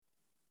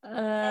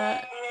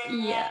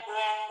Yeah.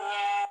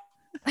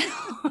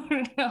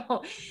 Oh,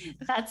 no,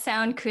 that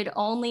sound could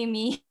only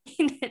mean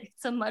that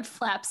it's a Mud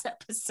Flaps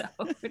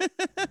episode.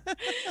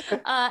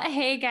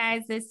 Hey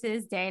guys, this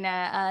is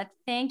Dana.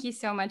 Thank you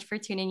so much for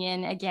tuning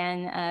in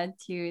again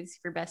to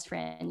Super Best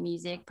Friend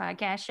Music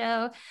Podcast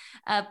Show.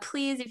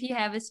 Please, if you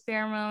have a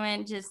spare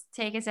moment, just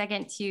take a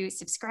second to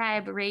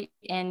subscribe, rate,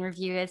 and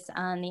review us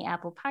on the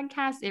Apple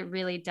Podcast. It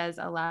really does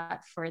a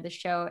lot for the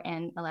show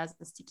and allows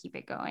us to keep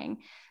it going.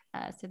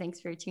 So thanks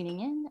for tuning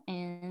in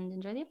and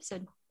enjoy the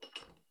episode.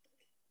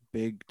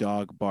 Big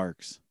dog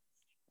barks.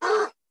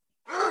 That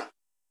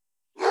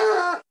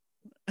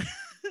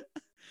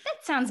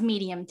sounds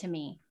medium to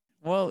me.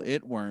 Well,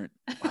 it weren't.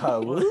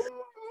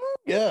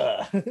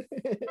 Yeah.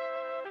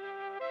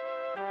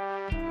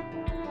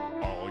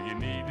 All you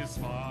need is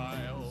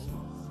smiles.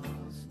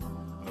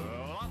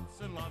 Lots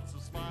and lots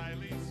of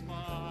smiley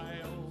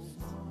smiles.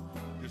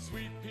 Your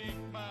sweet pink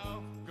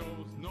mouth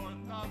goes north,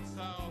 not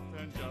south,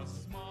 and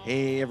just smile.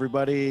 Hey,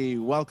 everybody.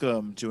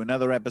 Welcome to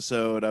another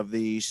episode of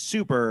the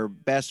Super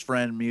Best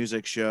Friend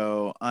Music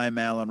Show. I'm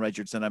Alan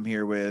Richardson. I'm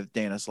here with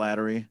Dana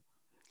Slattery.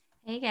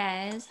 Hey,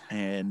 guys.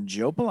 And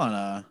Joe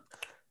Polana.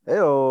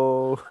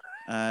 Heyo.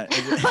 Uh,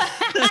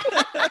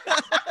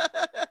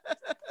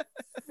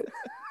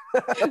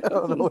 I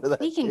don't know where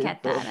that We can came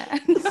cut from.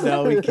 that out.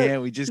 no, we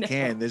can't. We just No.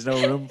 can't. There's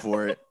no room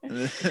for it.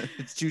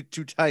 It's too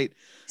tight.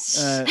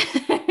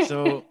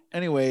 So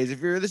anyways,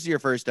 if this is your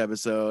first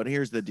episode,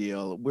 here's the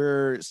deal.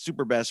 We're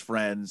super best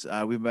friends.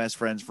 We've been best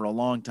friends for a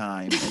long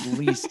time,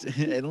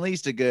 at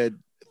least a good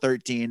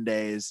 13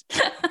 days.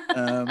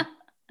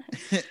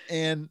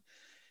 And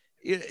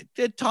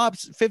it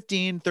tops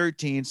 15,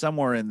 13,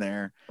 somewhere in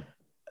there.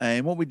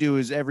 And what we do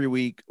is every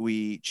week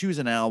we choose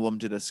an album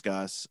to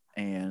discuss.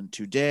 And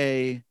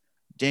today,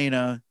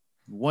 Dana,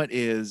 what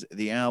is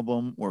the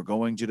album we're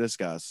going to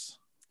discuss?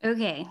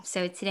 Okay,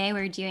 so today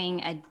we're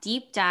doing a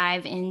deep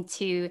dive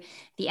into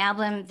the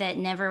album that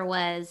never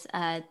was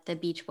the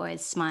Beach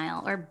Boys'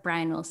 Smile or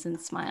Brian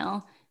Wilson's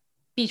Smile.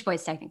 Beach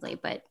Boys technically,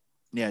 but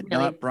Yeah, really?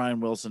 not Brian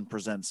Wilson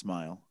Presents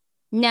Smile.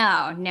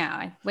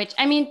 no. Which,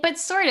 I mean, but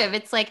sort of.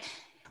 It's like,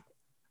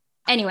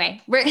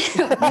 anyway, we'll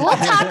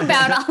talk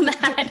about all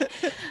that.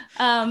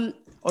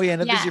 Oh yeah,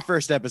 and if this Yeah. is your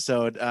first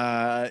episode,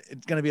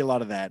 it's gonna be a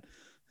lot of that.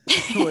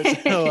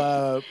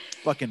 So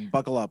fucking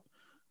buckle up.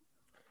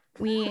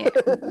 we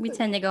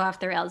tend to go off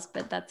the rails,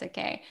 but that's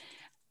okay.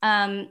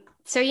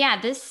 So yeah,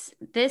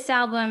 this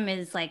album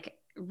is like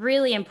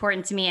really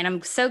important to me, and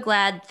I'm so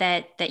glad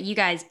that you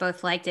guys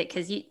both liked it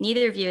because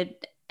neither of you had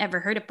ever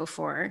heard it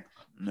before,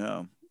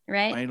 No,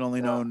 right? I had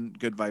only known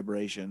Good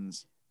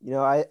Vibrations. You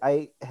know,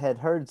 I had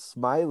heard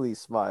Smiley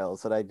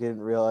Smiles, and I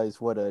didn't realize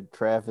what a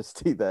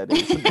travesty that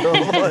is until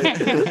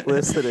like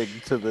listening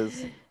to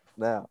this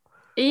now.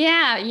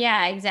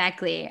 Yeah,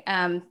 exactly.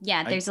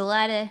 There's a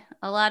lot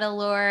of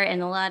lore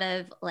and a lot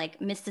of like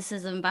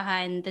mysticism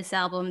behind this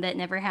album that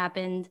never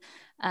happened.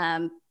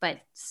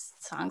 But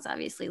songs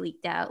obviously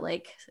leaked out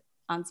like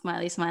on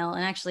Smiley Smile,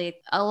 and actually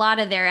a lot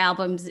of their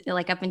albums,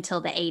 like up until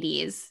the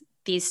 80s,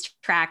 these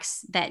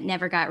tracks that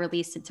never got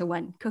released into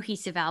one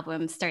cohesive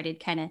album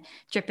started kind of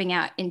dripping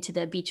out into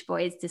the Beach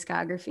Boys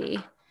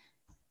discography.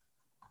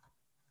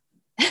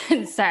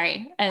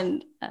 Sorry.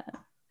 And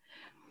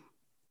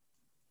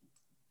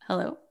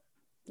hello.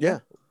 Yeah.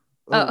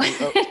 Oh,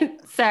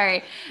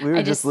 sorry. We were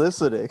I just just-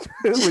 listening.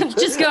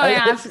 Just going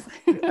off.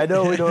 I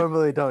know we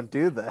normally don't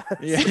do that.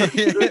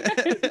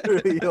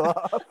 Threw you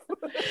off.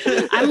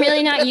 I'm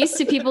really not used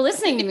to people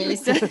listening to me.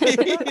 So.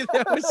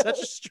 That was such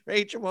a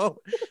strange moment.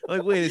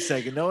 Like, wait a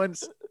second, no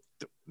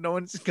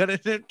one's gonna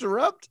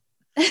interrupt.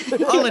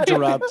 I'll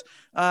interrupt.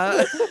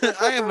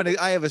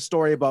 I have a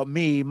story about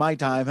my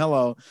time.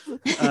 Hello.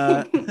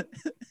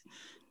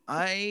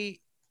 I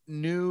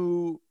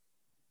knew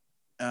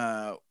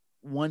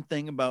one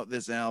thing about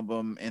this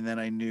album, and then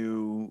I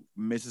knew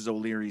Mrs.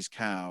 O'Leary's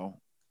Cow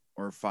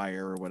or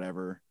Fire or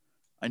whatever.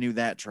 I knew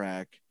that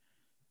track,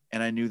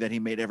 and I knew that he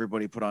made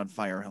everybody put on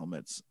fire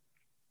helmets.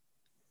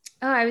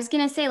 Oh, I was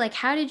gonna say, like,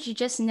 how did you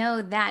just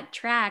know that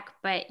track?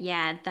 But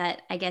yeah,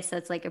 I guess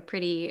that's like a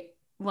pretty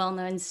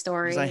well-known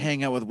story. Because I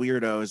hang out with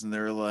weirdos, and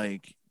they're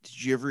like,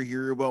 "Did you ever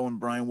hear about when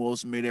Brian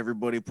Wilson made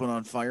everybody put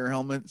on fire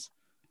helmets?"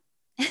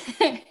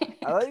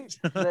 I like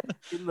that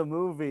in the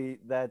movie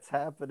that's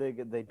happening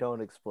and they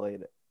don't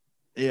explain it.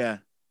 Yeah,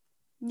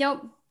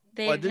 Nope.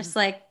 They're Well, I just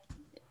like,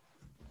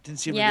 didn't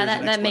seem yeah, like there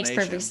was an that makes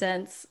explanation. perfect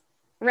sense.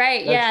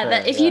 Right. That's Yeah. fair,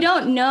 That if yeah. you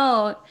don't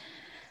know,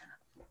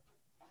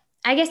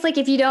 I guess like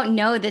if you don't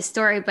know this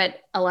story, but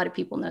a lot of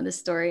people know this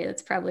story,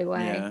 that's probably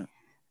why. Yeah,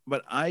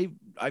 but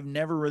I've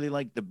never really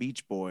liked the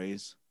Beach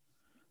Boys.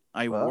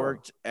 I Wow.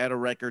 worked at a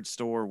record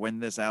store when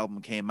this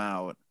album came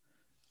out.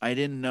 I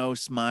didn't know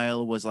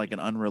Smile was like an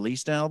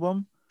unreleased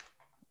album,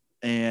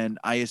 and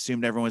I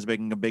assumed everyone was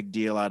making a big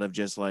deal out of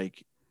just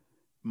like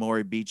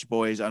more Beach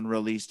Boys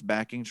unreleased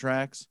backing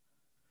tracks.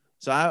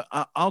 So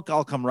I'll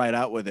come right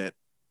out with it.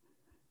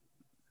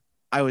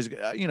 I was,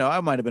 I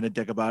might have been a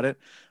dick about it.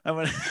 I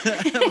might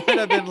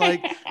have been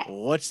like,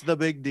 what's the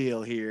big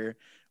deal here?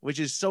 which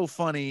is so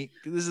funny.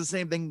 This is the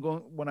same thing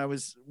when I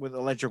was with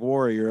Electric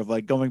Warrior, of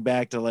like going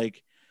back to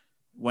like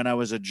when I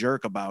was a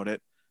jerk about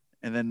it,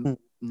 and then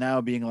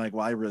now being like,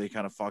 well, I really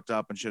kind of fucked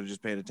up and should have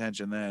just paid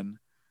attention then.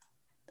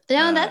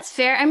 No, that's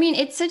fair. I mean,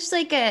 it's such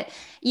like a,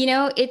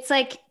 it's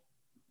like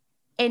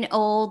an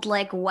old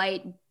like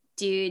white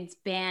dude's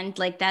band.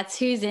 Like that's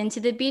who's into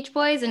the Beach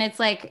Boys, and it's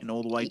like an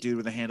old white dude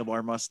with a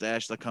handlebar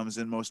mustache that comes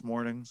in most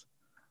mornings.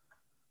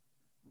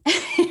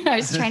 I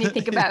was trying to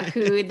think about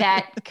who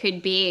that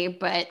could be,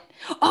 but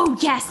oh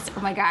yes,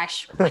 oh my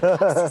gosh,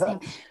 what's his name?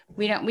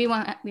 We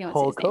won't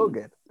Hulk say his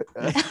Hogan.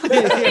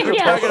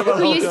 Yeah,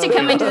 who used to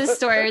come into the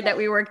store that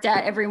we worked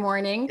at every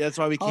morning. Yeah, that's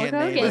why we can't Hulk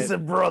name Hogan. it.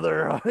 Listen,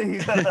 brother, I'm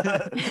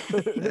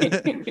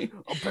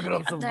picking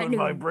up some good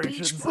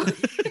vibrations.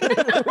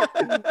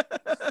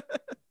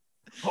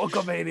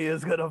 Hulkamania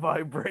is gonna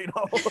vibrate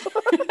all.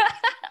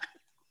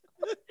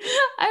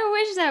 I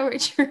wish that were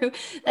true.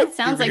 That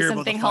sounds like You're here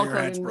about something the Hulk fire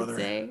ants, Hogan would brother.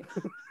 say.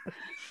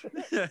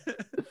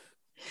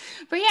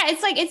 But yeah,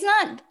 it's like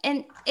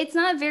it's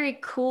not a very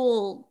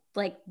cool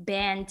like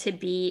band to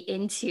be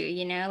into,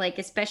 like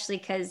especially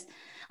because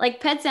like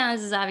Pet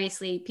Sounds is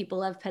obviously people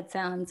love Pet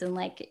Sounds, and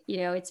like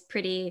it's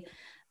pretty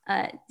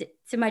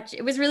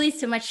it was released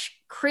to much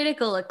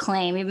critical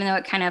acclaim, even though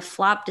it kind of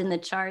flopped in the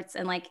charts.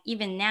 And like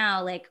even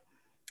now, like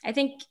I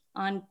think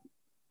on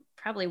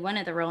probably one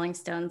of the Rolling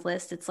Stones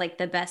list, it's like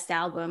the best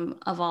album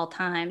of all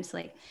time. So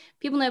like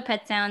people know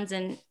Pet Sounds,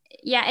 and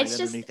yeah, it's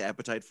just underneath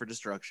Appetite for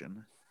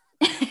Destruction.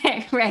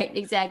 right,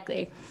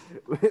 exactly.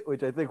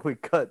 Which I think we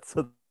cut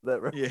so that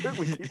Yeah.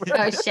 we keep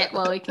Oh shit,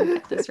 well we can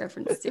cut this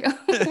reference too.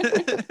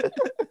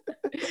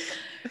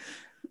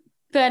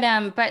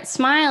 But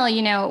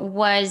Smile,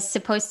 was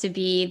supposed to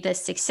be the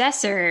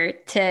successor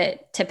to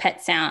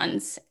Pet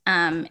Sounds,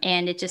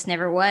 and it just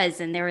never was.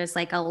 And there was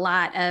like a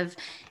lot of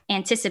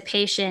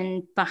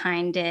anticipation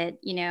behind it,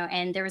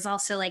 and there was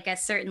also like a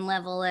certain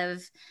level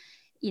of,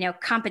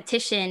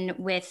 competition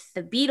with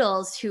the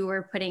Beatles, who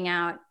were putting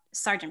out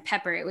Sgt.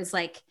 Pepper. It was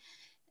like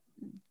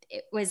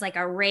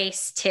a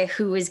race to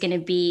who was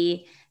going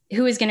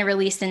to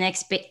release the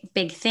next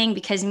big thing,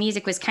 because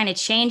music was kind of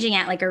changing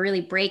at like a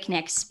really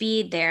breakneck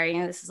speed there.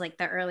 This is like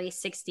the early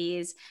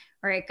 60s,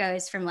 where it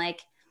goes from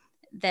like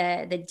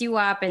the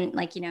doo-wop and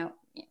like, you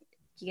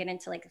get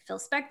into like the Phil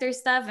Spector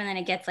stuff, and then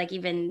it gets like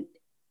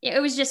it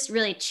was just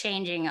really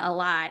changing a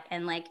lot.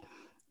 And like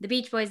the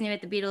Beach Boys knew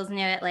it, the Beatles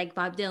knew it, like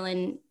Bob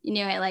Dylan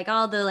knew it, like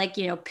all the like,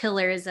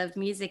 pillars of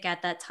music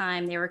at that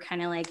time, they were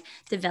kind of like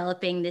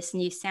developing this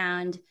new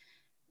sound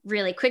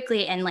really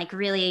quickly and like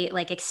really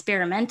like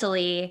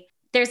experimentally.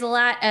 There's a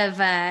lot of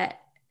I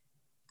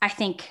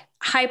think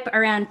hype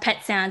around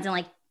Pet Sounds, and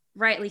like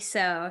rightly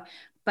so,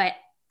 but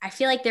I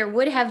feel like there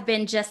would have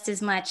been just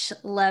as much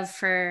love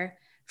for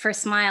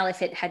Smile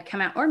if it had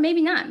come out, or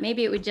maybe not.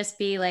 Maybe it would just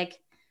be like,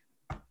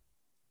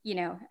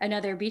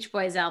 another Beach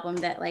Boys album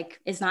that like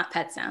is not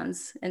Pet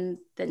Sounds and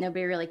that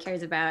nobody really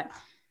cares about.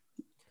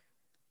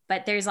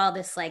 But there's all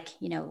this like,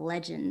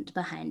 legend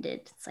behind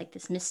it. It's like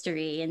this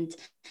mystery, and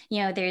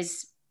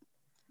there's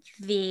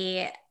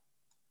the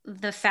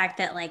fact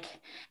that like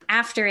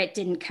after it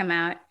didn't come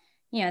out,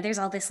 there's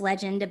all this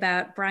legend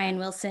about Brian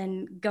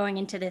Wilson going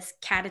into this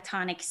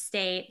catatonic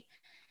state.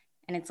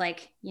 And it's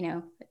like,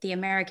 the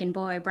American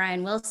boy,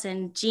 Brian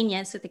Wilson,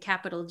 genius with a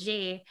capital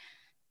G,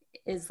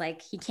 is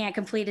like, he can't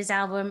complete his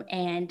album.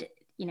 And,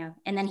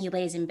 and then he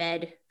lays in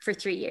bed for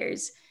 3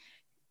 years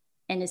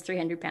and is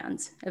 300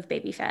 pounds of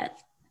baby fat.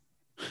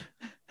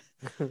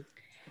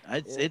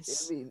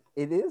 It's I mean,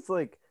 it is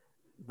like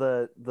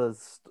I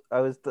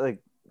was like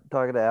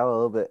talking to Al a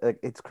little bit. Like,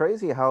 it's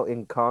crazy how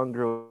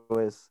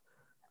incongruous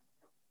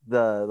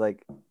the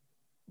like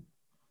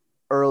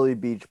early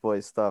Beach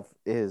Boys stuff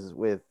is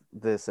with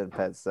this and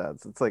Pet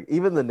Sounds. It's like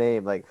even the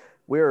name, like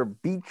we're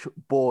Beach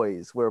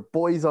Boys. We're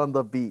boys on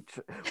the beach.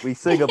 We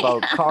sing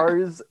about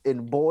cars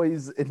and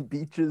boys and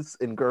beaches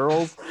and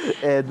girls,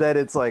 and then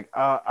it's like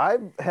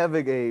I'm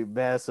having a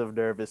massive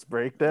nervous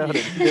breakdown.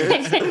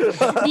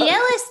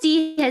 The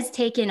LSD has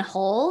taken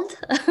hold.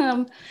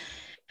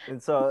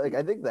 And so, like,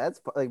 I think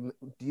that's like,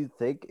 do you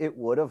think it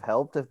would have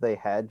helped if they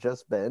had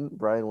just been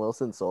Brian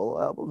Wilson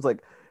solo albums?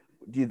 Like,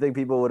 do you think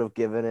people would have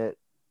given it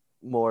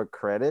more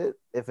credit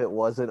if it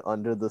wasn't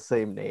under the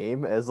same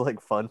name as like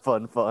Fun?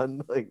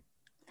 Like,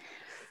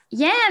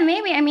 yeah,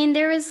 maybe. I mean,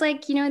 there was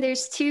like,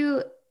 there's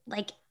two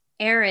like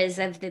eras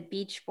of the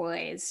Beach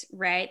Boys,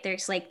 right?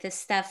 There's like this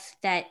stuff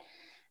that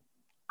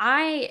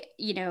I,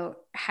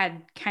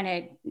 had kind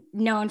of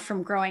known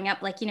from growing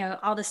up, like,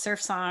 all the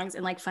surf songs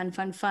and like Fun.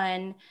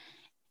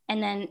 And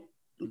then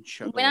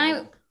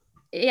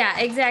yeah,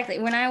 exactly.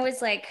 When I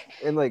was like,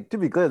 and like, to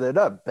be clear, they're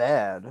not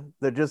bad.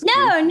 They're just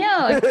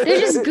no, they're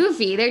just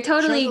goofy. They're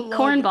totally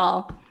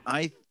cornball.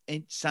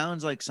 It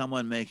sounds like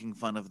someone making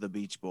fun of the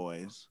Beach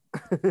Boys.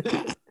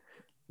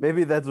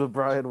 Maybe that's what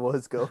Brian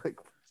was going for.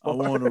 I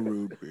want a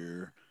root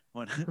beer.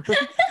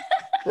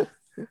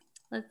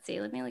 Let's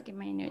see. Let me look at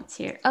my notes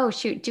here. Oh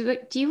shoot. Do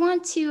you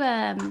want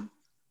to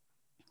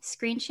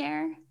screen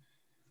share?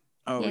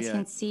 Oh you guys yeah.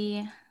 can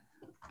see.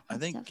 I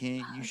think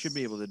you should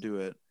be able to do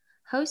it.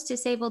 host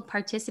disabled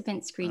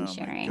participant screen Oh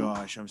sharing. my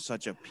gosh, I'm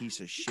such a piece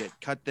of shit.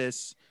 Cut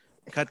this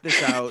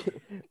out.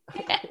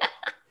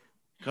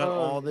 Cut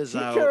all this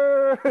out.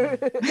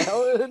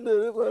 Alan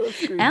didn't let us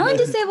screen Alan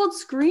share. disabled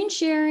screen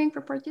sharing for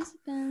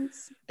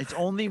participants. It's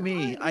only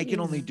me. I can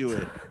only Guys. do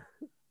it.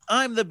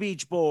 I'm the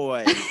Beach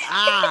Boy.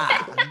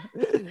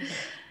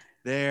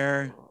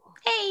 There.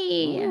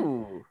 Hey.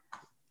 Ooh.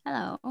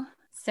 Hello.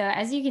 So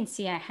as you can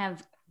see, I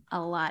have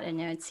a lot of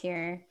notes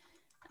here.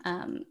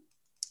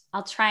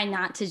 I'll try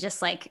not to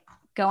just like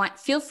go on.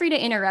 Feel free to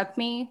interrupt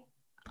me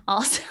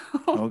also.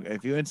 Okay,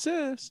 if you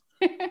insist.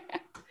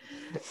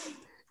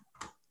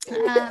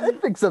 I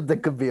think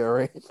something could be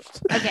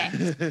arranged. Okay.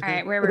 All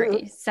right. Where were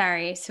we?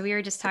 Sorry. So we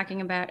were just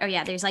talking about, oh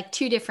yeah, there's like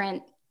two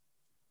different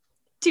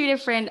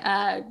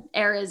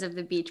eras of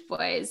the Beach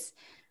Boys.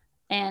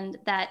 And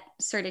that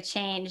sort of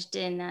changed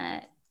in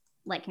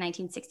like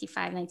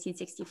 1965,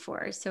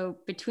 1964. So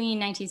between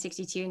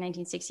 1962 and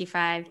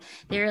 1965,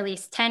 they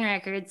released 10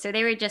 records. So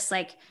they were just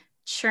like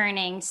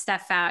churning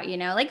stuff out, you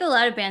know, like a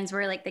lot of bands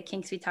were, like the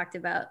Kinks we talked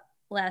about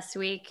last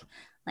week.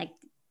 Like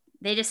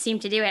they just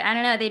seemed to do it. I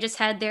don't know. They just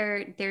had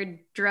their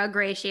drug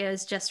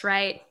ratios just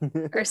right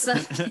or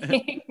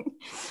something.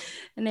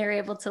 And they were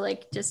able to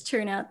like just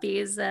churn out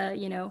these,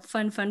 you know,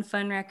 fun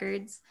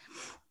records.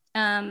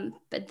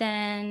 But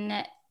then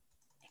I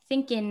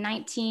think in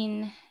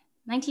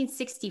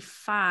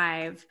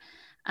 1965,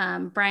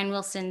 Brian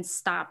Wilson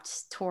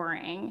stopped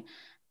touring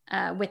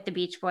with the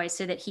Beach Boys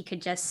so that he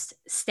could just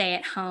stay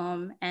at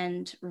home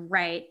and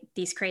write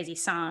these crazy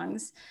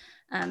songs.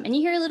 And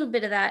you hear a little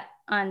bit of that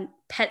on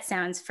Pet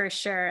Sounds for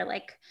sure.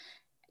 Like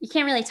you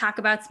can't really talk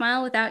about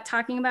Smile without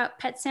talking about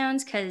Pet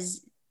Sounds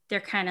because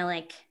they're kind of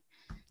like,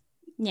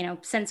 you know,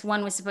 since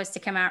one was supposed to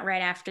come out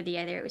right after the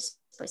other, it was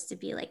supposed to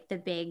be like the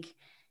big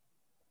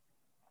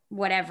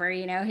whatever,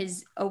 you know,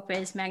 his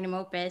opus, magnum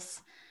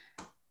opus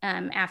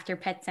after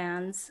Pet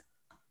Sounds.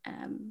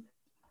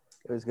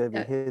 It was going to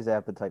be his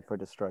Appetite for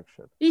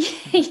Destruction.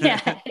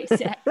 Yeah,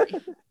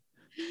 exactly.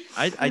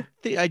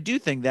 I do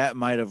think that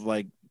might have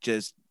like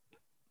just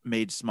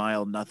made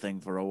Smile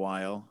nothing for a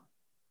while.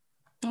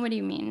 What do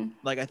you mean?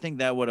 Like I think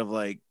that would have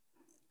like,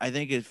 I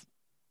think if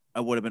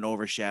I would have been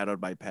overshadowed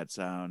by Pet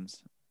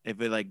Sounds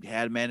if it like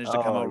had managed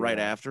to come out right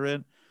after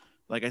it.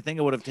 Like I think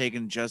it would have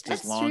taken just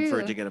That's as long for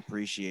it true. to get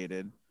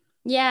appreciated.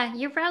 Yeah,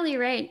 you're probably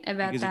right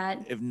about Because that.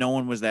 if no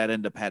one was that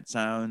into Pet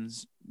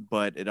Sounds,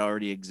 but it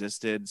already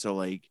existed, so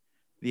like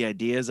the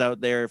ideas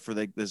out there for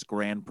like this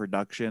grand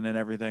production and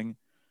everything,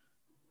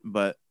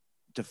 but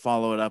to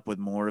follow it up with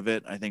more of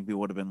it, I think we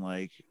would have been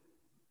like,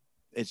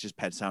 it's just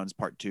Pet Sounds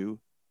Part 2,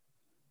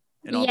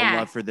 and all the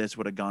love for this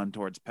would have gone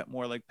towards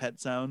more like Pet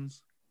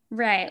Sounds.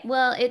 Right.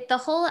 Well, the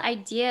whole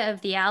idea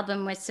of the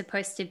album was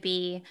supposed to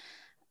be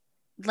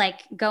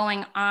like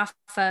going off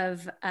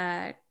of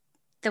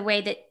the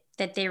way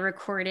that they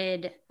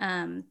recorded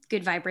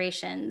Good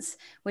Vibrations,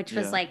 which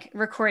was like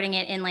recording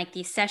it in like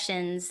these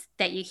sessions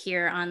that you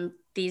hear on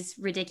these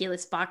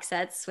ridiculous box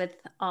sets with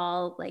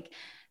all like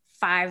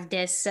 5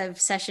 discs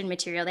of session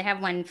material. They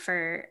have one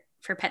for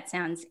Pet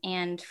Sounds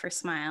and for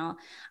Smile.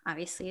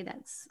 Obviously,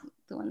 that's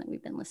the one that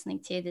we've been listening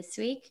to this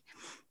week.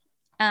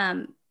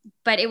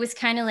 But it was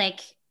kind of like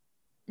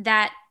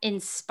that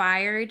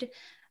inspired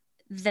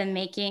the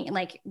making,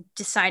 like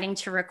deciding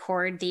to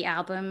record the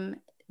album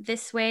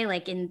this way,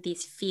 like in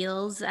these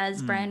feels,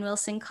 as Brian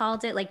Wilson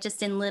called it, like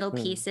just in little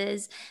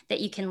pieces that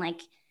you can like,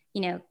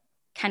 you know,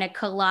 kind of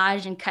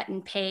collage and cut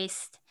and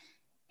paste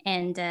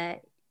and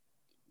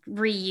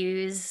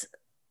reuse.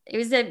 It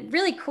was a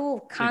really cool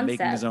concept. Like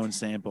making his own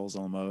samples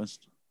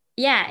almost.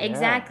 Yeah,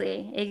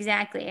 exactly.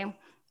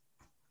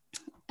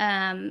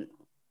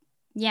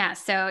 Yeah,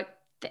 so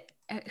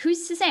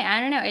who's to say? I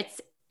don't know.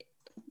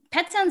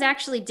 Pet Sounds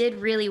actually did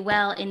really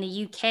well in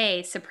the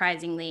UK,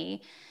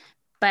 surprisingly,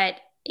 but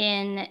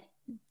in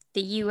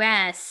the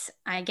US,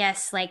 I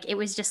guess like it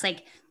was just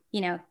like,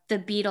 you know, the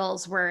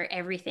Beatles were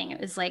everything.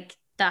 It was like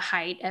the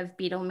height of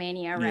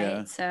Beatlemania, right?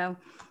 Yeah. So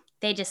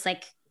they just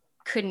like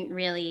couldn't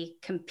really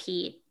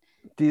compete.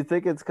 Do you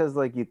think it's because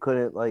like you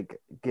couldn't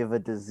like give a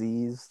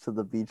disease to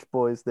the Beach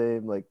Boys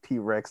name, like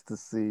T-Rex to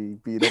see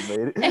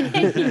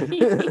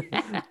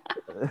Beatlemania?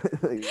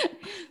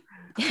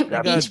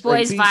 Beach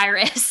Boys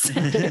virus.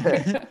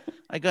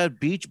 I got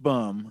beach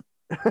bum.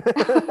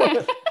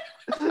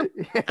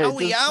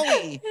 Owie,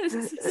 owie.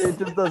 It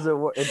just doesn't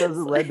work. It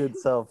doesn't lend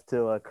itself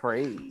to a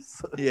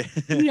craze. Yeah.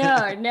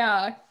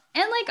 No.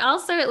 And like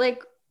also it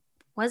like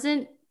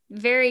wasn't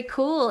very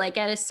cool like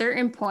at a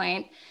certain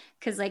point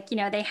because like, you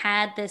know, they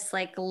had this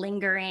like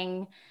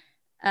lingering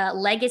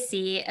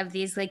legacy of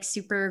these like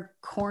super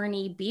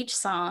corny beach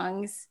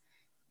songs.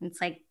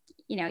 It's like,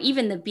 you know,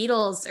 even the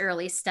Beatles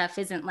early stuff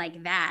isn't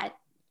like that.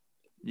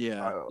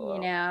 Yeah. You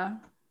know,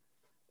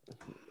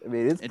 I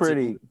mean, it's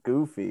pretty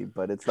goofy,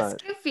 but it's not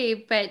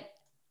goofy, but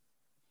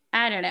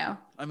I don't know.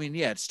 I mean,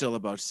 yeah, it's still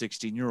about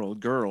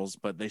 16-year-old girls,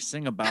 but they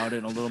sing about it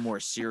in a little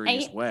more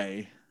serious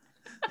way.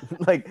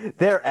 like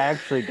they're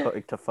actually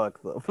going to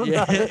fuck them.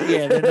 Yeah,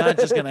 they're not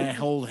just gonna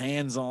hold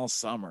hands all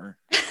summer.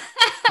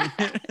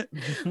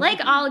 Like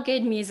all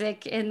good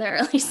music in the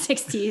early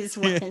 60s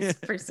was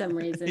for some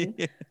reason.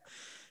 Yeah.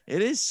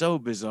 It is so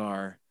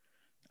bizarre.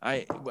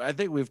 I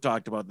think we've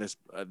talked about this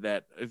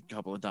that a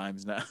couple of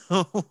times now.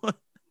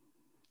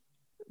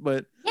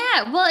 But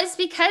Yeah, well, it's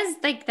because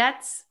like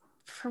that's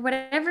for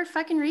whatever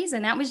fucking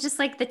reason. That was just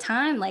like the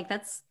time. Like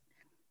that's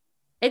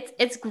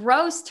it's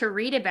gross to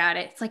read about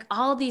it. It's like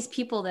all these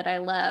people that I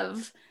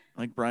love.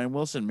 like Brian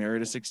Wilson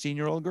married a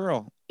 16-year-old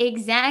girl.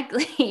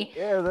 Exactly.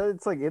 Yeah,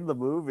 it's like in the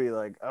movie,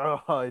 like,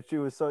 oh, she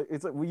was so.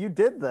 It's like, well, you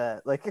did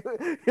that. Like,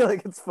 you're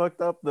like, it's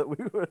fucked up that we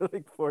were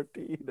like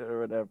 14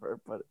 or whatever.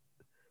 But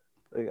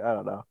like, I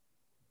don't know.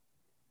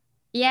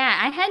 Yeah,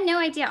 I had no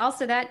idea.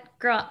 Also, that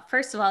girl,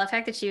 first of all, the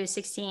fact that she was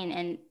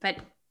 16 but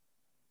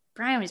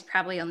Brian was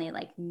probably only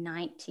like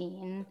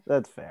 19.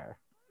 That's fair.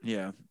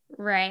 Yeah.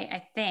 Right,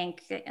 I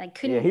think. Like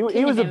couldn't Yeah, he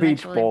couldn't was a have been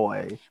beach much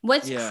older. boy.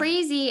 What's Yeah.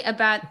 crazy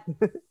about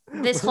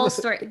this whole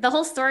story, the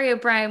whole story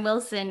of Brian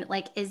Wilson,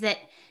 like, is that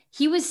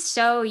he was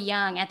so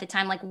young at the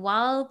time. Like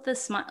while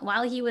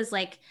he was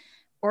like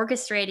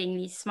orchestrating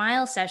these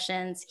Smile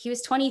sessions, he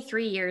was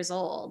 23 years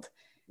old.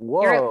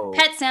 Whoa.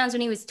 Pet Sounds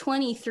when he was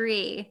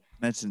 23.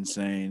 That's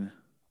insane.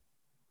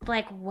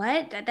 Like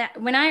what? That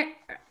when I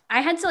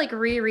had to like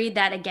reread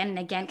that again and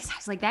again because I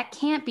was like, that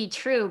can't be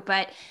true,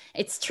 but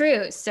it's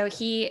true. So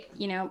he,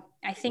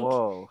 I think,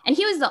 Whoa. and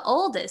he was the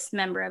oldest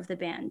member of the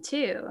band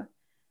too.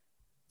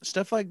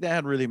 Stuff like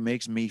that really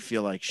makes me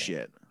feel like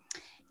shit.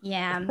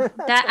 Yeah,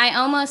 that I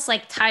almost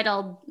like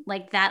titled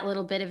like that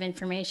little bit of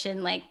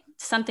information like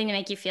something to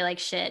make you feel like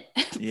shit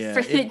Yeah,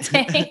 for the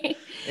day.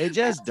 It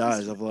just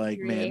does. Of like,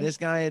 man, agree. this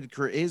guy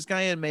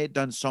had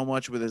done so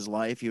much with his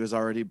life. He was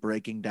already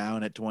breaking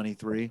down at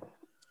 23.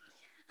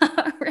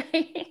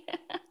 Right.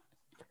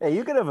 Hey,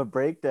 you can have a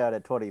breakdown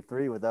at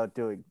 23 without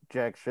doing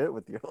jack shit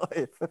with your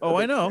life. Oh,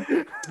 I know.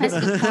 That's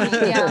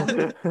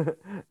the point, yeah.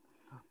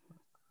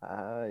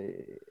 I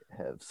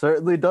have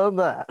certainly done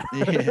that.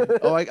 Yeah.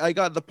 Oh, I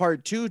got the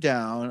part 2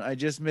 down. I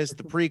just missed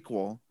the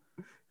prequel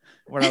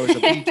when I was a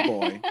beach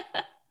boy.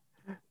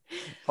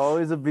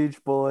 Always a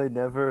beach boy,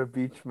 never a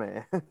beach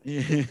man.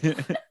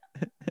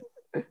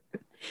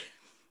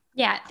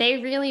 Yeah,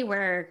 they really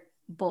were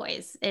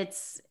boys.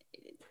 It's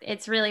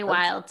really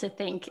wild to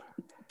think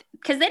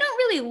because they don't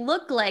really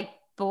look like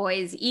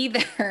boys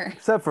either.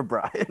 Except for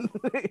Brian.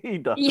 He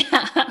does.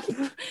 Yeah.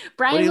 But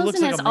Brian he looks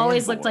Wilson like has a man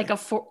always boy. looked like a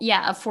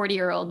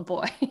 40-year-old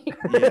boy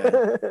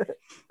Yeah.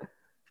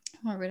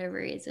 or whatever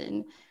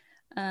reason.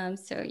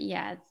 So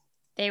yeah,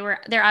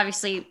 they're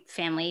obviously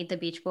family, the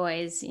Beach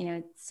Boys.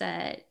 It's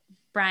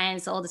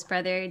Brian's oldest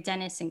brother,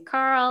 Dennis and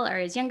Carl, are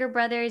his younger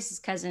brothers, his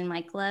cousin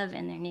Mike Love,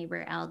 and their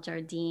neighbor Al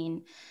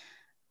Jardine.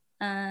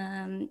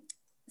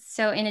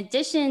 So in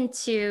addition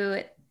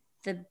to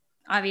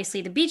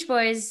obviously the Beach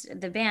Boys,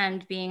 the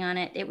band being on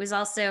it, it was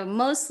also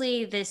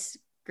mostly this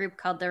group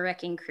called the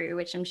Wrecking Crew,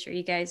 which I'm sure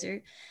you guys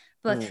are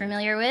both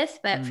familiar with.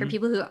 But for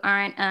people who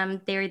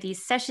aren't, they were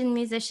these session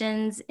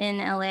musicians in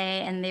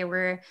LA, and they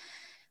were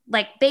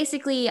like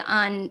basically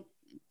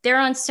they're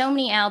on so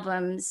many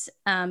albums,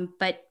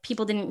 but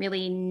people didn't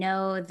really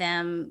know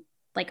them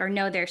or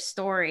know their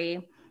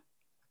story.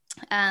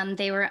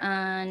 They were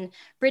on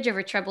Bridge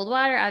Over Troubled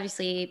Water,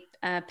 obviously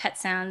Pet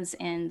Sounds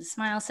and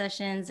Smile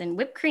Sessions, and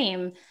Whipped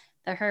Cream,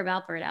 the Herb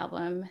Alpert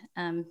album,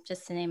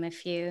 just to name a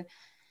few.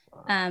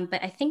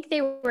 But I think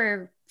they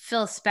were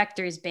Phil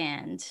Spector's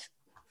band.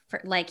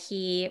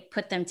 He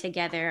put them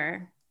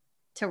together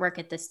to work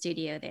at the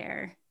studio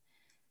there.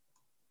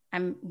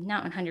 I'm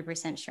not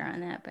 100% sure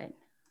on that, but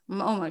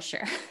I'm almost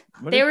sure.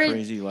 What They a were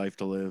crazy life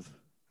to live.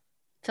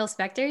 Phil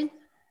Spector?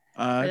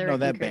 the No,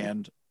 that Wrecking Crew?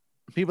 band.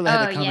 People that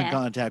had to Oh, come in yeah.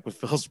 contact with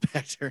Phil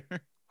Spector.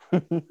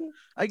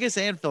 I guess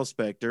and Phil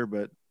Spector,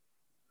 but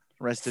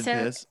rest in So-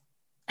 piss.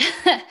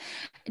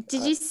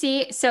 Did you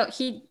see? So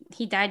he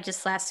died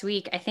just last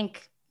week. I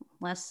think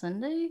last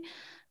Sunday.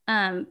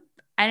 I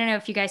don't know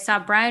if you guys saw.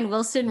 Brian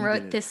Wilson We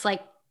wrote did. this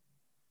what'd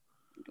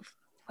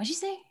you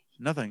say?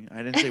 Nothing. I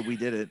didn't say we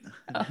did it.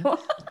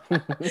 Oh.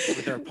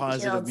 With our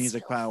positive Killed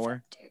music Phil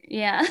power. Spector.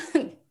 Yeah.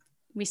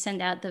 We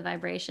send out the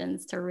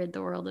vibrations to rid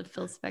the world of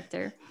Phil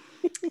Spector.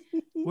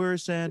 We're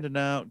sending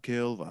out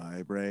kill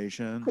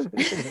vibrations.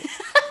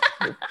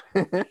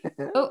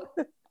 Oh,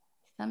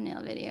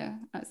 thumbnail video.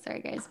 Oh,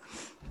 sorry guys.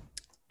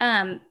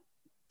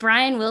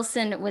 Brian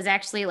Wilson was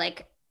actually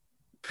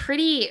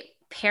pretty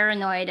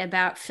paranoid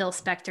about Phil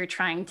Spector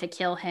trying to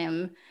kill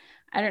him.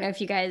 I don't know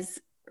if you guys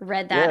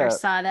read that Yeah. or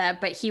saw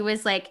that, but he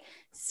was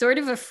sort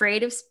of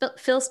afraid of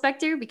Phil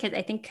Spector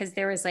because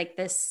there was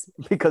this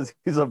Because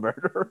he's a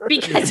murderer.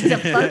 because he's a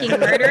fucking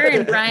murderer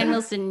and Brian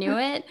Wilson knew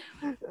it.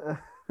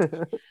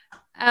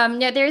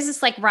 No, there's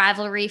this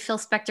rivalry. Phil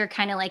Spector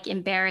kind of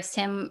embarrassed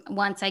him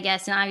once, I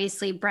guess, and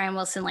obviously Brian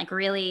Wilson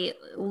really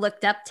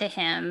looked up to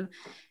him.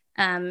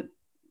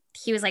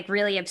 He was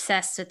really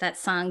obsessed with that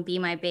song "Be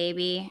My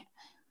Baby."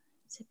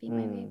 Is it "Be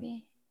My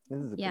Baby"? This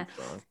is a Yeah.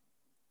 good song.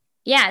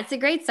 Yeah, it's a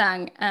great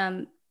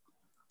song.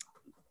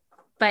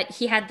 But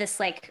he had this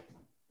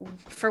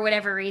for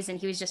whatever reason,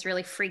 he was just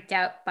really freaked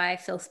out by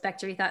Phil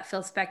Spector. He thought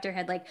Phil Spector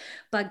had like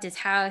bugged his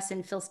house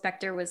and Phil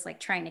Spector was like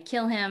trying to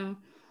kill him.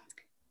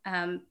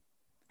 I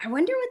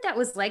wonder what that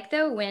was like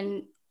though,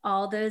 when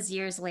all those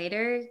years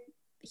later,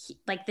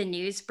 like the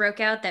news broke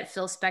out that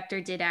Phil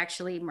Spector did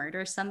actually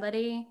murder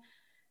somebody.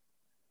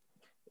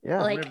 Yeah.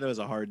 I Like, wonder if that was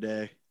a hard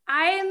day.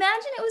 I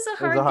imagine it was a it was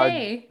hard a hard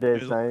day.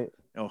 day's night.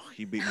 Oh,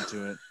 he beat me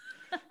to it.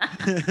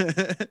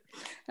 It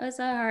was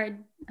a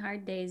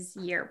hard day's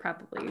year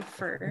probably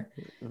for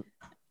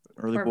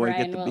Early for boy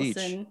Brian get the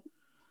Wilson.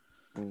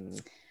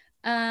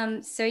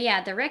 Mm. So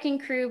yeah, the Wrecking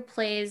Crew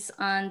plays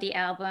on the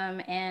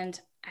album, and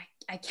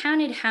I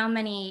counted how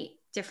many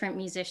different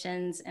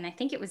musicians, and I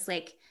think it was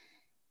like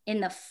in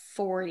the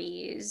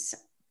 40s,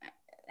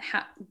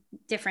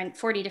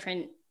 40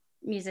 different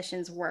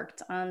musicians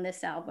worked on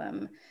this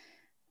album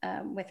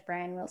with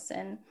Brian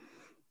Wilson.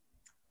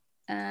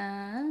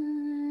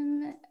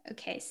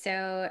 Okay,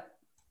 so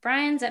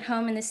Brian's at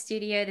home in the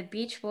studio. The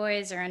Beach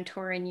Boys are on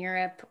tour in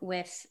Europe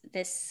with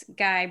this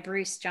guy,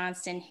 Bruce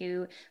Johnston,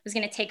 who was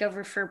going to take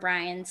over for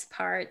Brian's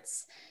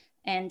parts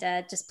and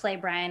just play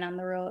Brian on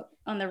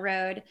the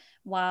road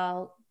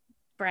while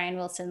Brian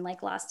Wilson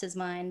like lost his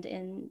mind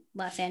in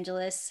Los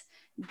Angeles,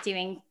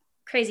 doing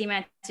crazy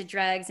amounts of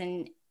drugs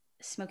and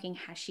smoking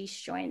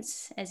hashish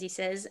joints, as he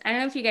says. I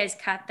don't know if you guys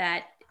caught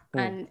that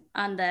on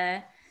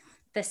the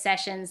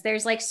sessions.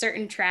 There's like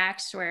certain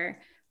tracks where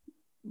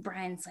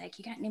Brian's like,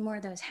 "You got any more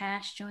of those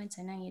hash joints?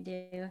 I know you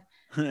do."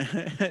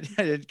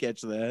 I didn't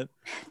catch that.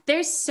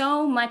 There's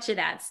so much of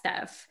that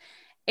stuff.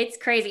 It's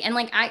crazy. And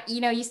like,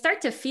 you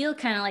start to feel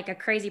kind of like a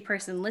crazy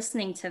person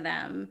listening to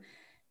them.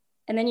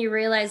 And then you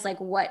realize like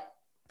what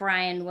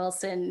Brian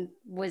Wilson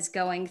was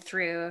going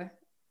through,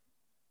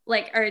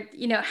 like, or,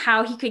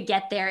 how he could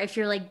get there if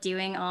you're like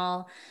doing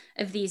all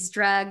of these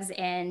drugs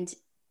and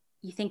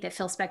you think that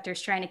Phil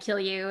Spector's trying to kill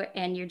you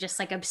and you're just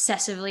like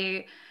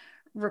obsessively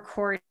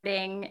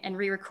recording and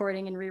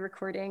re-recording and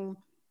re-recording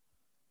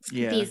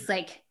these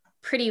like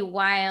pretty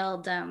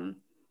wild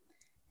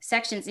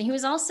sections. And he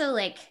was also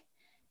like,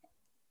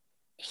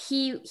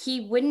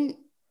 he wouldn't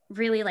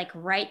really like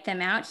write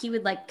them out. He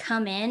would like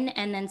come in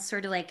and then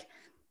sort of like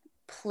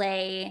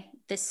play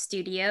the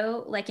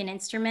studio like an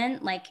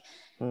instrument. Like,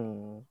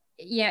 I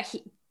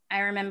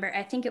remember,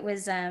 I think it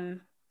was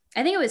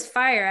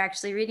Fire,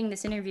 actually, reading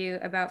this interview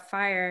about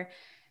Fire,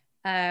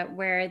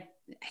 where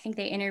I think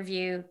they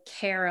interview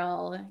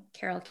Carol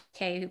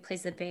Kay, who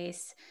plays the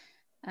bass.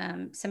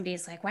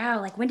 Somebody's like,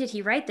 "Wow, like when did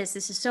he write this?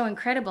 This is so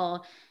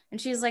incredible."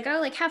 And she's like, "Oh,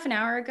 like half an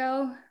hour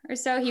ago or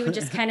so." He would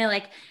just kind of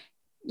like,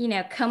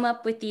 come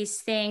up with these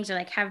things or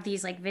like have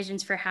these like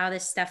visions for how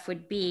this stuff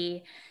would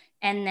be,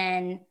 and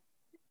then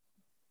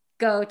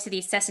go to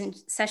these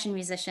session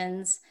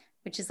musicians,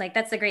 which is like,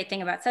 that's the great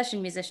thing about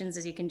session musicians,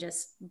 is you can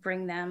just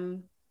bring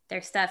them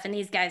their stuff. And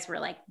these guys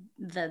were like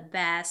the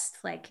best,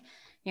 like,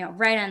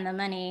 right on the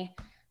money.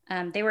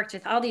 They worked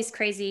with all these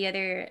crazy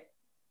other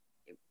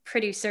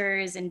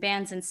producers and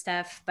bands and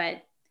stuff,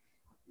 but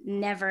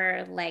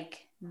never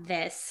like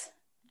this.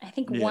 I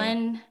think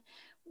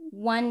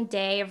one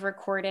day of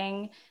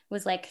recording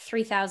was like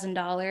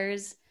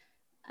 $3,000.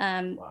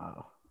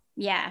 Wow.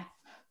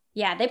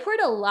 Yeah, they poured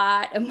a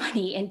lot of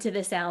money into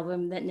this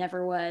album that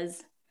never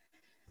was.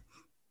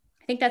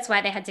 I think that's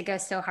why they had to go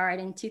so hard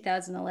in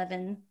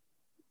 2011.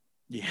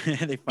 Yeah,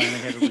 they finally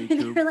had to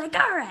recoup. They're like,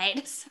 all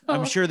right. So,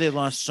 I'm sure they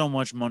lost so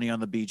much money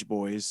on the Beach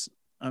Boys.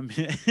 I'm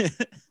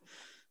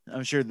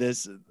sure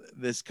this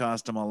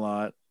cost them a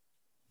lot.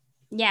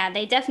 Yeah,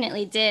 they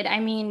definitely did. I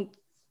mean,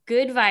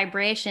 Good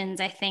Vibrations,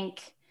 I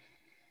think,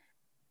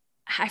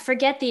 I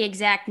forget the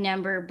exact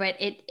number, but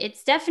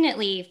it's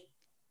definitely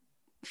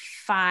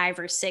 5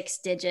 or 6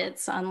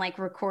 digits on like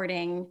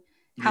recording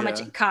how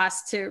much it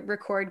costs to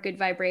record Good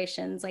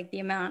Vibrations, like the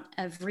amount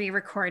of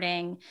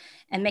re-recording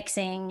and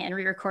mixing and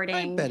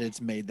re-recording. I bet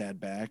it's made that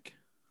back.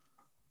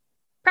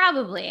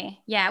 Probably.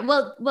 Yeah.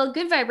 Well,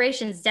 Good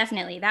Vibrations,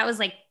 definitely. That was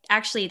like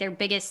actually their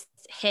biggest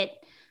hit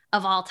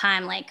of all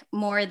time, like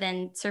more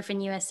than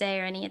Surfin' USA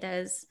or any of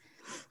those,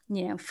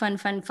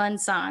 fun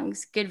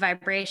songs. Good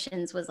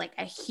Vibrations was like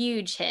a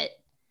huge hit.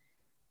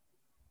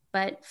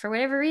 But for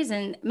whatever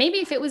reason, maybe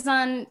if it was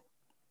on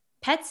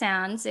Pet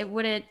Sounds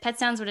would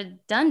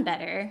have done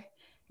better.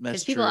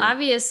 Because people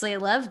obviously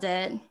loved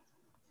it.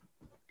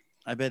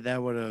 I bet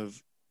that would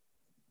have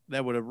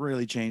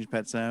really changed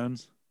Pet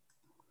Sounds.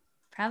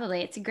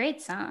 Probably. It's a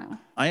great song.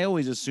 I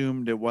always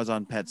assumed it was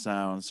on Pet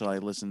Sounds, so I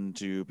listened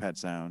to Pet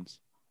Sounds.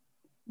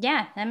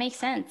 Yeah, that makes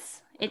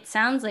sense. It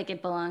sounds like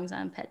it belongs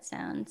on Pet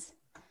Sounds.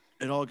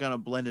 It all kind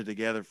of blended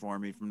together for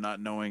me from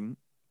not knowing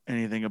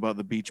anything about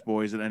the Beach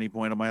Boys at any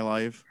point of my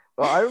life.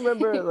 Well, I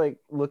remember like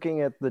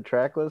looking at the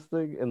track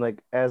listing and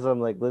like as I'm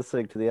like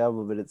listening to the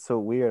album and it's so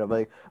weird. I'm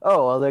like,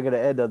 oh, well, they're gonna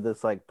end on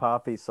this like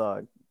poppy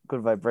song,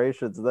 Good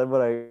Vibrations. And then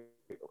when I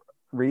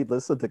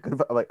listen to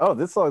Good, I'm like, oh,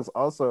 this song's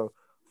also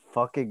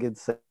fucking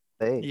insane.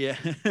 Yeah.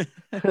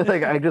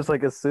 Like I just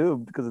like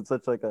assumed because it's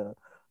such like a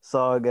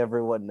song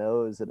everyone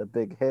knows and a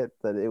big hit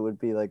that it would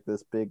be like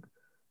this big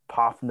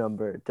pop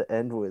number to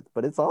end with,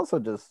 but it's also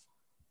just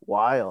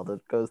wild.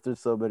 It goes through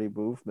so many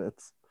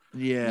movements.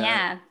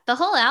 Yeah, the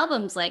whole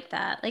album's like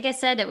that. Like I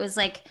said, it was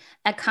like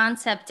a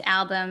concept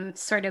album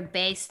sort of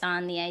based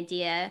on the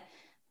idea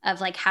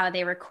of like how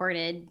they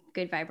recorded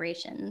Good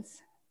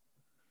Vibrations.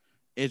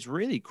 It's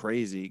really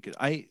crazy because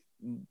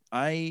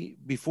I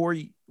before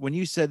when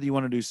you said that you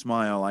want to do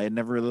Smile, I had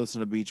never really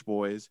listened to Beach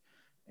Boys,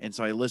 and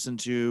so I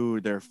listened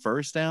to their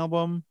first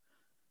album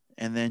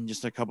and then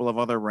just a couple of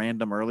other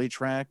random early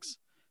tracks,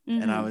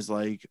 and I was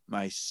like,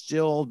 I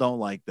still don't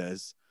like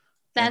this.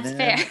 That's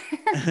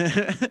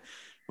fair.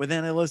 But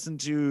then I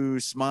listened to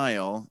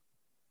Smile,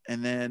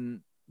 and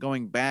then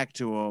going back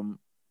to them,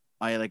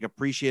 I like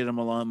appreciated them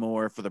a lot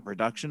more for the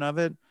production of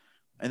it.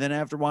 And then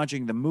after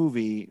watching the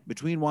movie,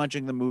 between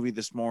watching the movie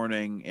this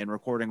morning and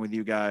recording with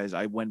you guys,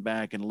 I went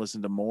back and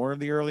listened to more of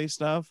the early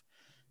stuff.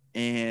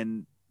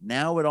 And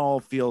now it all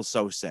feels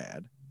so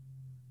sad.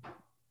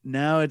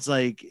 Now it's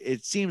like,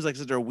 it seems like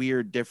such a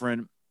weird,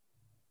 different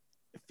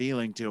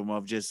feeling to him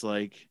of just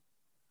like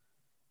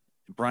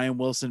Brian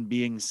Wilson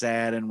being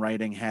sad and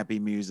writing happy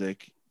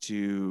music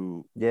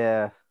to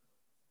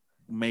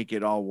make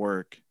it all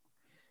work.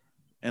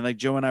 And like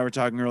Joe and I were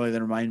talking earlier,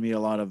 that reminded me a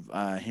lot of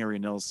Harry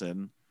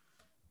Nilsson,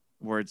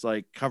 where it's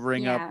like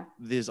covering up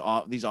these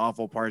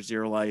awful parts of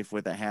your life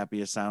with the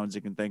happiest sounds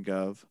you can think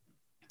of.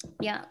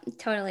 Yeah,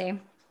 totally.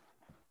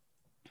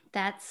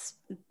 That's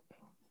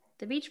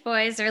the Beach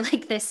Boys, are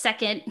like the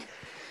second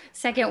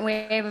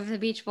wave of the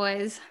Beach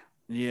Boys.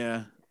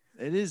 Yeah,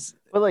 it is.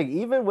 But like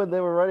even when they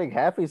were writing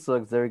happy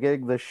songs, they were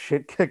getting the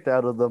shit kicked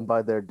out of them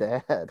by their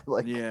dad.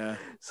 Like, yeah.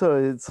 So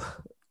it's,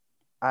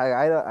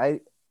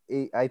 I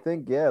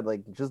think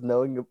like just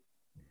knowing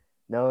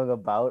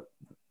about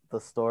the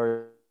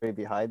story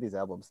behind these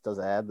albums does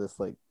add this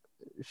like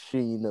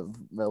sheen of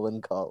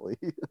melancholy.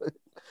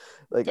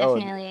 Like,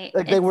 definitely.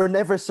 Like they were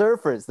never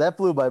surfers. That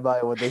blew my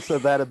mind when they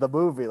said that in the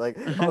movie. Like,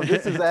 oh,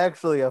 this is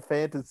actually a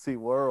fantasy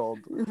world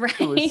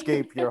to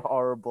escape your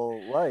horrible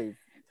life,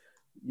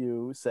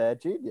 you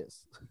sad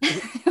genius.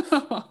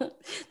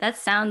 That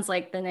sounds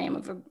like the name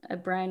of a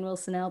Brian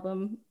Wilson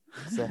album.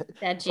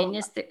 Sad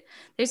Genius.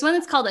 There's one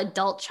that's called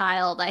Adult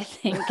Child, I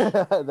think.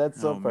 That's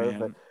so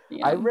perfect.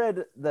 Yeah. I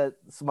read that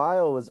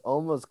Smile was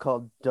almost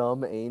called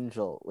Dumb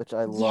Angel, which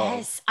I love.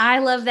 Yes, I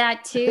love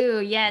that too.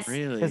 Yes.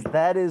 Really? Because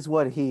that is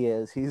what he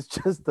is. He's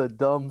just a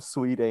dumb,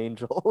 sweet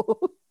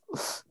angel.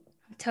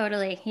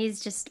 Totally.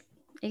 He's just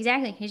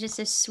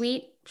a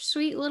sweet,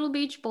 sweet little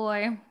beach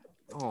boy.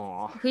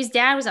 Aww. Whose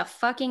dad was a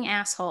fucking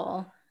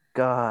asshole.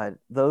 God,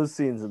 those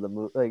scenes in the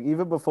movie, like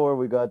even before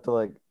we got to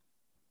like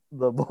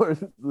the more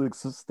like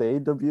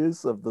sustained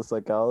abuse of the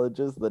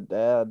psychologist, the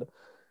dad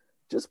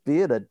just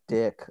being a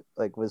dick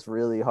like was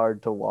really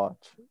hard to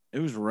watch. It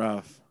was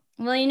rough.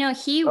 Well,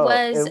 he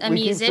was a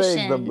musician. Keep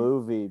saying the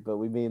movie, but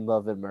we mean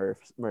Love and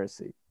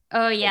Mercy.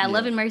 Oh yeah,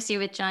 Love and Mercy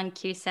with John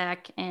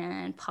Cusack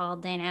and Paul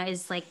Dano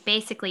is like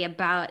basically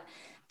about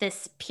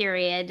this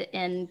period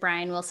in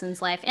Brian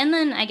Wilson's life, and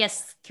then I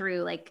guess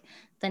through like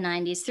the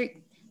 90s, through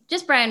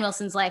just Brian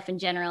Wilson's life in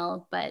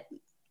general. But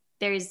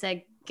there's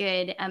a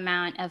good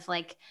amount of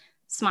like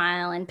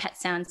Smile and Pet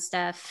Sound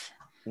stuff.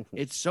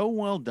 It's so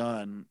well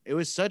done. It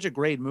was such a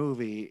great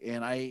movie,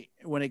 and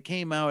when it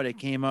came out,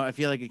 I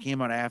feel like it came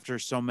out after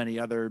so many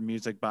other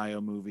music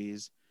bio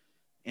movies,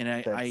 and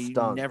I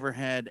never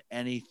had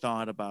any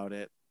thought about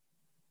it,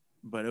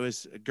 but it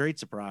was a great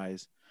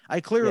surprise.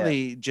 I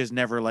clearly just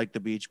never liked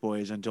the Beach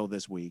Boys until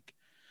this week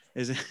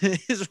is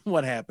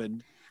what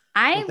happened.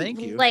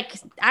 Thank you.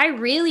 I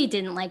really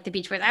didn't like the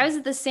Beach Boys. I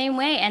was the same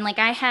way. And like,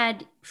 I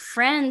had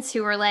friends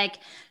who were like,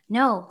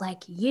 no,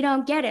 like you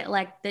don't get it.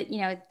 Like that,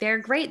 they're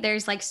great.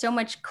 There's like so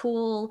much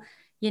cool,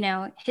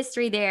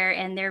 history there,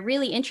 and they're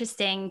really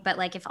interesting. But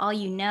like, if all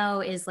you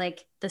know is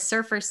like the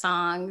surfer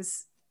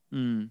songs,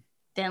 then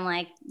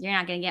like, you're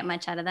not going to get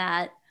much out of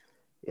that.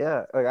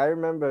 Yeah. Like I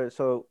remember,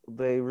 so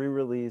they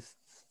re-released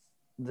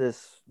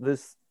this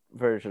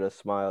version of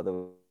Smile that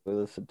we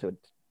listened to in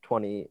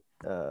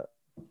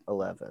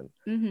 2011.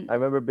 I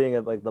remember being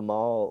at like the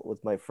mall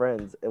with my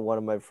friends, and one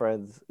of my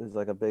friends who's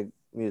like a big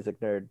music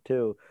nerd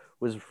too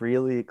was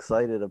really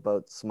excited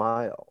about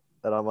Smile,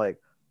 and I'm like,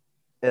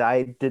 and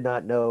I did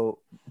not know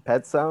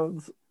Pet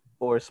Sounds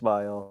or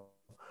Smile,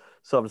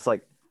 so I'm just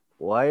like,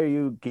 why are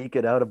you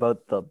geeking out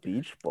about the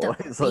Beach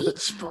Boys? The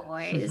Beach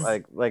Boys.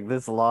 like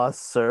this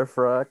lost surf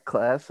rock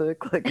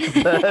classic? Like is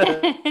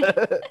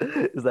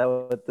that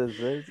what this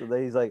is? And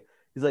then he's like,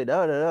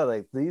 no,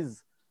 like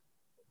these,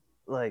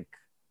 like,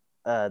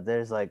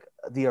 there's like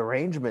the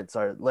arrangements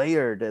are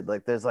layered, and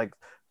like there's like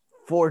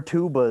 4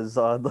 tubas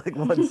on like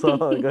one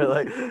song,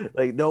 or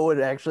like no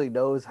one actually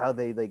knows how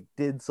they like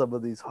did some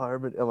of these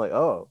harmony. I'm like,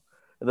 oh,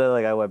 and then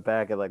like I went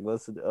back and like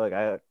listened, like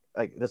I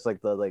just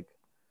like the like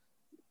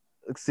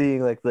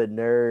seeing like the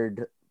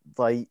nerd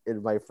light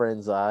in my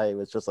friend's eye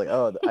was just like,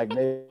 oh,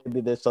 maybe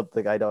there's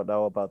something I don't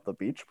know about the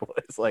Beach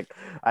Boys. Like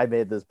I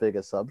made this big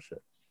assumption.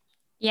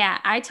 Yeah,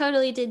 I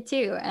totally did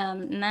too.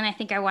 And then I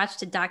think I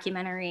watched a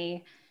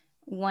documentary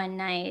one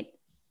night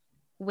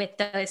with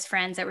those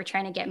friends that were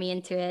trying to get me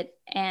into it,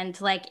 and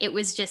like it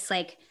was just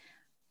like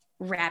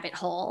rabbit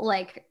hole.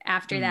 Like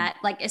after that,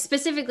 like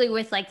specifically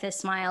with like the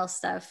Smile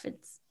stuff,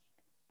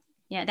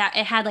 that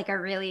it had like a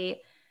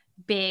really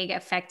big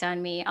effect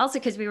on me. Also,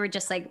 because we would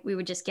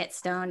just get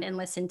stoned and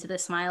listen to the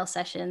Smile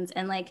sessions,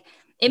 and like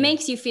it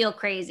makes you feel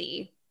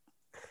crazy.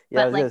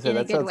 Yeah, I but was like gonna say in a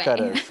that good sounds way.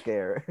 kind of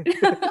scary.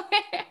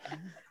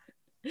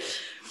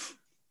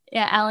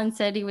 Yeah, Alan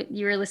said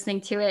you were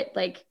listening to it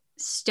like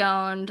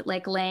stoned,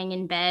 like laying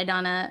in bed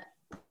on a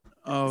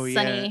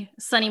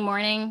sunny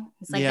morning.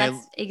 It's like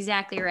that's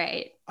exactly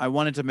right. I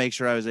wanted to make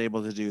sure I was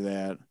able to do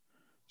that.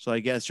 So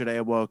like yesterday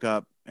I woke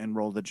up and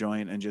rolled a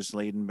joint and just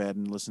laid in bed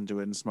and listened to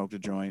it and smoked a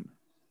joint.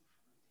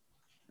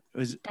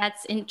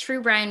 That's in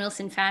true Brian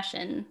Wilson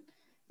fashion.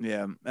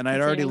 Yeah, and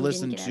I'd already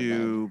listened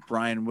to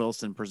Brian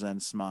Wilson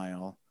present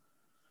Smile.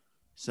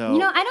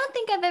 So I don't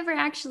think I've ever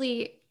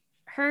actually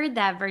heard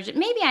that version.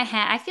 Maybe I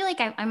had. I feel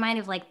like I might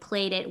have like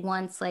played it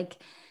once, like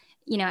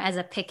as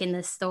a pick in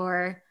the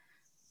store.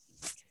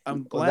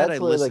 I'm glad I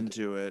listened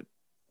to it.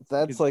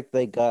 That's like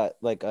they got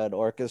like an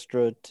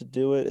orchestra to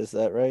do it. Is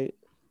that right?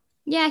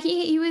 Yeah,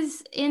 he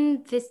was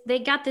in this. They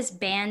got this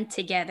band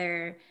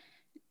together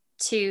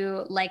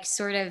to like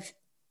sort of.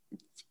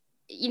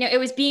 It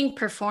was being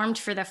performed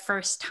for the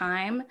first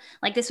time.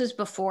 Like this was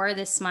before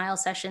the Smile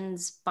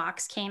Sessions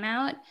box came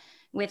out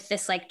with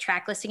this like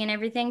track listing and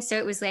everything. So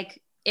it was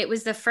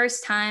the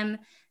first time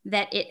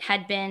that it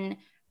had been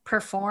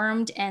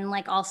performed and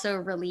like also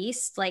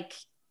released like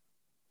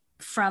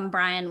from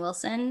Brian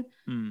Wilson.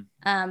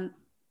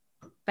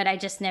 But I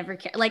just never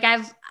cared. Like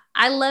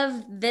I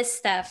love this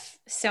stuff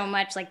so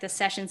much, like the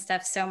session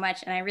stuff so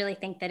much. And I really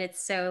think that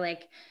it's so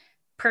like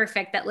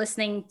perfect that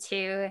listening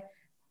to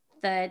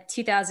the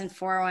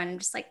 2004 one, I'm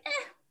just like, I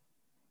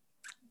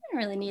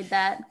don't really need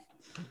that.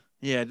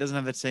 Yeah, it doesn't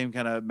have that same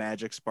kind of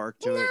magic spark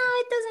to it. No,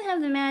 it doesn't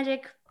have the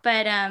magic.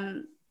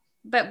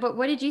 But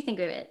what did you think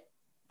of it?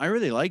 I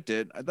really liked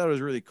it. I thought it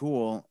was really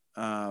cool.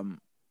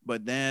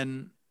 But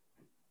then,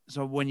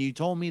 so when you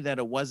told me that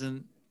it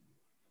wasn't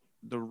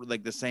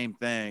the same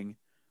thing,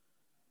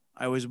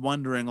 I was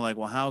wondering like,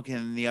 well, how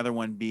can the other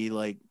one be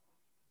like?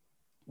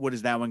 What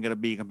is that one going to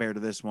be compared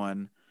to this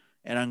one?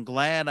 And I'm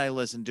glad I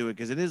listened to it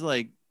because it is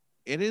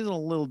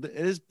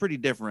pretty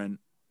different,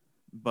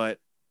 but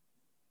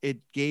it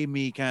gave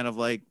me kind of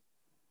like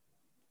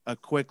a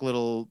quick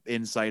little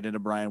insight into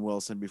Brian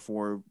Wilson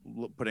before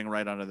putting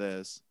right onto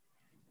this.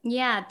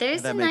 Yeah,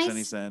 if that makes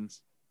any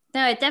sense.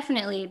 No, it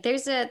definitely.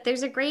 There's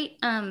a great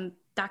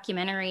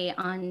documentary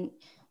on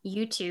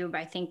YouTube.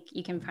 I think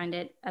you can find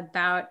it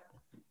about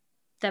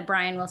the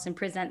Brian Wilson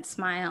Presents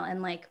Smile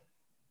and like,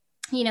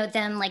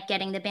 them like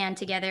getting the band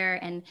together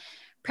and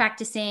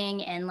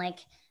practicing and like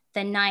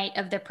the night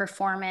of the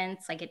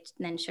performance, like it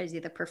then shows you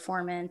the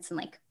performance and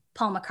like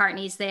Paul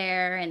McCartney's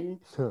there and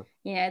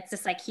it's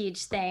this like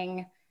huge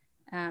thing.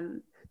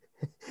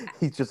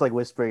 He's just like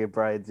whispering in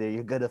Brian's ear,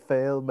 "You're gonna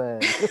fail,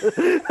 man."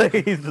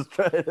 Like he's just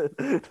trying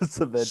to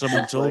cement.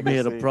 Someone told me you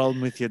had a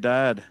problem with your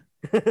dad.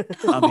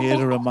 I'm here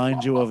to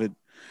remind you of it.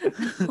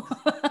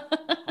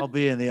 I'll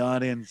be in the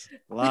audience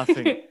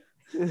laughing.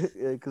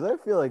 Because I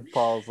feel like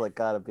Paul's like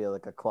gotta be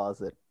like a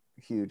closet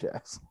huge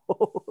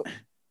asshole.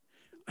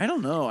 I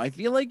don't know. I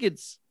feel like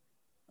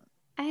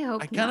I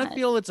hope I kind of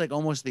feel it's like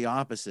almost the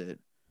opposite.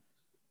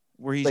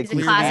 Where he's like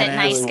a closet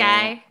nice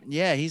guy.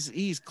 Yeah,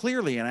 he's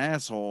clearly an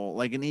asshole,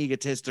 like an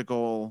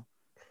egotistical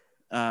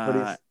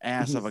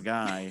ass of a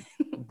guy.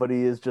 But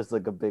he is just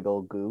like a big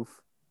old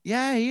goof.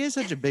 Yeah, he is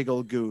such a big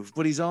old goof.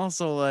 But he's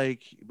also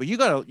like, but you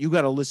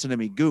gotta listen to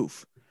me,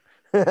 goof.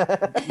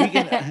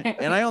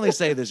 And I only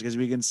say this because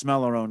we can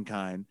smell our own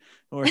kind.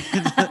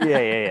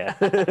 Yeah.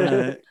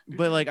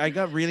 But like, I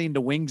got really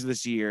into Wings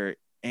this year,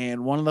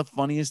 and one of the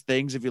funniest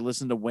things, if you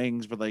listen to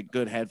Wings with like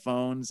good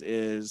headphones,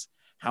 is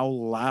how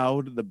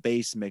loud the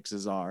bass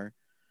mixes are.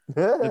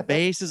 The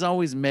bass is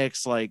always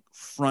mixed like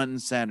front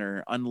and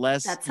center,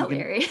 unless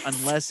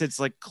it's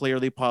like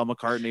clearly Paul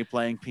McCartney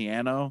playing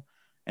piano,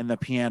 and the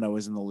piano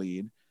is in the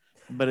lead.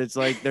 But it's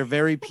like they're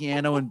very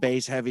piano and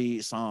bass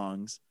heavy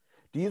songs.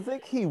 Do you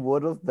think he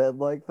would have been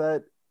like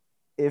that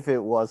if it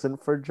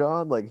wasn't for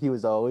John? Like he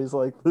was always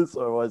like this,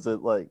 or was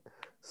it like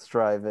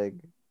striving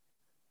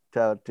to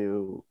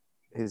outdo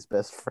his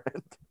best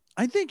friend?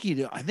 I think he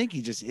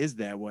just is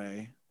that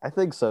way. I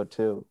think so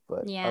too,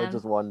 but yeah. I was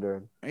just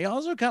wondering. He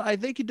also I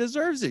think he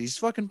deserves it. He's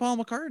fucking Paul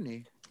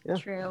McCartney. Yeah.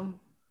 True.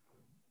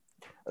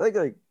 I think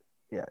like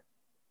yeah.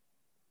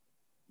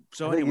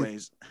 So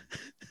anyways,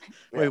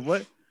 wait,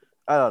 what?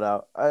 I don't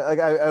know.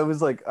 I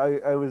was like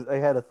I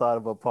had a thought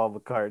about Paul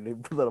McCartney,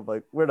 but then I'm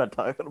like, we're not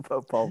talking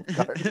about Paul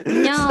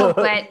McCartney. No,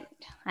 but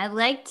I'd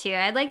like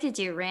to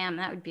do Ram.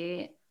 That would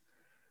be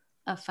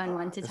a fun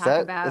one to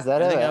talk about. Is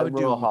that I would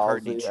do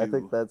Halsey? McCartney I too.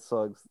 think that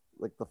song's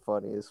like the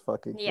funniest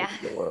fucking thing in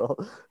the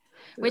world.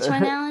 Which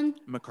one, Alan?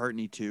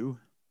 McCartney 2.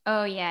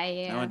 Oh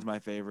yeah. That one's my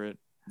favorite.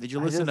 Did you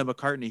listen to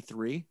McCartney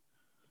 3?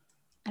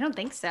 I don't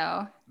think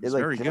so. It's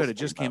very good. It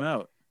just came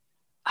out.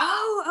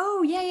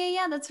 Oh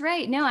yeah. That's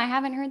right. No, I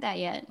haven't heard that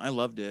yet. I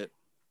loved it.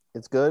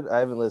 It's good. I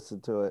haven't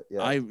listened to it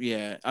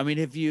yet. I mean,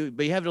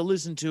 but you have to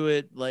listen to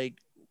it like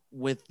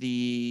with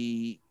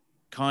the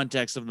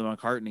context of the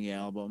McCartney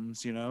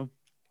albums, you know,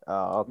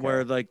 Oh, okay.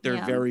 where like they're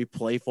Yeah. very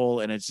playful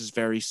and it's just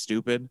very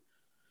stupid.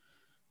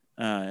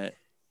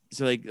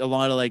 So like a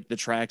lot of like the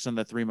tracks on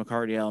the 3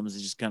 McCartney albums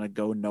just kind of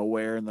go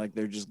nowhere, and like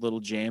they're just little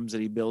jams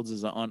that he builds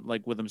as on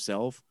like with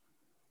himself.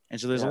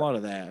 And so there's a Yeah. lot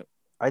of that.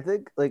 I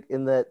think like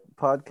in that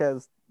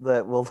podcast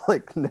that will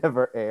like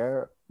never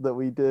air that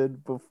we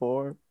did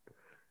before.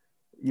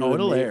 you Oh, and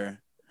it'll me-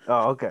 air.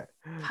 Oh, okay.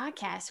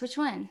 Podcast. Which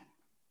one?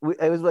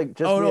 It was like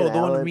just Oh me no, and the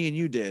one Alan. me and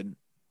you did.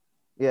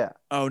 Yeah,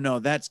 Oh no,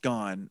 that's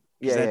gone.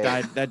 'Cause Yeah, that yeah.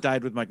 died. That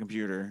died with my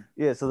computer.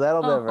 yeah. So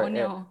that'll Oh, never air.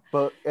 no.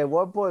 But at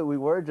one point we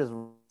were just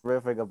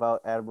riffing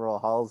about Admiral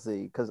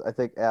Halsey because I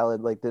think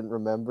Alan like didn't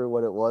remember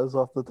what it was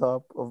off the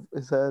top of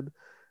his head,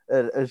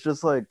 and it's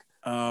just like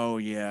Oh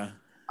yeah.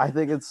 I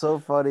think it's so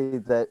funny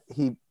that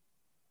he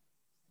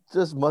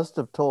just must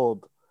have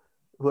told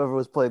whoever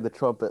was playing the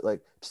trumpet,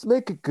 like, just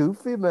make it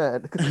goofy,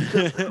 man. 'Cause it's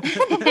just-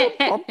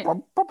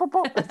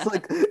 it's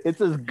like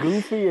it's as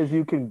goofy as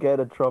you can get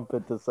a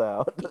trumpet to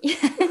sound.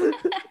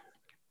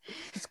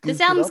 Just goof This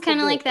it album's up a kind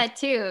of bit. like that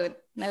too.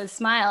 No,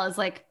 Smile is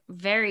like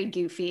very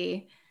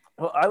goofy.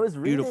 Well, I was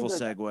reading Beautiful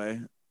that-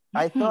 segue.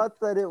 I thought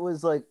that it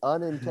was like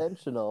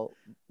unintentional,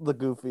 the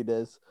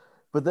goofiness,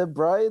 but then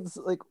Brian's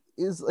like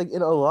is like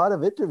in a lot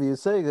of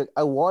interviews saying like,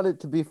 I want it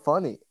to be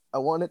funny. I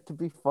want it to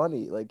be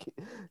funny. Like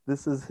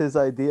this is his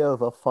idea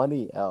of a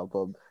funny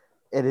album,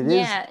 and it is.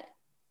 Yeah.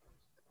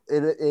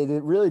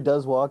 It really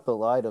does walk the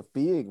line of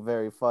being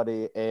very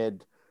funny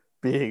and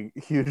being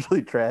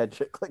hugely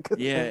tragic. Like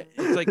Yeah,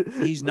 it's like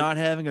he's not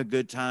having a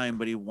good time,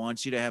 but he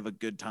wants you to have a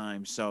good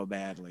time so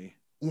badly.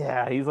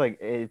 yeah, he's like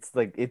it's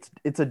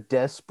a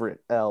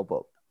desperate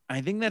album.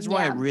 I think that's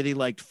why I Yeah. really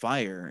liked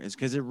Fire, is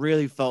because it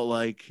really felt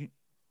like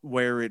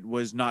where it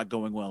was not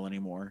going well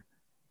anymore.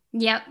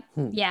 Yep.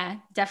 Hmm. Yeah,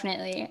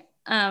 definitely.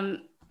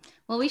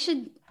 Well, we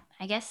should,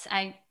 I guess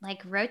I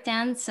like wrote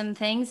down some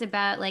things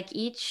about like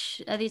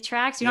each of these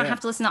tracks. You don't Yeah. have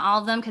to listen to all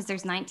of them because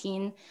there's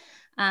 19.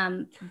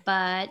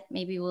 But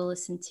maybe we'll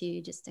listen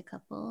to just a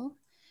couple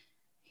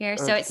here.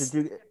 So it's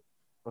Did you?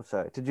 I'm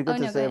sorry. Did you get Oh, to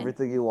no, go say ahead.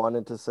 everything you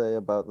wanted to say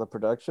about the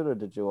production, or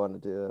did you want to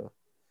do?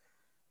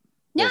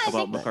 no, Yes, I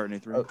About think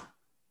McCartney 3. Oh.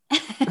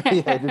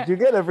 Yeah. Did you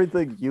get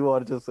everything you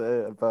wanted to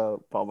say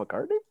about Paul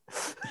McCartney?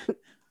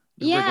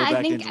 yeah, We'll go I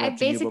back to think I interrupting you about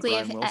basically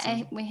Brian have,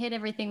 Wilson. we hit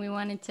everything we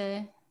wanted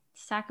to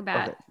talk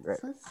about. Okay, great.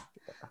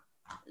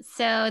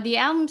 So the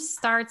album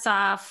starts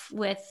off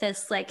with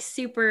this like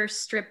super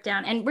stripped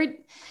down, and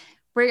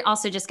we're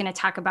also just going to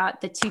talk about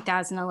the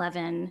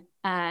 2011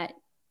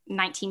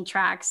 19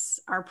 tracks,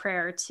 Our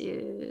Prayer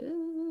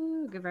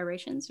to Good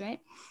Vibrations, right?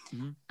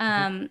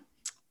 Mhm.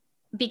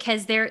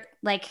 Because they're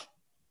like,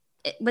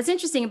 what's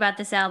interesting about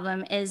this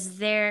album is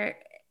there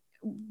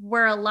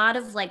were a lot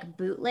of like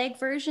bootleg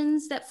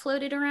versions that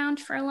floated around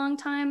for a long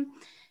time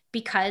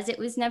because it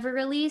was never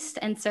released.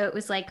 And so it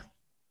was like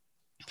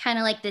kind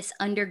of like this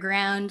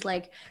underground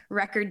like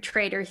record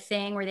trader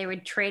thing where they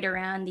would trade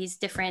around these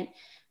different,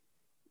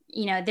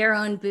 you know, their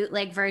own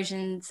bootleg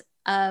versions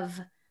of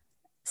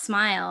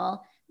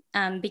Smile,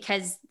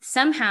 because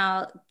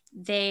somehow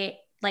they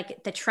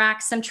like the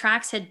tracks, some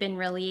tracks had been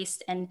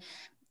released, and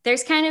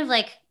there's kind of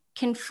like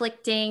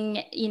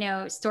conflicting, you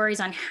know, stories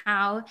on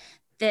how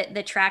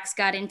the tracks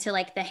got into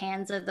like the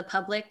hands of the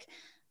public.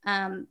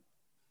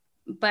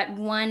 But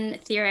one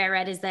theory I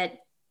read is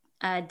that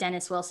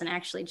Dennis Wilson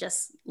actually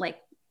just like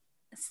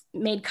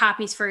made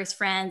copies for his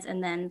friends,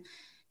 and then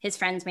his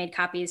friends made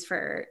copies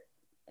for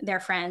their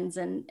friends,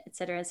 and et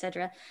cetera, et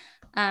cetera.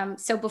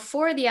 So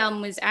before the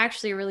album was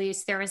actually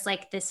released, there was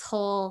like this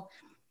whole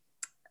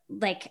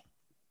like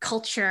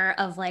culture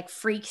of like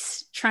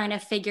freaks trying to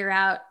figure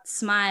out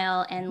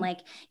Smile, and like,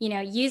 you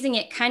know, using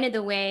it kind of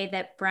the way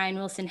that Brian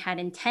Wilson had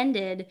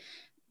intended,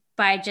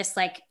 by just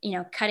like, you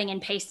know, cutting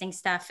and pasting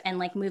stuff and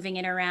like moving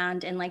it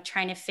around and like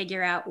trying to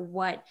figure out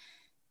what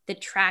the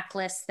track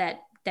list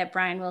that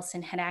Brian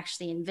Wilson had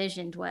actually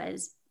envisioned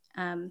was.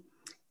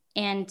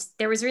 And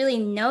there was really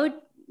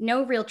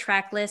no real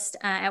track list.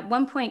 At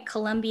one point,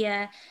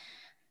 Columbia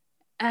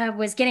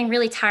was getting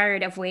really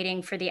tired of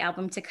waiting for the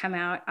album to come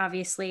out,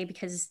 obviously,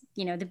 because,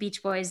 you know, the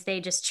Beach Boys, they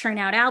just churn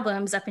out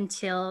albums up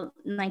until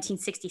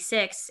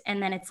 1966.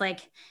 And then it's like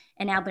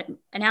an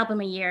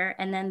album a year.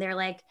 And then they're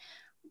like,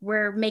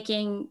 we're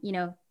making, you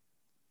know,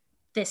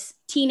 this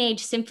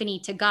teenage symphony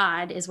to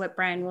God is what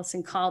Brian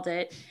Wilson called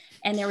it.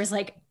 And there was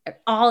like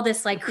all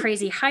this like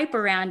crazy hype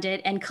around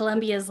it. And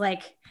Columbia's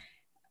like,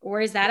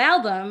 where's that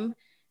album?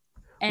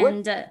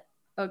 And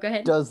oh, go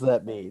ahead. Does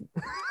that mean?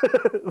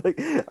 Like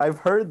I've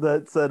heard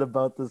that said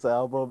about this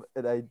album,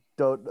 and I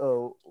don't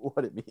know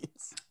what it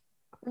means.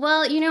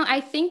 Well, you know,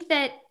 I think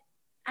that,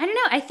 I don't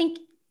know, I think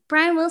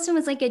Brian Wilson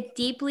was like a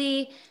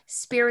deeply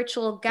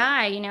spiritual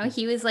guy. You know,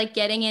 he was like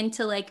getting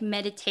into like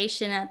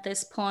meditation at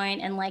this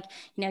point, and like,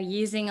 you know,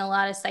 using a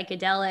lot of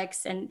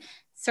psychedelics, and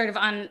sort of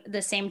on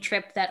the same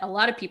trip that a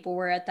lot of people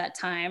were at that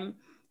time,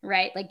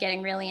 right? Like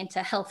getting really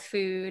into health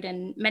food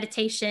and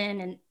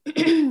meditation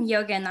and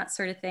yoga and that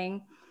sort of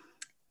thing.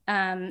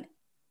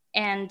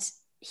 And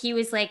he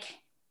was like,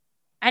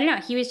 I don't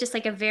know, he was just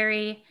like a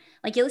very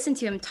like you listen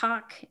to him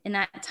talk in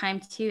that time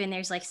too, and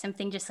there's like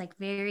something just like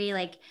very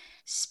like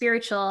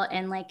spiritual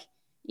and like,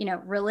 you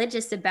know,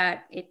 religious about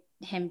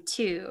him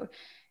too,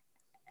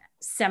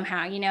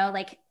 somehow, you know,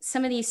 like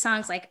some of these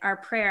songs, like Our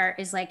Prayer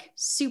is like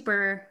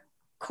super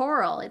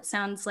choral. It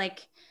sounds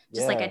like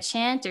just like a Yeah.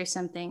 chant or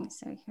something.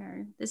 So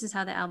here, this is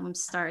how the album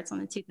starts on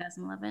the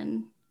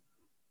 2011.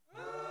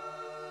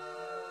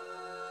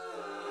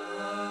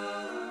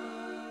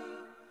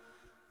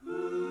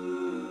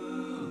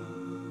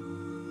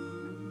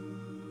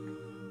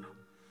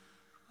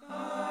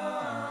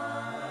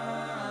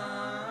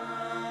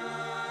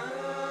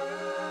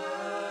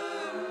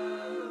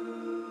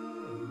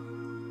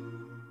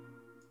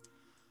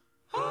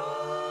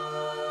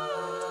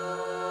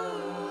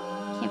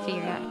 Can't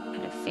figure out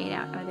how to fade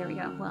out. Oh, there we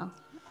go. Well,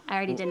 I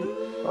already didn't.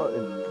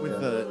 Oh, With yeah.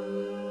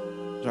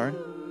 the sorry.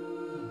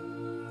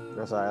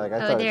 No, sorry, like I Oh,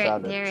 thought it there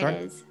sounded. it Sorry?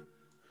 is.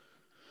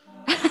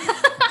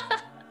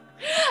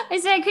 I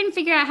said I couldn't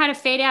figure out how to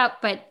fade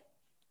out, but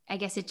I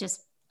guess it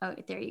just, oh,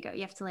 there you go.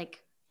 You have to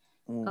like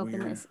open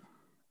Weird. this.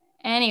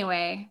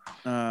 Anyway,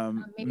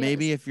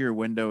 Maybe I'll if your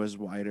window is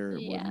wider,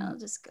 it yeah, wouldn't. I'll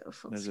just go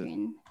full Does it?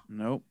 screen.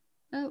 Nope.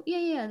 Oh,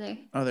 yeah, there.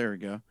 Oh, there we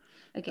go.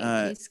 Okay,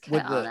 please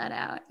With cut all that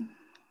out.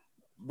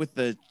 with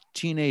the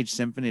Teenage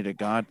Symphony to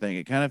God thing,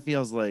 it kind of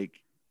feels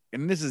like,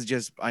 and this is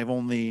just, I've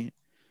only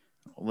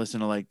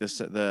listened to like I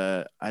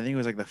think it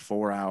was like the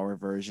 4-hour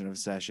version of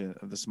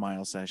the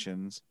Smile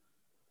sessions.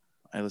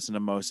 I listened to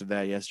most of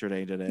that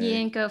yesterday, today. You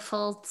didn't go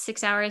full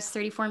 6 hours,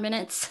 34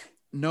 minutes.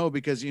 No,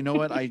 because you know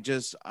what? I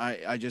just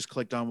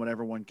clicked on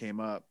whatever one came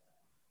up.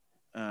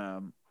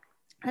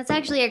 That's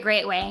actually a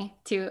great way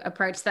to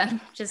approach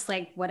them. Just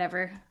like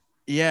whatever.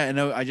 Yeah, and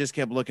I just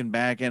kept looking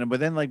back at it, but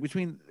then like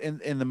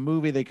in the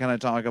movie they kind of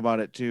talk about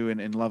it too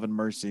in Love and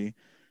Mercy,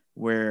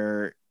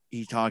 where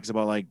he talks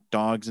about like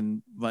dogs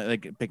and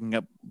like picking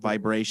up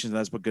vibrations.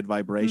 That's what good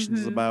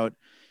vibrations is about.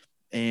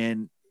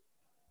 And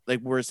like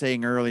we were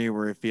saying earlier,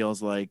 where it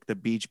feels like the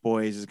Beach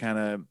Boys is kind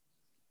of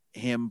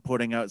him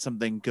putting out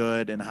something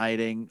good and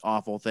hiding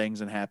awful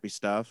things and happy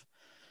stuff.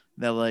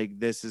 That like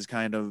this is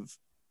kind of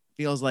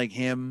feels like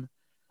him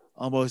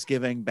almost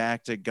giving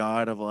back to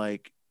God of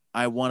like,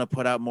 I want to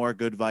put out more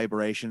good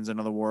vibrations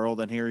into the world,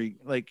 and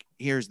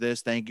here's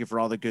this. Thank you for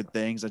all the good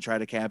things. I try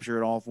to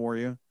capture it all for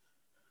you.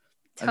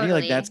 Totally. I feel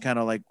like that's kind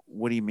of like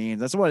what he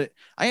means. That's what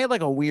I had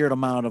like a weird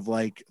amount of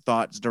like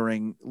thoughts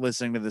during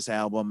listening to this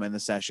album and the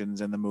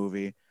sessions and the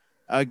movie.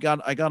 I got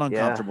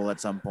uncomfortable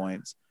at some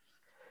points.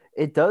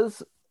 It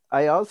does.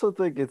 I also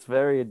think it's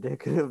very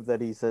indicative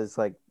that he says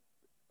like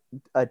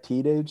a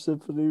teenage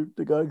symphony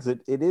to God, because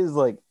it is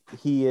like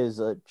he is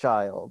a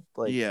child.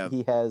 Like Yeah.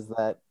 he has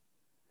that.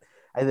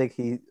 I think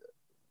he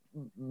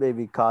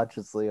maybe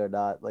consciously or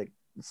not like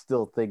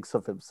still thinks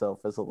of himself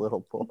as a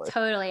little boy.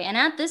 Totally. And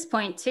at this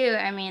point too,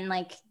 I mean,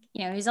 like,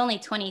 you know, he's only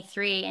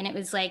 23, and it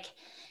was like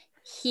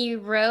he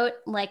wrote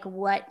like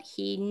what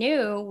he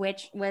knew,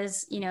 which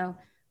was, you know,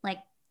 like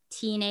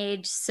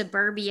teenage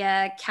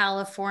suburbia,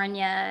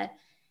 California.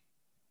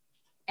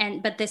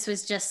 But this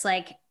was just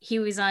like he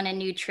was on a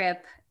new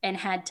trip and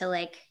had to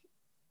like,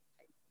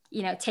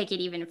 you know, take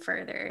it even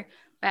further.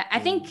 But I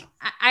think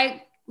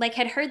I like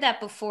had heard that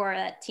before,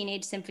 that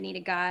Teenage Symphony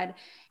to God.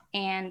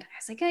 And I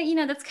was like, you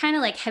know, that's kind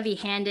of like heavy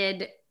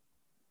handed.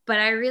 But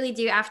I really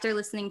do, after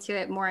listening to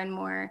it more and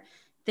more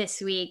this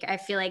week, I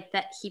feel like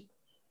that he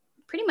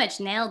pretty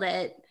much nailed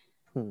it.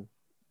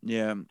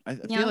 Yeah. I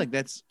feel like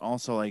that's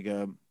also like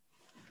a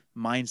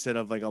mindset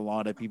of like a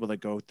lot of people that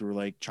go through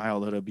like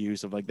childhood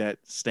abuse, of like that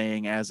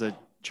staying as a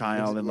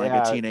child and like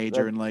a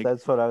teenager, and like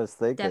that's what I was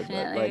thinking.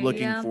 Definitely. Like,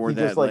 looking for he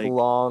that just like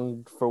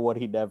longed for what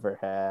he never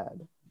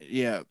had.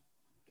 Yeah.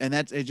 And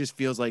it just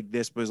feels like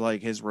this was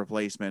like his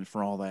replacement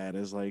for all that,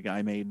 is like,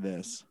 I made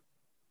this.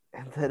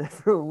 And then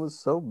everyone was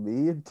so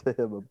mean to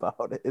him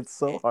about it. It's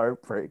so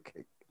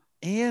heartbreaking.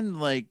 And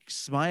like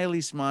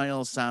Smiley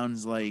Smile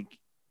sounds like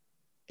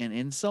an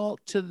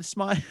insult to the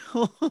smile.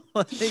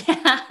 Like,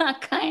 Yeah,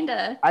 kind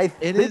of. I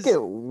think it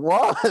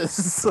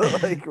was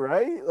like,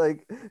 right?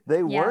 Like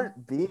they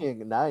weren't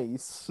being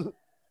nice.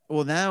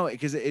 Well, now,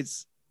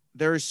 because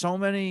there's so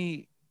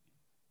many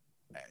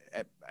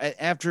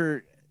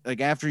after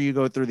you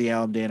go through the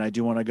album, Dan, I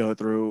do want to go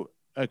through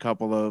a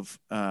couple of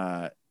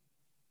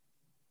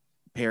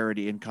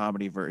parody and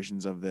comedy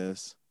versions of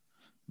this,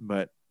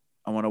 but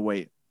I want to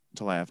wait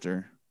till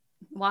after.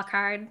 Walk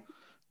Hard.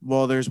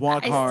 Well, there's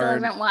Walk Hard. I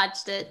still haven't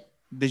watched it.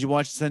 Did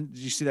you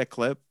see that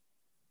clip?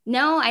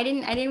 No, I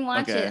didn't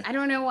watch it. I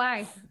don't know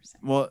why.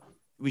 Well,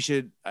 we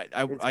should. I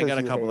got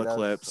a couple of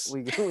clips.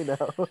 We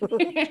know.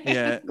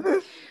 Yeah.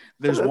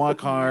 There's Walk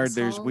Hard.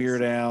 There's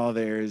Weird Al.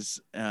 There's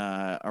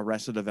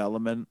Arrested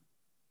Development.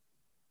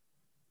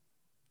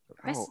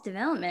 Arrested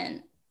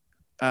Development.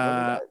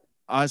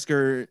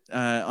 Oscar's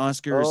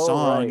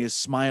song is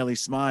Smiley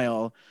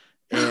Smile,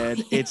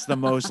 and it's the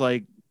most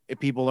like,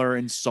 people are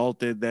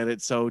insulted that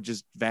it's so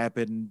just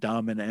vapid and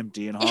dumb and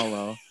empty and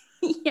hollow.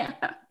 Yeah.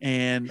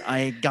 And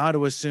I got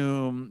to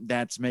assume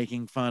that's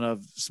making fun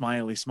of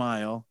Smiley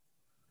Smile.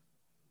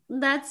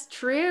 That's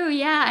true.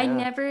 Yeah, I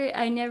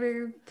Yeah.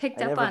 never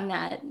picked up on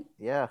that.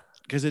 Yeah.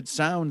 Because it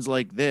sounds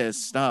like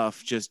this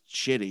stuff, just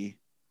shitty.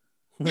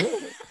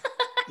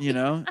 You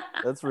know?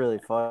 That's really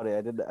funny.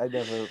 I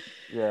never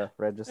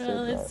registered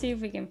Well, let's that. see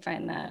if we can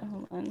find that.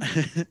 Hold on.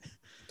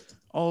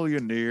 All you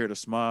need to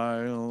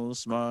smile,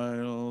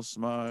 smile,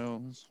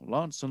 smiles.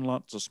 Lots and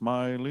lots of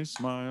smiley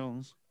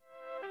smiles.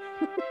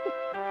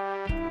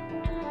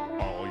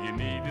 All you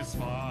need is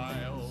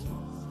smiles.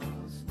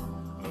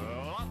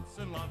 Lots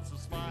and lots of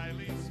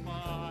smiley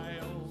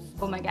smiles.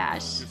 Oh my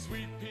gosh. Your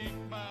sweet pink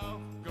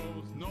mouth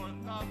goes north,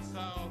 not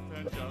south,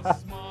 and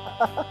just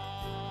smile.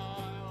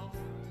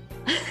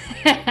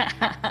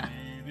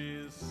 Need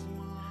is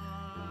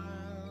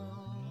smiles.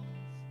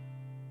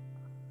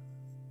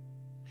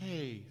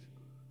 Hey,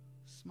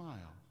 smile.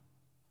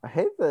 I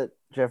hate that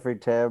Jeffrey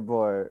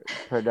Tambor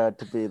turned out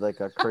to be like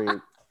a creep.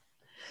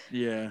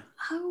 Yeah.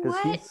 Oh, 'Cause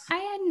what? he's- I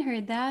hadn't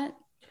heard that.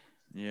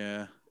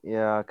 Yeah.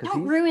 Yeah, because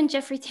Don't ruin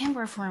Jeffrey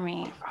Tambor for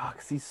me.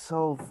 he's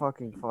so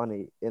fucking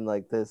funny in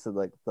like this and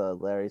like the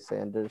Larry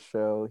Sanders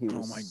Show. He Oh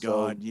was my so,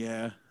 God.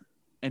 Yeah.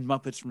 And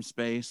Muppets from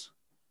Space.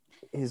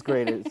 his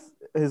greatest,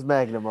 his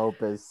magnum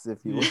opus, if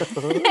you will.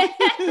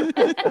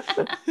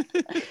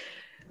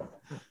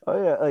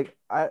 Oh yeah, like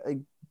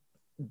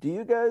do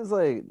you guys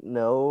like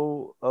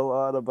know a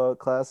lot about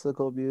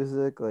classical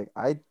music? Like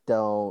I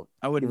don't.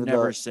 I would Even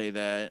never though- say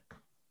that.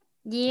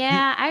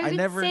 Yeah, I I would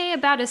never- say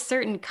about a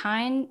certain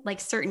kind, like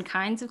certain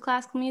kinds of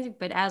classical music,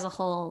 but as a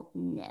whole,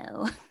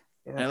 no.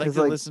 Yeah, I like 'cause,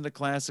 to listen to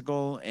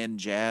classical and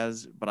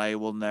jazz, but I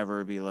will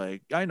never be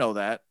like, I know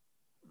that.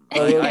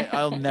 Like,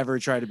 I'll never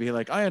try to be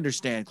like, I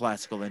understand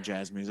classical and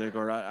jazz music,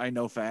 or I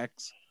know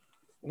facts.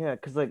 Yeah,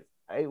 because like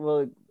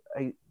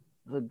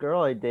the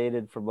girl I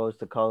dated for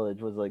most of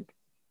college was like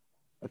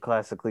a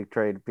classically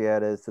trained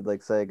pianist and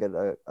like sang at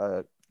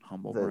a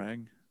Humble The-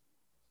 brag.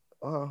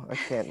 oh, I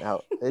can't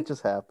now. It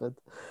just happened.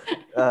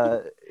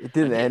 It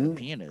didn't end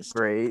Pianist.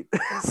 great.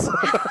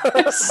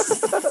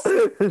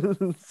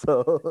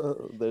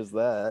 So there's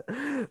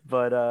that.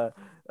 But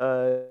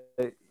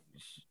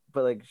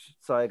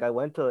so like I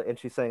went to, and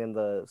she sang in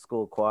the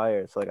school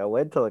choir. So like I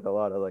went to like a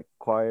lot of like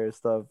choir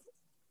stuff,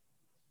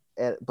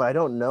 but I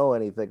don't know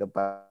anything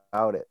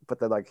about it. But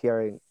then like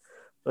hearing,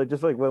 like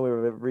just like when we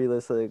were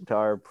re-listening to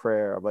our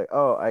prayer, I'm like,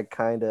 oh, I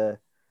kind of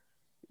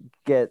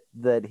get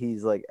that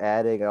he's like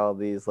adding all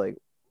these like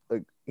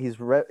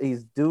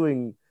he's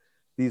doing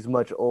these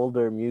much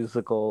older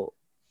musical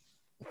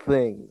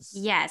things.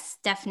 Yes,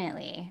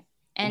 definitely.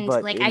 And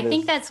But like in I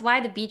think this- that's why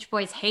the Beach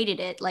Boys hated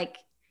it, like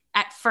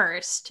at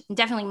first.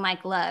 Definitely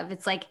Mike Love.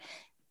 It's like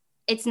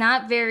it's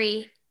not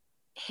very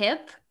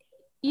hip,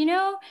 you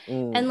know?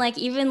 Mm. And like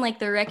even like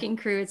the Wrecking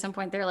Crew at some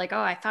point they're like,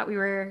 "Oh, I thought we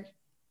were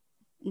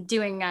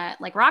doing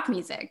like rock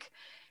music."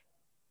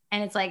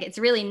 And it's like it's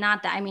really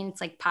not that. I mean,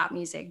 it's like pop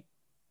music.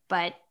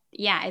 But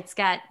yeah,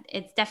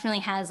 it definitely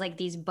has like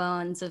these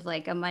bones of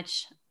like a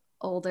much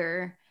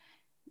older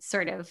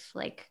sort of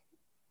like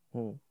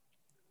Well,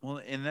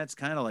 and that's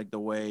kind of like the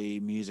way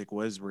music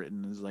was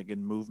written, is like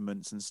in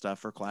movements and stuff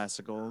for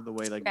classical, the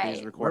way like he's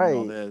Right. recording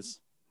all Right. this.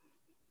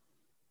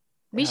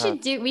 we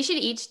Yeah. should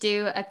each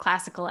do a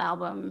classical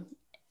album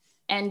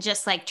and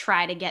just like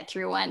try to get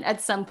through one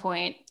at some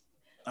point.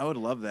 I would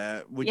love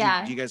that. Would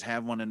Yeah. do you guys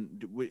have one?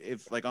 And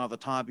if like off the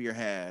top of your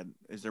head,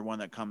 is there one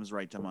that comes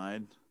right to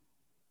mind?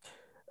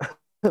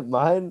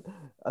 Mine,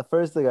 the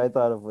first thing I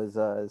thought of was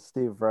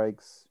Steve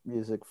Reich's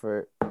music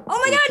for. Oh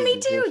my god, me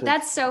too. Musicians.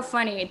 That's so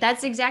funny.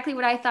 That's exactly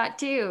what I thought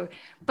too.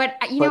 But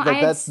you But know, like I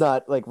had that's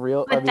not like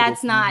real. but I mean, that's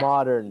it's not-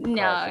 modern. no,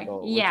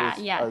 classical, which yeah,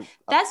 is yeah. a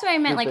that's what I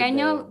meant. Like stupid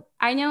name.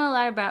 I know a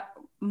lot about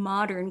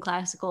modern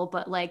classical,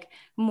 but like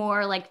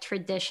more like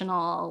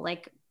traditional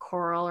like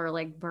choral or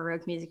like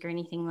baroque music or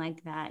anything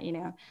like that, you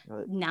know.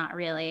 But Not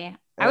really. I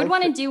I would like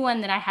want to to- do one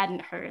that I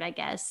hadn't heard, I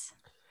guess.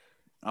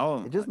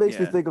 Oh, It just makes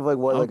me yeah. think of like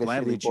what I'll like a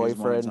gladly shitty choose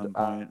one at some boyfriend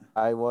point.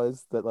 I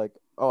was, that like,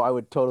 oh, I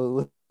would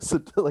totally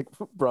listen to like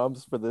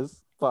Brahms for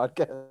this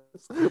podcast,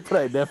 but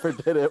I never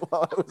did it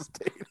while I was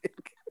dating.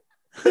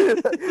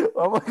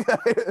 Oh my god!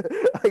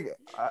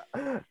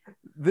 Like,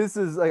 this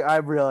is like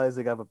I'm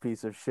realizing I'm a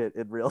piece of shit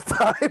in real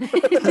time.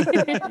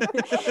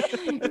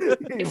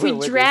 If we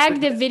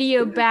drag the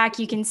video back,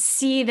 you can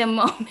see the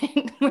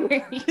moment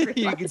where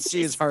You can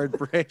see his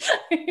heartbreak.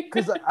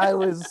 because I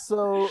was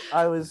so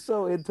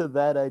into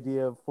that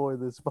idea for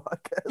this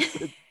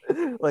podcast.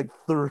 Like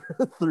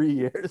 3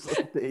 years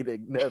of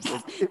dating,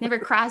 never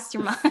crossed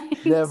your mind.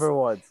 never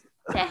once.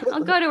 Yeah,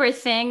 I'll go to her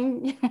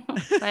thing.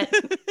 But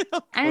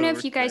I don't know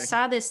if you guys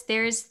saw this.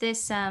 There's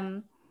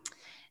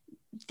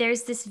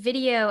this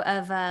video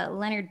of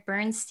Leonard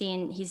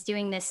Bernstein. He's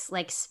doing this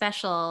like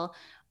special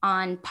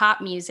on pop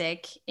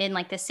music in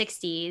like the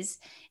 60s.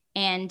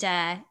 And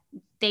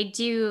they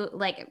do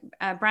like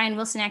Brian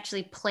Wilson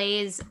actually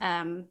plays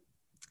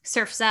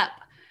Surf's Up.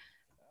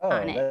 Oh,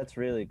 on it. that's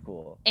really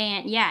cool.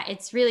 And yeah,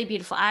 it's really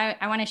beautiful. I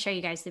want to show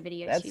you guys the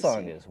video. That too,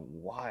 song so- is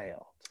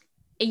wild.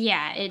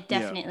 Yeah, it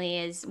definitely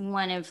is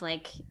one of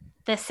like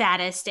the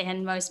saddest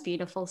and most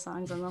beautiful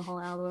songs on the whole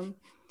album.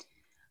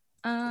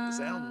 This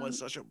album was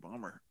such a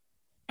bummer.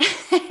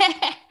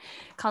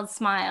 called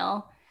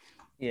Smile.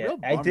 Yeah, Real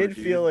I bummer, did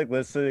feel dude. like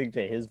listening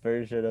to his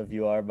version of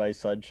 "You Are My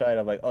Sunshine."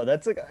 I'm like, oh,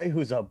 that's a guy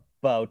who's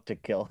about to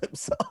kill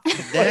himself.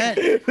 That-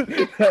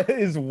 that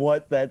is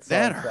what that song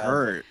That sounds like.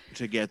 hurt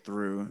to get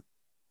through.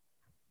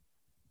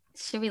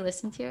 Should we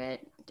listen to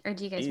it? Or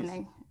do you guys Please.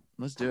 want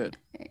Let's do it.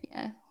 to?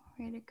 Yeah,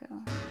 where'd it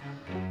go?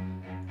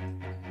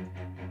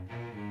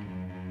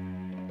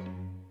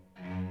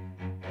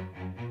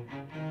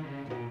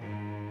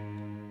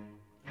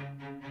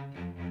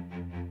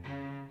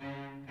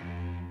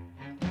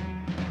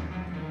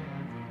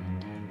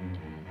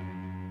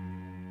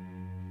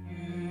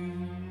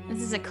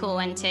 This is a cool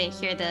one to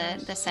hear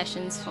the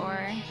sessions for.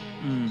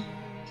 Mm.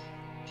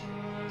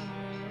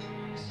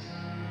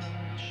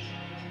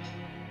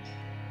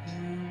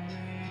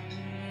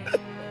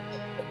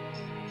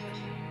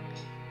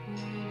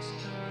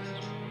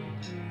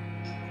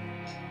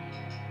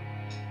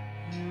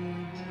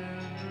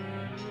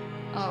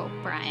 Oh,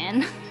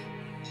 Brian.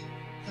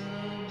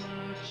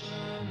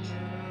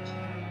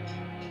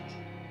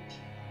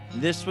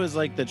 This was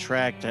like the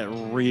track that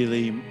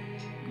really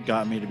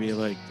got me to be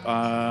like,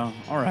 all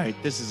right,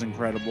 this is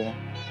incredible.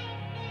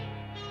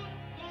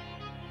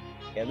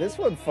 Yeah, this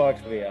one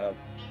fucked me up.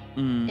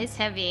 Mm. It's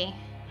heavy.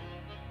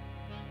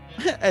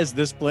 As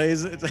this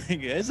plays, it's like,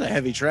 it's a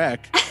heavy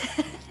track.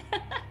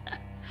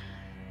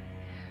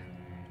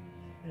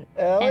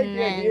 And I like And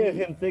the idea of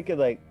then- him thinking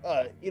like,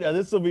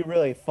 this will be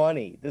really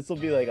funny. This will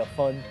be like a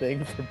fun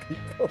thing for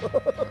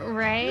people.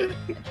 Right?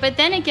 But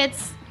then it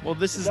gets Well,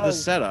 this is It the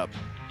does. setup.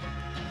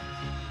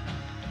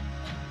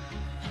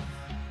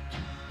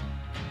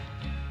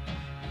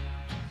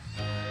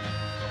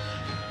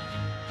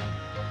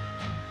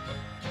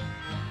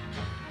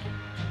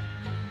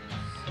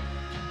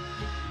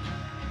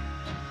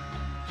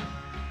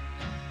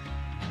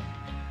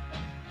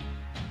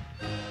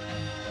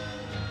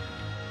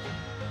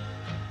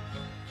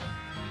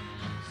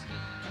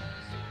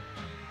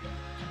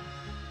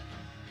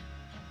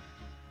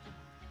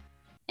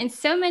 and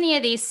so many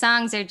of these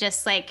songs are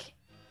just like,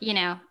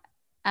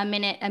 a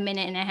minute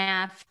and a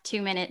half,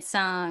 2-minute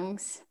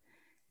songs.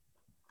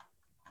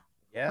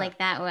 Yeah. Like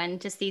that one,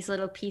 just these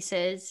little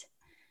pieces.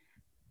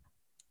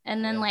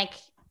 And then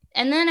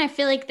I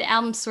feel like the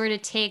album sort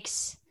of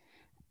takes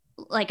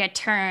like a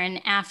turn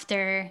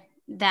after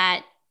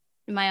that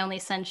My Only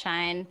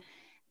Sunshine.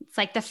 It's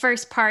like the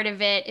first part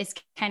of it is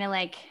kind of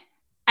like,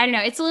 I don't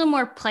know, it's a little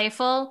more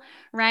playful,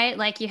 right?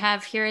 Like you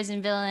have Heroes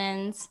and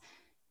Villains.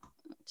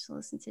 Just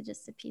listen to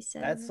just a piece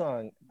of that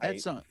song, I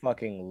That song-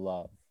 fucking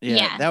love.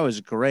 Yeah, that was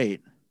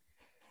great.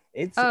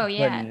 It's Oh,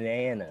 yeah.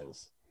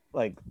 bananas.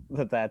 Like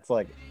that's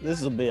like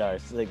this will be our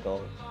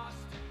single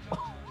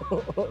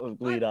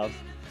lead off.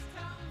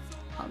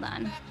 Hold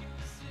on.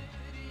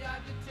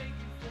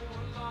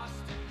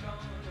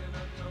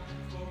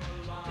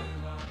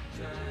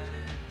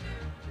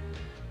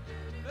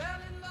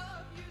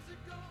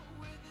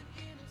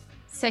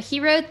 So he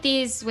wrote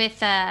these with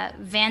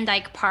Van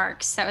Dyke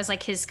Parks. That was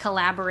like his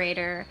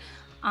collaborator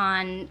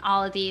on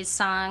all of these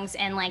songs,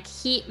 and like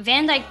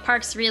Van Dyke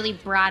Parks really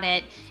brought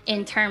it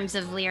in terms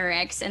of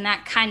lyrics, and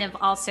that kind of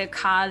also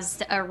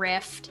caused a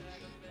rift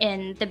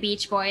in the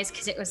Beach Boys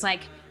because it was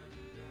like,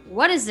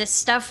 what does this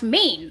stuff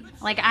mean?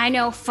 Like, I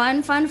know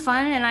fun,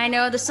 and I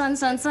know the sun.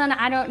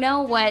 I don't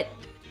know what,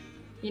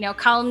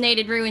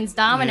 columnated ruins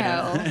domino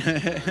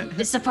Yeah.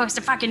 is supposed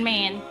to fucking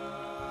mean.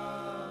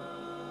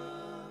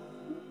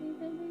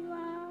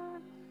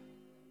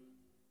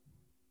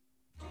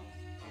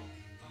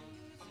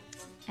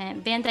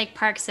 And Van Dyke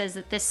Park says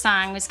that this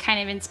song was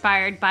kind of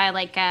inspired by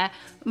like a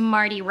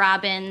Marty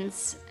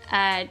Robbins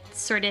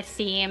sort of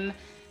theme,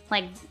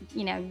 like,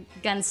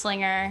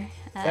 gunslinger,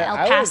 Yeah, El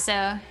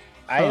Paso.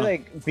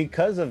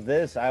 Because of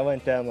this, I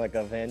went down like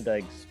a Van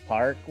Dyke's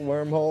Park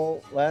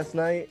wormhole last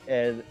night,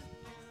 and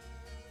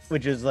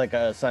which is like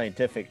a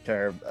scientific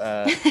term.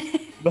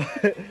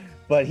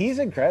 But he's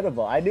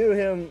incredible. I knew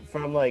him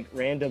from like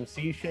random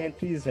sea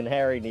shanties and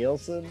Harry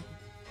Nielsen.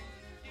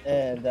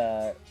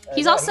 And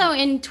He's also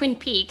in Twin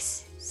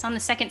Peaks. He's on the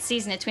second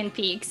season of Twin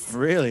Peaks.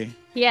 Really?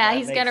 Yeah, That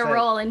he's makes got a sense.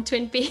 role in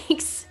Twin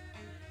Peaks.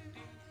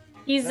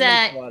 He's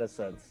that makes a lot of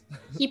sense.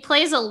 he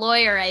plays a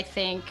lawyer, I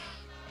think.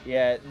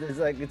 Yeah, there's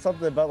like it's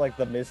something about like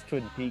the Miss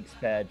Twin Peaks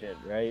pageant,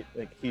 right?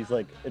 Like he's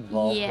like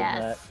involved in that.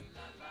 Yes.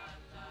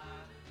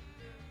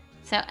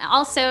 So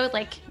also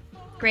like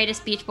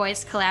greatest Beach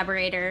Boys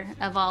collaborator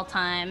of all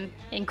time,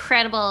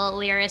 incredible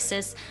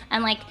lyricist,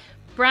 and like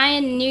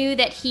Brian knew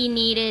that he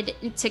needed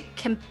to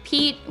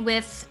compete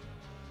with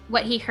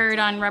what he heard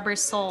on Rubber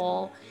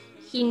Soul.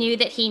 He knew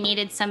that he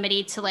needed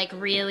somebody to like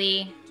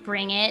really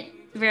bring it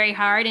very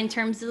hard in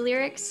terms of the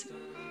lyrics.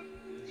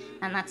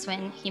 And that's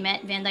when he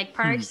met Van Dyke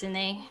Parks and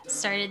they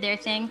started their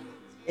thing.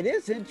 It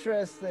is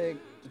interesting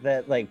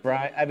that like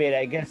Brian. I mean,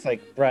 I guess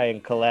like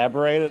Brian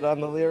collaborated on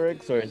the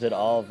lyrics, or is it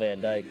all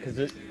Van Dyke?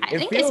 Because I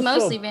think it's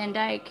mostly Van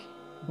Dyke.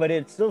 but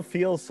it still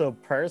feels so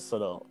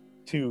personal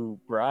to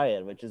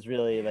Brian, which is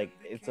really like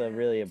it's a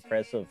really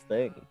impressive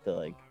thing to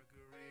like.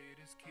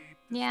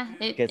 Yeah,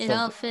 Get it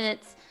all something-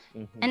 fits.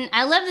 And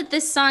I love that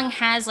this song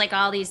has like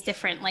all these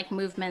different like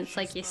movements,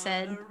 like you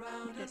said.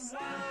 This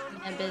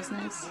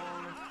business.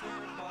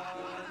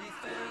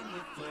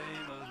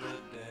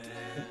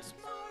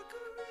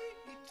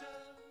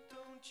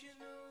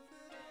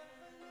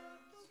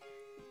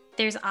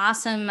 There's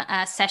awesome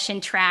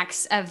session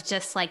tracks of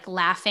just like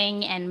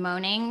laughing and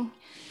moaning.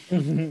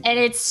 And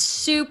it's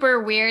super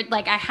weird.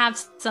 Like I have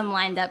some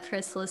lined up for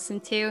us to listen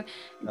to.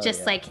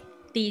 Just like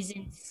these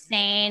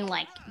insane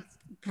like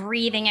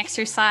breathing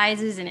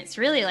exercises, and it's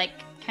really like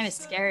kind of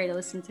scary to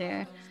listen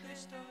to.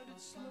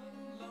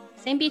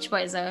 Same Beach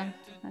Boys though.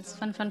 That's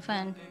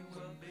fun.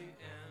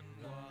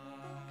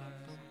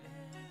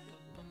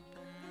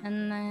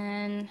 And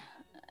then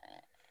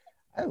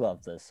I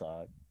love this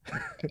song.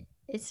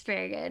 it's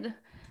very good.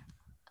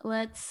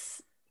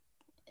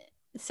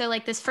 So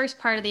like this first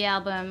part of the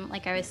album,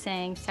 like I was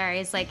saying,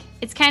 is like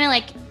it's kind of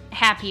like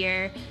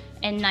happier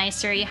and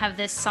nicer. You have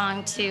this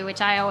song too, which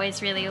I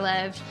always really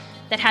loved,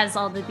 that has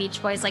all the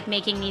Beach Boys like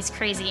making these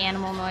crazy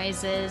animal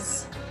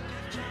noises.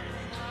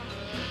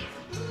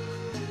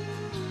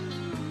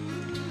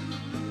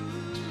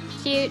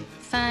 Cute,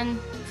 fun,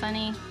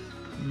 funny.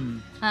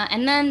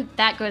 And then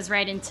that goes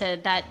right into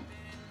that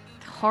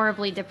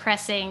horribly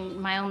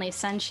depressing My Only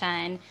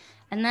Sunshine.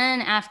 And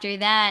then after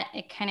that,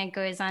 it kind of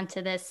goes on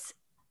to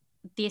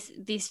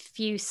these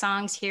few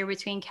songs here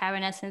between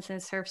Cabanescence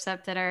and Surf's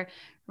Up that are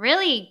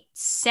really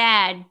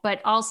sad, but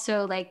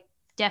also like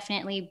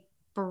definitely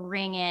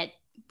bring it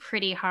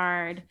pretty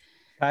hard.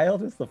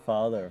 Child is the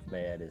Father of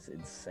Man is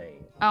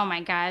insane. Oh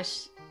my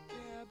gosh.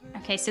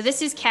 Okay, so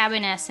this is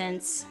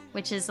Cabanescence,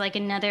 which is like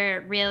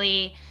another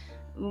really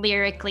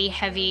lyrically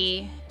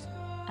heavy,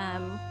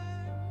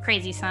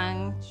 crazy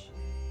song.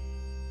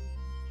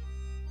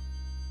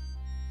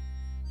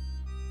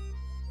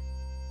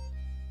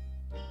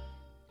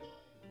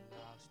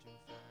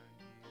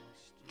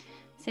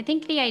 So I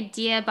think the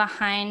idea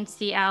behind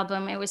the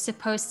album, it was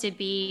supposed to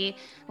be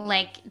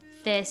like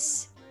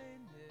this,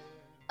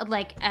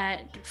 like a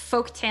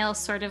folktale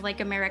sort of like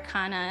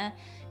Americana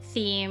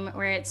theme,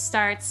 where it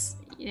starts,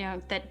 you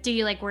know, that "Do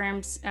You Like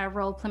Worms?"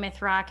 Roll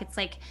Plymouth Rock. It's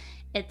like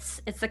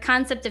it's the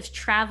concept of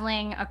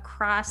traveling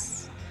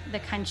across the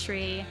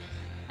country,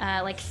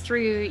 like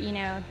through, you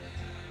know,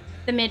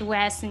 the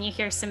Midwest, and you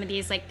hear some of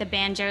these like the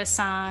banjo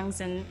songs,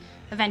 and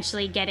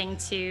eventually getting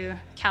to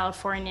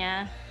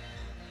California.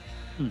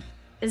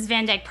 As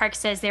Van Dyke Park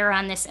says, they were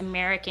on this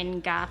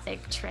American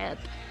Gothic trip.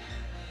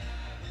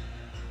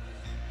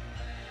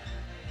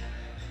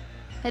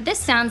 But this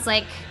sounds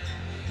like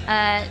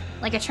a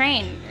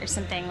train or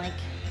something. Like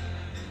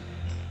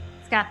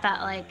it's got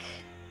that like.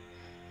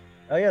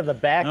 Oh yeah, the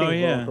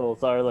backing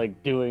vocals are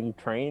like doing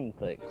train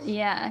things.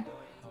 Yeah.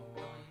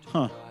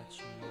 Huh.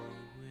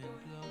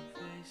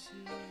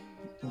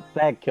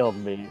 That killed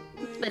me.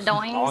 The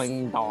doings.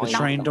 Doing, doing, The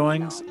train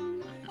doings.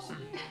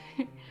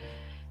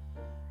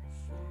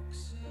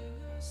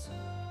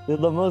 They're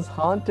the most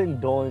haunting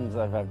doings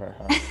I've ever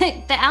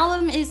heard. The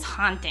album is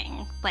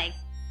haunting. Like,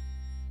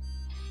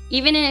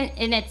 even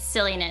in its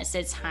silliness,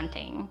 it's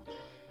haunting.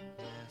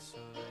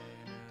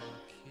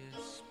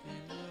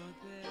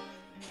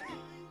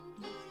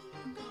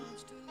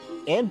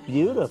 And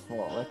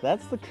beautiful. Like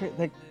that's the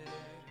like.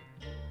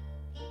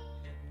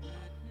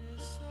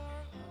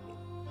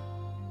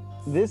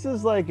 This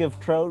is like if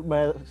Trout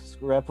Mask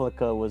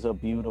Replica was a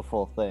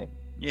beautiful thing.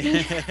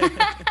 Yeah.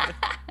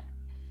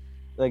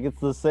 Like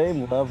it's the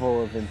same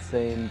level of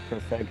insane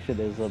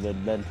perfectionism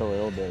and mental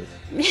illness.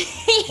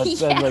 But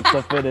then like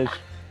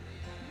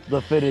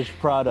the finished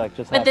product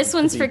just. But this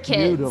one's to be for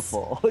kids.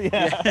 Beautiful.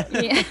 Yeah.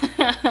 Yeah.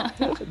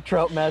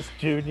 Trout Mask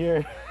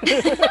Jr.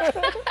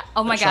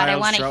 Oh my god, I Child's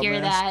want to Trout hear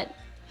Mask. that.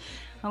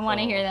 I want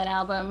to hear that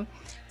album.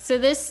 So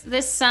this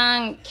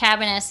song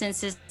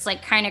Cabanescence is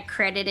like kind of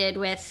credited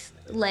with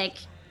like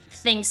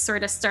things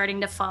sort of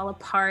starting to fall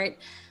apart.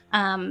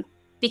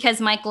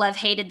 Because Mike Love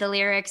hated the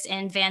lyrics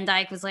and Van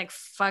Dyke was like,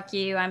 "Fuck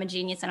you, I'm a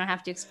genius. I don't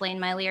have to explain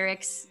my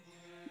lyrics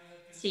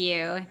to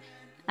you."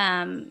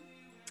 But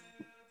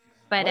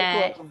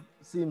Mike Love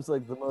seems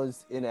like the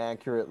most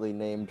inaccurately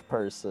named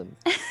person.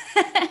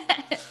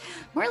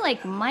 we're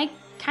like Mike,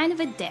 kind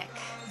of a dick.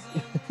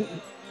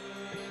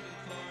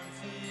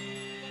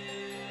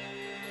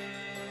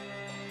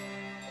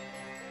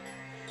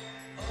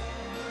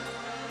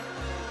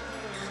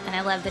 And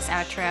I love this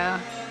outro.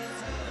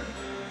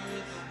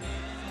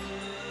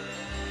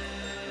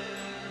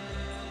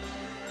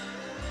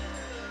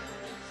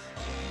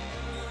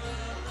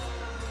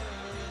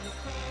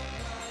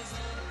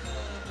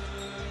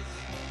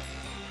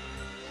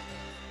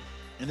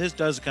 And this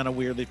does kind of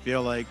weirdly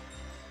feel like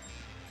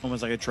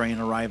almost like a train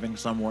arriving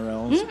somewhere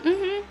else.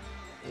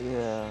 Mm-hmm.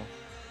 Yeah.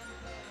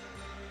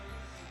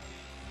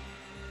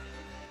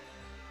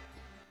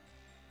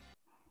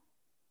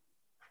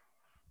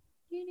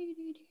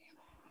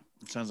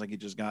 It sounds like he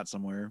just got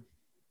somewhere.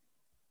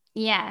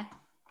 Yeah.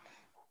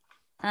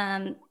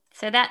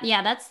 So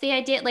that's the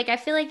idea. Like I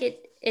feel like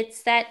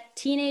it's that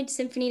teenage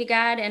symphony to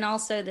God, and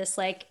also this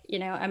like, you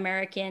know,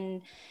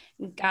 American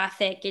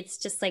Gothic. It's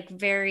just like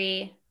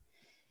very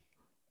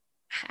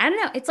I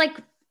don't know. It's like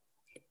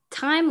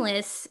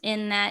timeless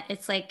in that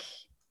it's like,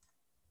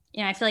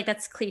 I feel like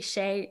that's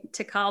cliche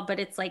to call, but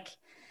it's like,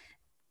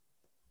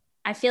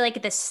 I feel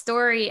like the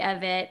story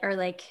of it, or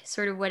like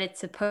sort of what it's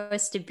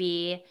supposed to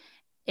be,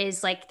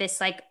 is like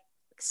this like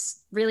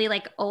really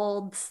like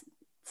old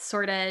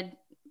sort of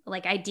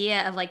like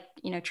idea of like,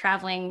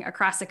 traveling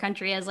across the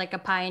country as like a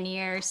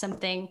pioneer or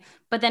something.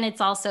 But then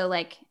it's also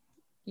like,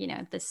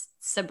 this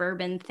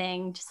suburban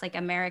thing, just like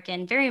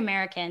American, very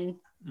American.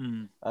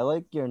 I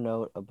like your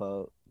note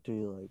about do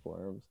you like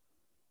worms?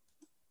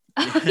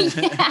 Oh,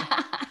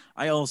 yeah.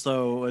 I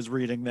also was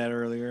reading that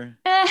earlier.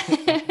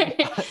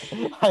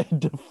 I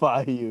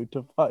defy you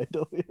to find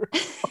a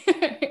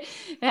lyric.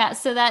 Yeah,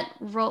 so that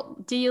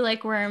Do You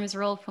Like Worms,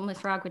 Roll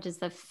Plymouth Rock, which is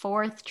the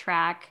 4th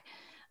track,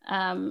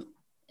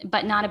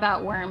 but not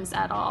about worms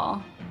at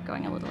all.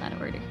 Going a little out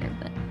of order here,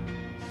 but.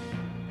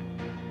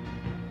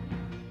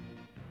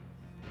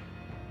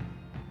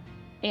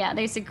 Yeah,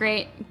 there's a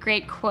great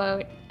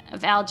quote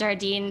of Al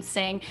Jardine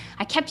saying,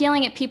 "I kept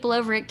yelling at people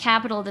over at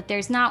Capitol that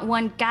there's not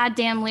one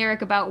goddamn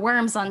lyric about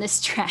worms on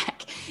this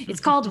track. It's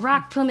called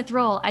Rock Plymouth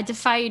Roll. I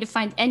defy you to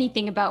find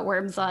anything about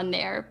worms on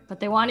there." But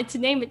they wanted to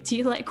name it Do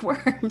You Like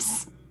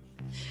Worms?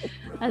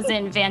 As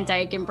in Van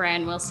Dyke and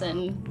Brian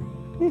Wilson.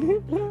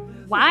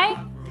 Why?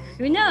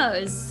 Who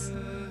knows?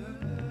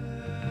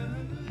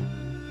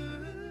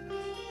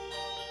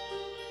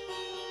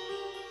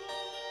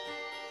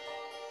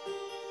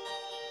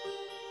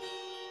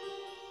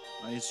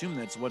 I assume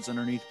that's what's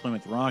underneath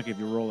Plymouth Rock if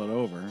you roll it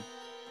over.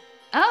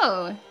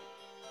 Oh,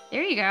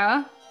 there you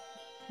go.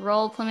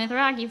 Roll Plymouth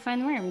Rock, you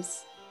find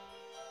worms.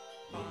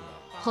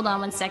 Hold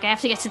on one sec. I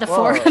have to get to the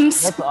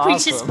forums. That's We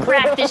just awesome.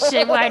 cracked this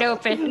shit wide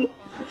open.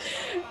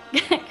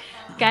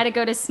 Gotta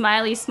go to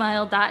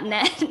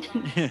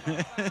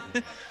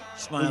smileysmile.net.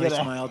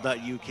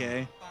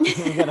 Smiley.uk.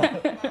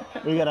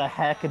 we gotta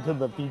hack into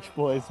the Beach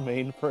Boys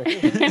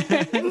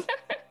mainframe.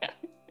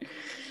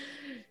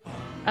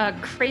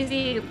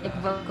 Crazy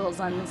vocals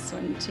on this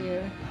one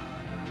too.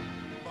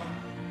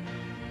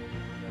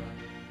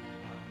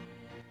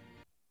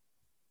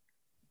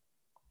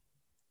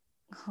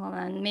 Hold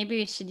on, maybe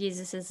we should use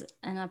this as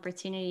an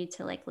opportunity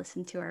to like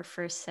listen to our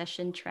first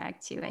session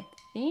track too. I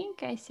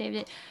think I saved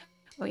it.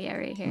 Oh yeah,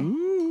 right here.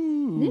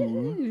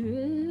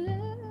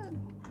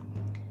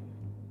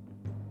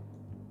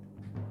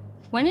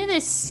 One of the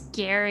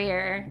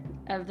scarier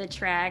of the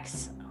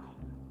tracks.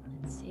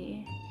 Let's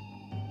see.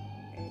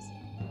 Where is it?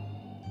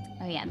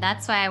 Oh yeah,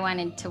 that's why I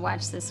wanted to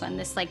watch this one.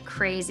 This like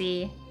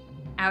crazy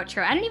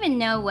outro. I don't even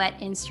know what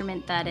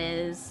instrument that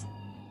is.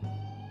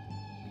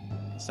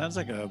 Sounds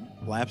like a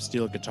lap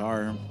steel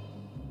guitar.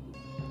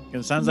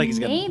 It sounds like he's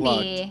getting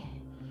plugged. Maybe.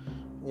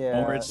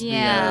 Yeah. Or it's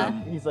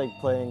Yeah. He's like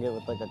playing it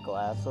with like a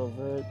glass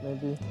over it,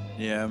 maybe.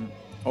 Yeah.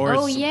 Or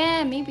Oh it's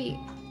yeah, maybe.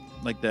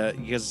 like the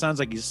because it sounds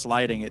like he's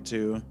sliding it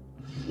too.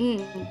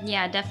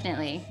 Yeah,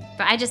 definitely.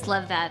 But I just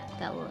love that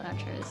little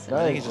outro. So.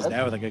 I think he's just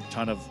out with like a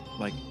ton of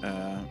like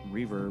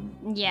reverb.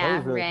 Yeah, That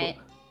was really right.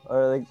 Cool.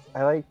 Or like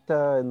I liked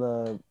in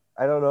the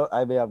I don't know.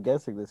 I mean, I'm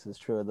guessing this is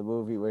true in the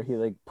movie where he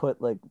like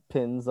put like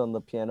pins on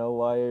the piano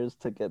wires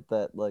to get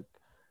that like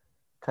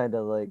kind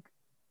of like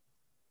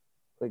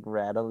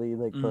rattly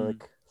like the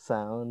like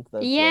sound.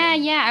 That's,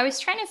 Yeah. I was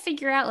trying to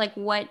figure out like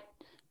what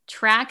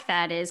track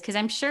that is because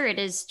I'm sure it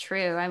is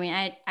true. I mean,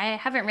 I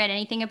haven't read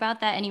anything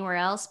about that anywhere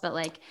else, but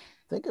like.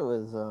 I think it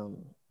was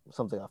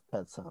something off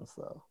Pet Sounds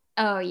though.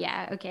 Oh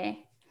yeah,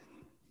 okay.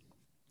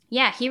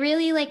 Yeah, he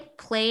really like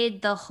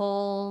played the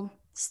whole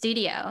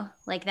studio.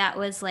 Like that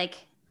was like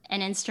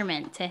an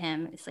instrument to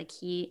him. It's like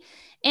he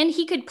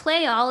could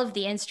play all of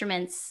the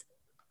instruments.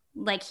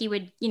 Like he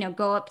would,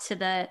 go up to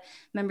the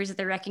members of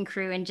the Wrecking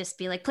Crew and just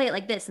be like, play it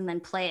like this, and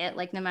then play it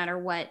like no matter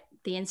what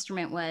the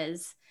instrument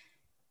was.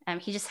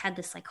 He just had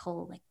this like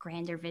whole like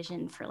grander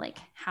vision for like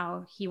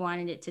how he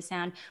wanted it to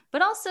sound,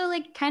 but also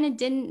like kind of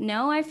didn't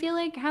know, I feel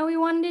like, how he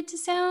wanted it to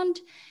sound.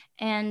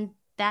 And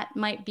that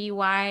might be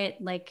why it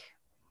like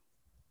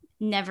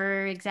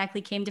never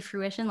exactly came to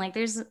fruition. Like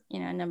there's,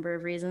 a number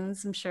of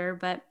reasons, I'm sure,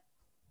 but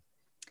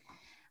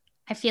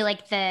I feel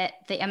like the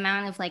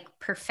amount of like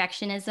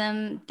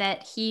perfectionism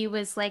that he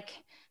was like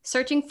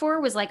searching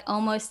for was like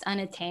almost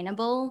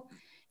unattainable,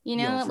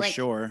 For like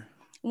sure.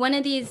 one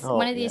of these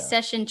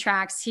session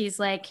tracks, he's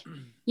like,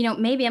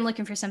 maybe I'm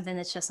looking for something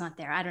that's just not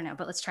there. I don't know,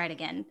 but let's try it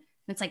again. And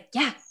it's like,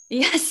 yeah,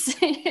 yes.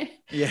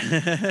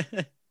 Yeah.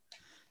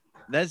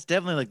 That's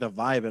definitely like the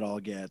vibe it all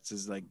gets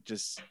is like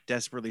just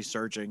desperately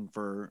searching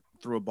through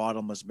a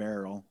bottomless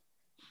barrel.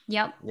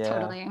 Yep.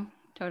 Yeah.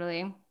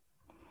 Totally.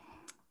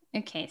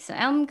 Okay. So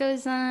album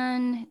goes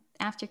on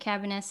after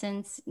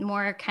Cabernescence,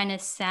 more kind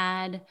of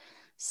sad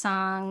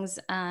songs.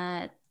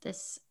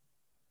 This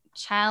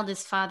Child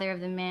is Father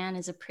of the Man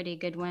is a pretty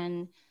good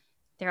one.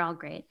 They're all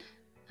great.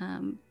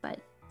 But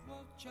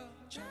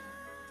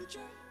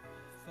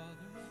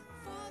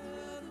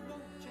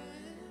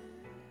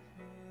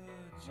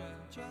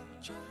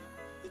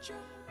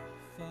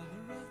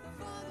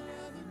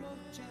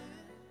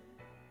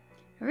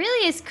it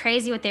really is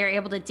crazy what they were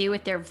able to do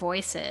with their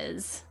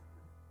voices.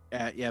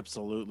 Yeah,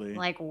 absolutely.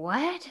 Like,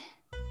 what?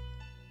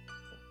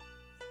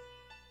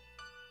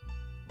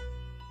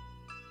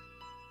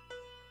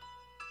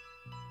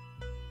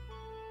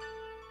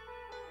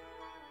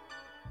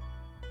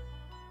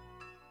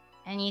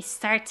 And you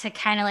start to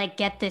kind of like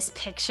get this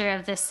picture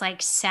of this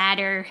like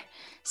sadder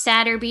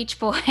Beach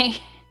Boy.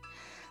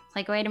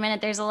 Like, wait a minute,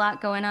 there's a lot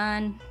going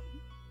on.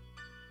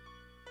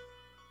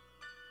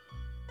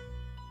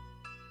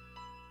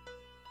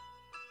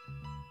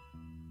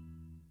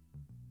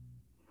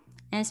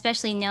 And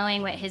especially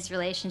knowing what his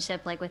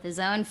relationship like with his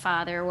own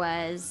father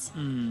was.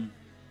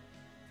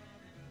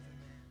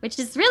 Which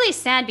is really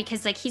sad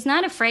because like he's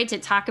not afraid to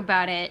talk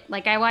about it.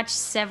 Like I watched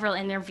several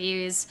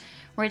interviews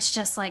where it's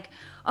just like,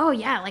 oh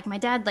yeah, like my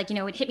dad like,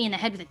 would hit me in the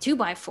head with a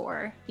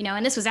 2x4,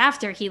 and this was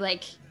after he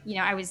like,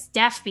 I was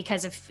deaf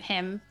because of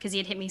him because he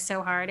had hit me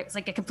so hard. It was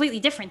like a completely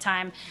different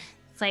time.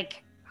 It's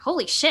like,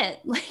 holy shit.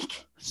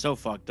 Like So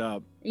fucked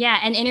up. yeah,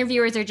 and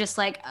interviewers are just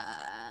like,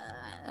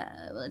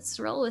 let's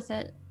roll with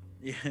it.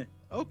 Yeah.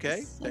 Okay.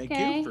 It's Thank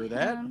okay. you for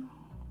that.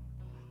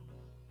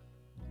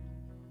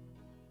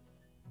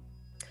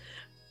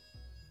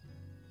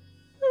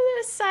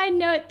 Side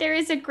note, there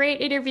is a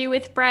great interview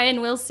with Brian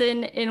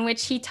Wilson in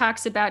which he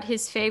talks about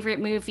his favorite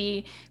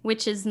movie,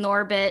 which is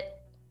Norbit.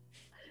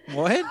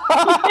 What? He goes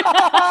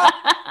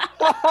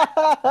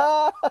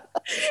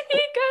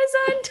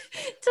on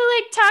to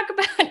like talk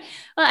about,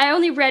 well, I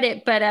only read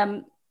it, but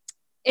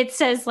it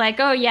says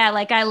like, oh yeah,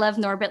 like I love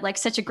Norbit, like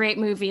such a great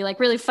movie, like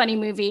really funny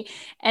movie.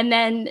 And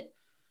then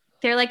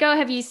they're like, oh,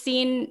 have you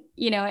seen,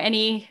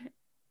 any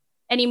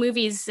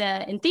movies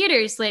in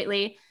theaters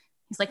lately?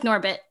 He's like,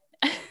 Norbit.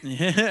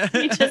 Yeah.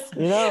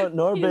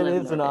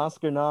 Norbit is an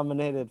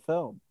Oscar-nominated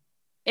film.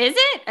 Is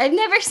it? I've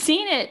never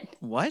seen it.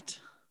 What?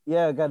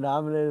 Yeah, it got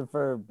nominated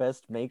for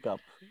Best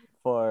Makeup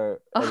for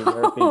Eddie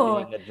Murphy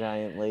being a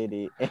giant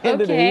lady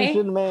and an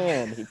Asian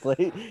man.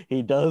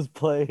 He does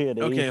play an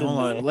Asian man. Hold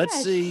on.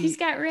 Let's see. He's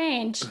got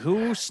range.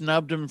 Who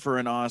snubbed him for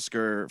an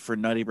Oscar for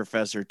Nutty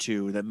Professor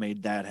 2 that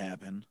made that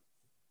happen?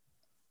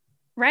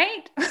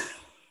 Right?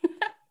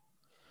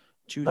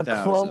 2000.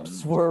 The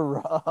clumps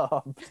were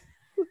robbed.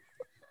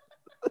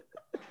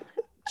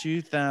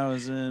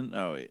 2000.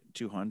 Oh, wait.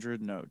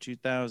 200? No,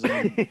 2000.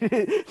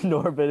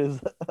 Norbit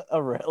is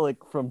a relic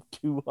from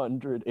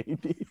 200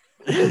 AD.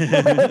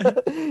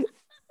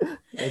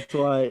 That's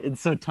why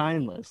it's so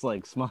timeless,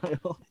 like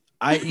Smile.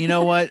 You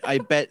know what? I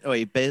bet.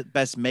 Wait,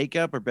 best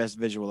makeup or best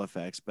visual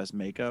effects? Best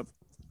makeup.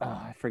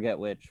 I forget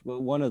which.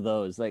 One of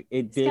those. Like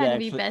it's gotta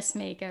be best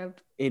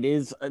makeup. It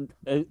is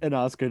an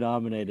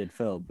Oscar-nominated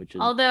film, which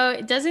is.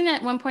 Although, doesn't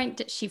at one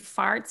point she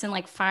farts and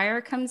like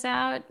fire comes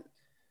out?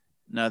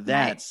 Now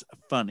that's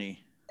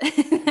funny.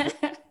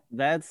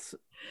 That's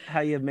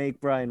how you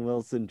make Brian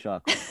Wilson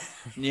chuckle.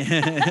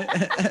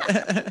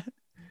 Yeah.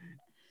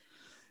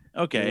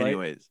 Okay.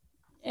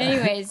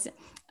 Anyways,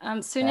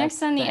 so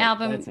next on the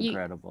album, that's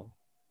incredible.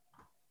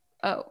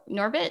 Oh,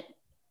 Norbit.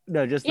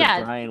 No, just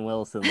that Brian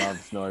Wilson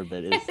loves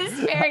Norbit. It's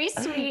very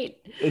sweet.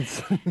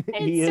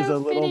 He is so a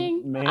little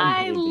fitting. man.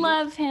 I baby.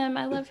 love him.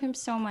 I love him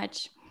so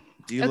much.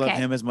 Do you love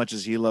him as much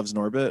as he loves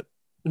Norbit?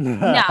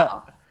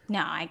 No,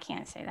 I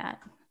can't say that.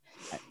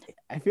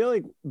 I feel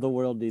like the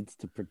world needs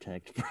to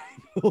protect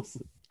Brian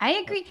Wilson. I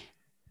agree.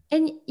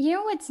 And you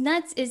know what's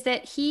nuts is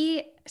that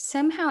he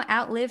somehow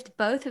outlived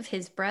both of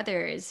his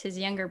brothers, his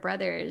younger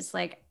brothers.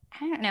 Like,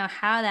 I don't know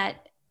how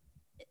that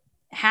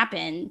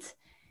happened.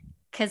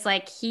 Because,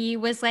 like, he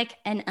was, like,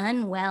 an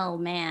unwell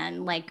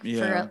man, like,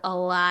 for a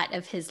lot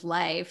of his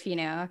life,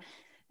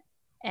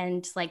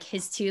 And, like,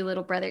 his two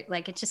little brothers,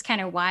 like, it's just kind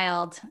of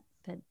wild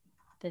that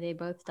they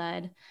both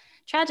died.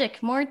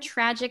 More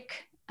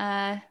tragic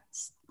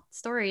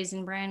stories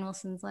in Brian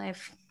Wilson's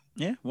life.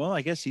 Yeah, well,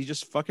 I guess he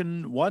just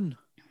fucking won.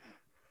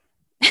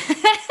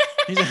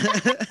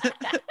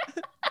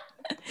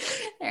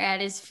 They're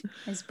at his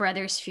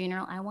brother's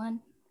funeral. I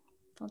won.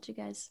 Told you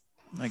guys.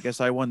 I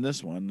guess I won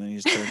this one. And he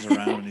turns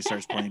around and he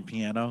starts playing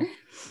piano.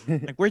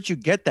 Like, where'd you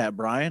get that,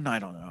 Brian? I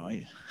don't know.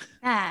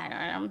 I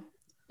don't know.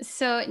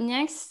 So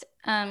next,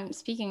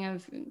 speaking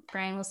of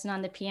Brian Wilson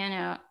on the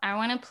piano, I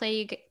want to play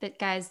you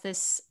guys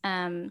this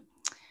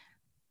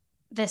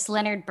this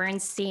Leonard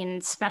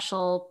Bernstein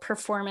special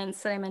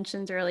performance that I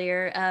mentioned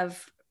earlier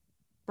of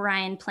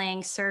Brian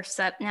playing Surf's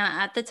Up. Now,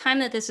 at the time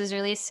that this was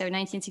released, so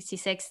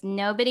 1966,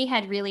 nobody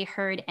had really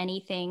heard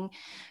anything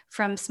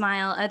from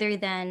Smile other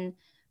than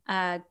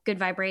Good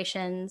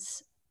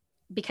Vibrations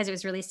because it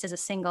was released as a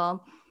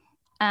single.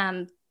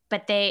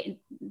 But they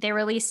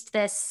released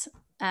this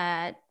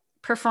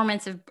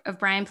performance of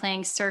Brian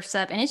playing Surf's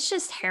Up, and it's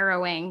just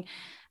harrowing.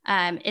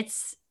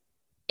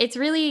 It's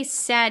really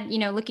sad,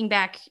 looking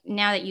back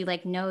now that you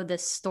like know the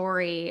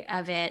story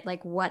of it,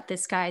 like what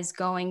this guy's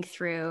going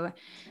through.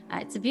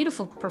 It's a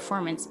beautiful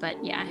performance,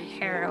 but yeah,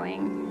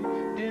 harrowing.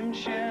 Dim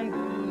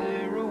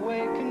chandelier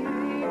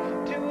awaken me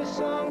to a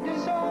song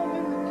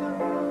dissolving the dark.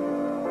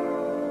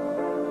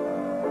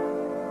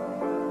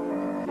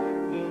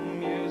 The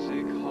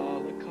music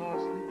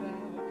holocaust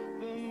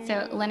about.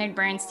 So Leonard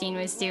Bernstein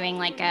was doing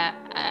like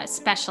a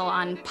special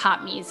on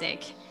pop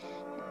music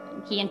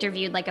he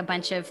interviewed like a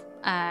bunch of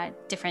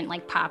different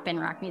like pop and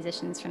rock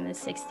musicians from the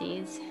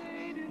 60s,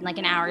 like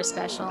an hour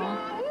special.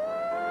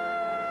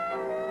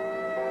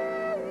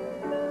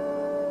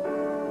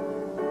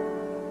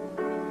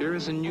 Here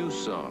is a new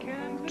song,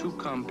 too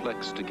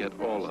complex to get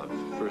all of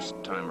first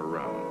time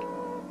around.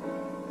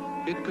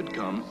 It could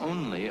come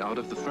only out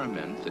of the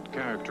ferment that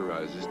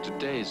characterizes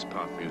today's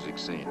pop music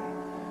scene.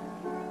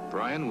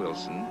 Brian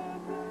Wilson,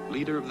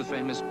 leader of the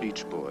famous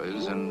Beach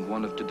Boys and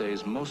one of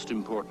today's most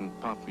important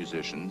pop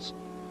musicians,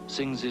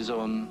 sings his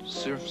own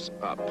Surf's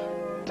Up.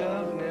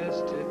 Dove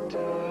nested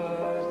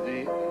doves,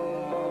 the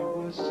hour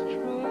was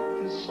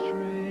struck, the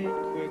straight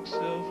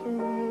quicksilver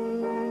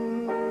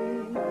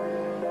moon.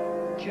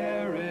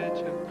 Carriage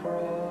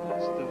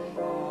across the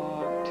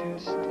fog,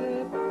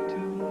 two-step to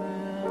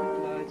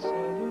lamplight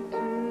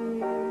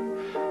solitude.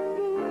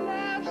 The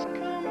laughs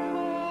come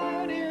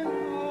out in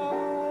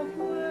all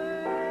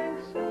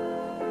lengths.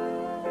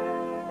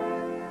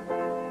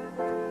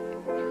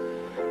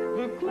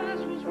 The glass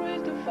was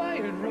raised to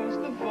fire, it rose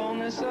the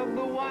fullness of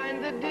the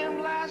wine, the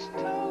dim last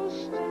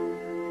toast.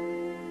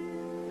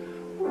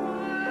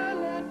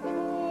 While I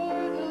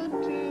poured a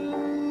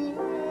dew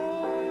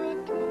or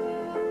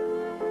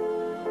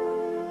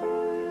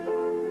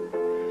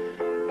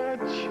a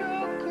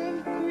choke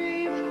of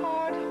grief,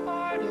 heart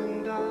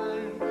hardened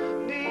I'm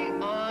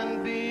the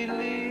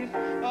unbelief,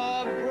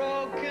 a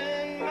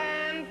broken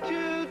man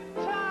too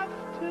tough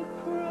to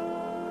cry.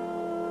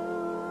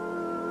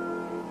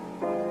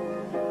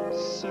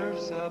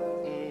 Surf's up.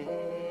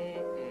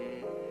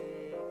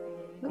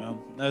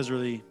 Well, that was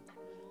really.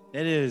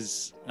 It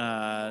is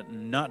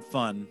not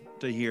fun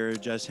to hear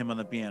just him on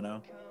the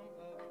piano.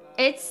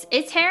 It's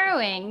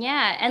harrowing,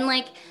 yeah. And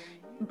like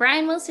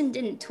Brian Wilson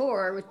didn't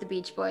tour with the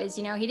Beach Boys,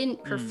 you know, he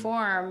didn't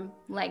perform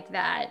like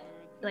that.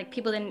 Like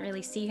people didn't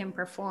really see him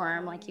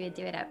perform like he would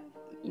do it at,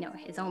 you know,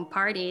 his own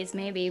parties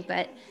maybe,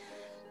 but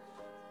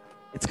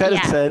It's kind of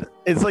Yeah. sad.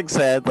 It's like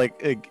sad,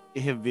 like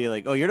him being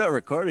like, "Oh, you're not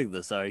recording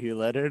this, are you,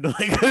 Leonard?"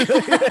 Like,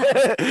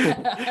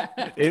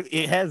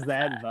 it has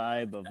that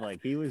vibe of like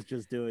he was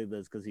just doing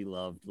this because he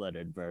loved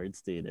Leonard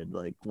Bernstein and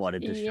like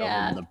wanted to show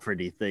Yeah. him the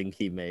pretty thing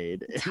he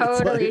made. It's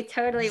totally, like-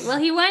 totally. Well,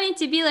 he wanted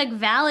to be like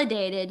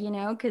validated, you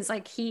know, because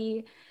like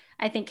he,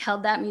 I think,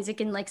 held that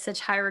music in like such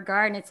high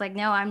regard. And it's like,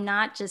 no, I'm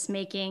not just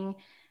making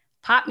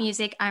pop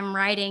music. I'm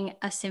writing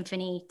a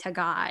symphony to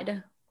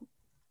God,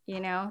 you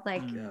know,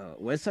 like, Yeah,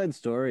 West Side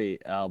Story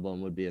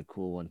album would be a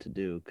cool one to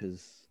do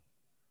because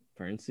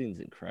Bernstein's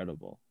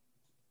incredible.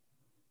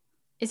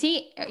 is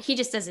he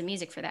just does the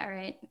music for that,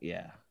 right?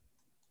 Yeah.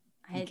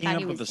 He came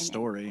up with the in it.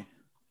 story.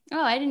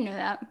 Oh, I didn't know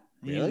that.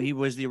 Really? He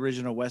was the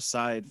original West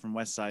Side from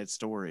West Side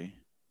Story.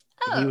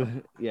 Oh,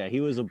 He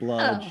was a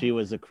blood. Oh. She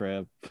was a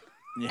crib.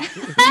 Yeah.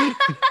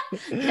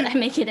 did I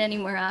make it any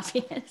more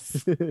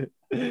obvious? that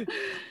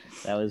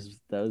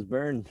was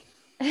burned.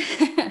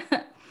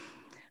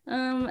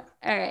 All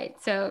right.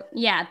 So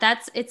yeah,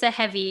 it's a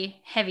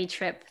heavy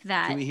trip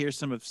that, Can we hear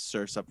some of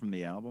Surf's Up from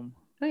the album?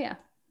 oh yeah.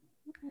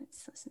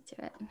 Let's listen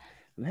to it.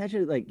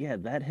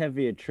 Imagine that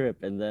heavy a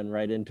trip and then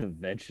right into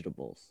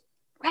vegetables.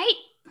 Right?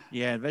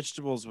 Yeah, and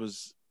Vegetables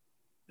was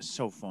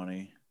so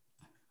funny.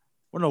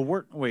 Well,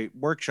 no,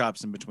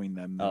 Workshops in between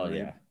them. though, Oh right?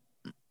 yeah.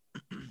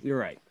 You're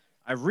right.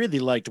 I really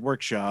liked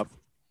Workshop.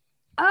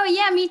 Oh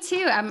yeah, me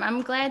too.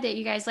 I'm glad that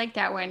you guys like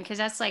that one because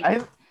that's like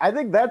I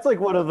think that's like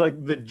one of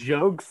like the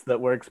jokes that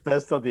works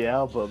best on the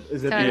album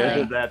is at the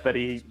end Totally. of that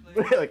he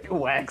like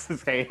whacks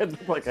his hand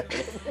like a,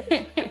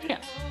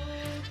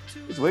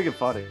 it's wicked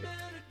funny.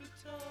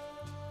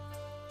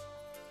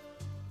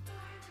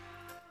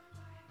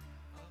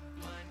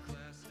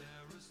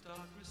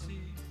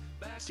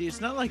 See,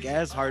 it's not like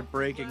as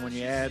heartbreaking when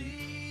you add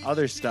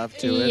other stuff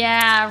to it.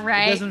 yeah, It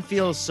right, doesn't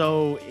feel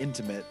so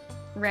intimate.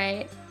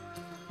 right.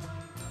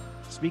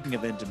 Speaking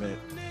of intimate,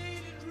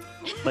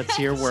 let's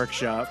hear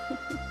Workshop.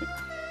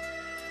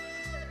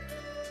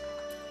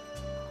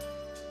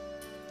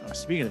 Oh,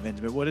 speaking of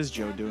intimate, what is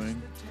Joe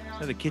doing? Is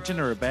that a kitchen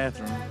or a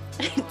bathroom?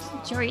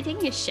 Joe, you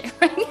taking a shit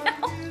right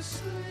now?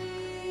 Just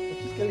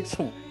getting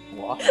some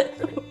water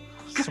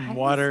Some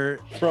water,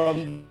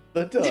 from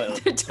the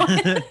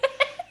toilet.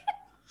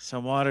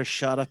 some water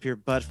shot up your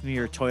butt from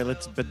your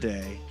toilet's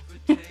bidet.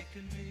 Oh,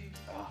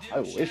 I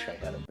wish I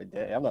had a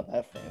bidet. I'm not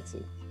that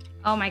fancy.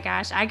 Oh my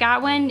gosh, I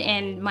got one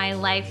and my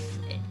life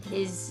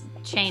is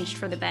changed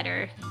for the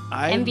better.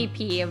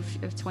 MVP of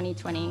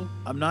 2020.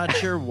 I'm not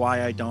sure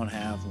why I don't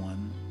have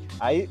one.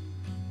 I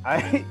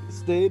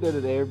stayed at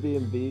an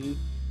Airbnb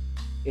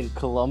in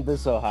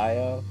Columbus,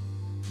 Ohio,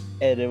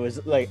 and it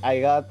was like I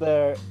got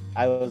there.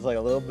 I was like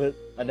a little bit.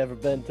 I'd never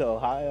been to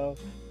Ohio.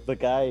 The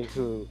guy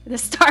who The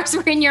stars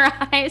were in your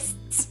eyes.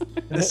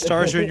 The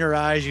stars are in your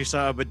eyes. You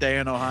saw a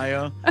bidet in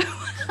Ohio.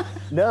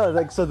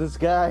 so this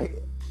guy,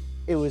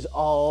 it was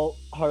all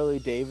Harley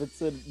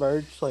Davidson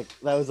merch. Like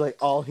that was like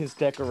all his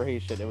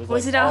decoration. It was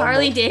Was like it a all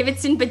Harley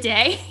Davidson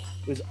bidet?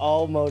 It was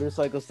all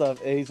motorcycle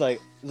stuff, and he's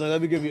like,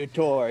 let me give you a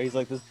tour. He's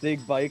like this big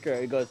biker.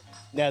 He goes,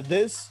 now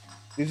this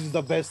is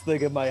the best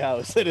thing in my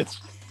house, and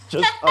it's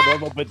just a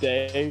normal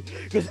bidet.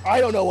 Because I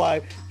don't know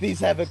why these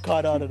haven't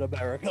caught on in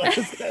America.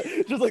 Just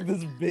like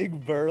this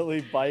big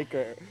burly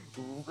biker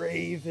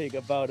raving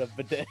about a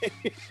bidet.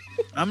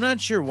 I'm not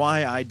sure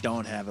why I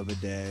don't have a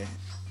bidet.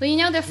 Well, you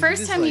know, the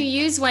first just time you like-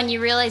 use one, you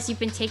realize you've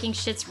been taking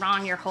shits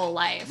wrong your whole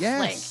life.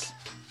 Yes.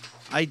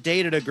 I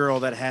dated a girl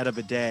that had a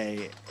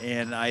bidet,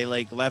 and I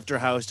like left her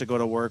house to go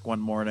to work one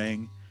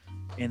morning,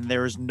 and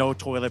there was no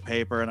toilet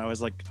paper, and I was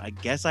like, I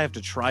guess I have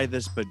to try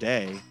this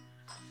bidet.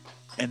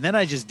 And then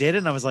I just did it,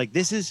 and I was like,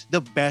 this is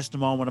the best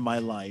moment of my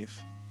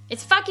life.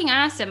 It's fucking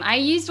awesome. I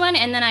used one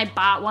and then I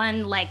bought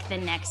one like the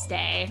next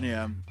day.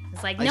 Yeah.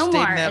 It's like I no stayed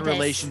more in that of this.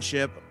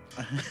 relationship.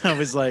 I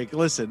was like,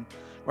 listen,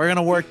 we're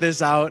gonna work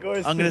this out. Igor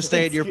I'm gonna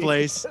stay at your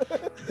place.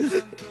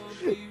 You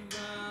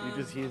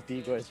just used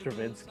Igor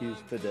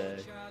Stravinsky's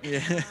bidet.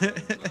 Yeah.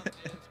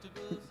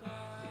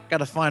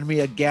 Gotta find me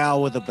a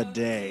gal with a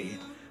bidet.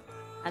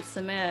 That's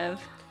the move.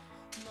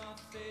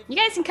 You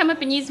guys can come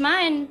up and use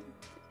mine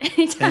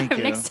anytime. Thank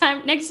you. Next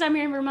time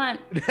you're in Vermont.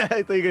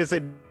 I thought you were gonna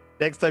say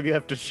next time you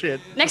have to shit.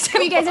 Next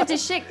time you guys have to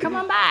shit, come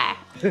on by.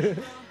 And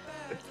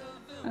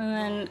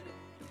then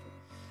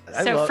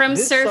So from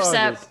this Surf's song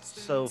Up- is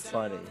so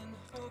funny.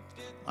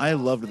 I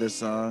loved this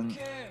song.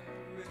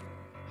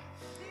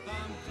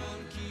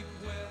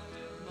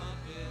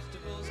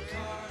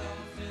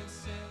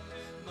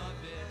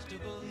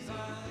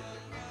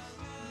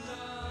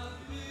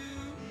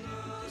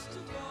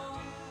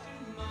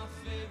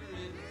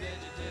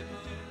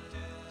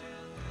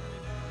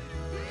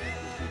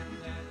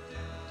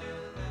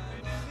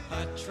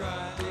 I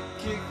tried to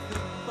kick the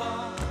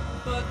ball,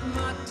 but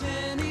my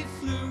tenny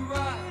flew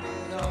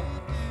right off.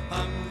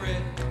 I'm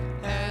red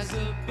as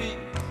a bee,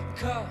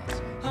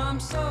 'cause I'm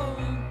so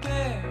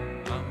bare.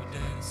 I'm a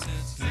dancing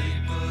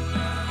sleeper.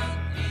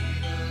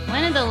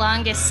 one of the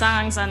longest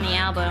songs on the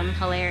album,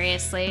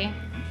 hilariously.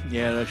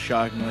 Yeah, that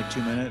shocked me like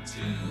 2 minutes.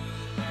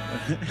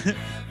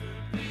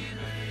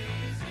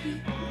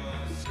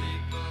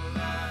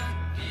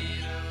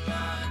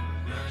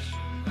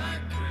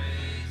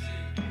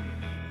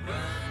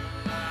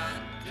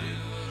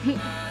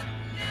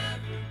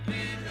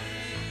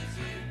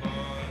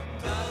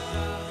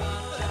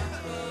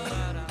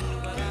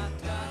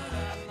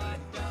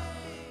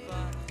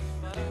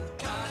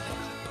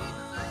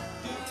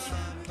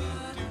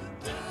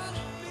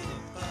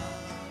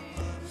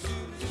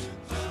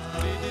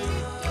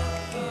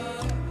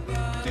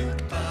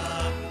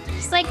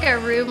 It's like a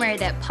rumor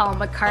that Paul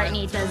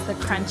McCartney does the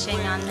crunching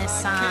on this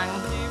song.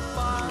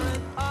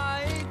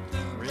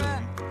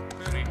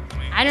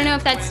 I don't know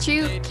if that's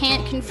true.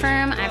 Can't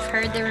confirm. I've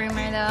heard the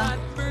rumor though.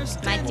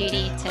 It's my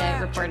duty to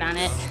report on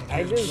it.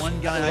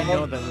 One guy I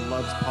know that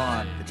loves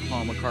pot, it's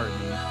Paul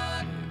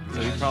McCartney.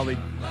 So he probably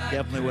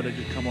definitely would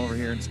have come over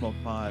here and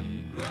smoked pot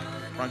and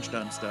crunched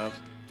on stuff.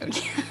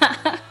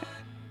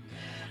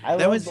 I That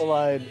love was- the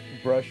line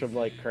 "brush him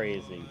like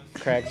crazy."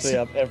 Cracks me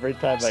up every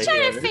time I Just hear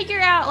trying to it. figure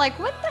out, like,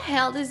 what the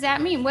hell does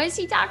that mean? What is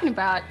he talking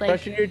about? Like,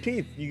 Brushing your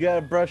teeth. You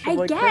gotta brush them I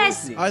like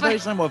guess. crazy. I thought he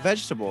was talking about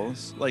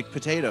vegetables, like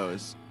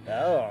potatoes.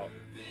 Oh.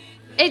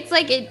 it's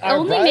like it Are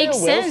only Brian makes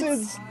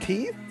Wilson's sense.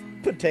 teeth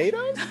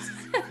potatoes?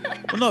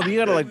 Well, no, but you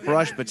gotta like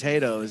brush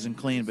potatoes and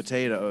clean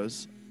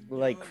potatoes.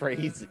 Like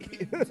crazy.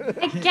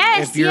 I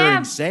guess, If you're yeah.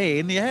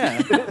 insane,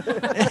 yeah.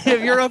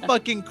 If you're a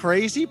fucking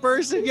crazy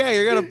person, yeah,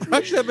 you're gonna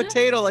brush that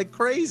potato like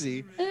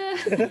crazy.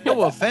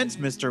 No offense,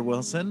 Mr.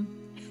 Wilson.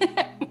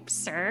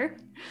 Sir.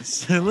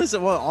 So,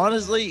 listen, well,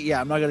 honestly, yeah,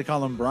 I'm not gonna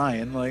call him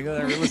Brian. Like,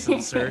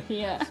 listen, sir,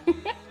 Yeah.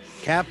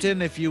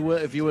 Captain, if you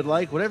would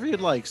like, whatever you'd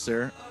like,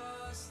 sir.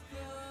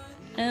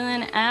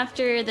 And then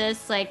after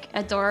this, like,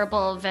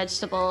 adorable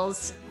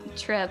vegetables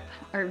trip,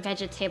 or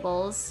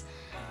vegetables,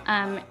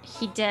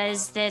 he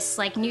does this,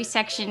 like, new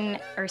section,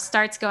 or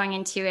starts going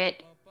into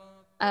it,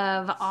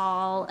 of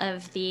all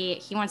of the,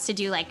 he wants to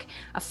do, like,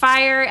 a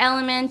fire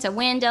element, a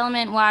wind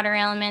element, water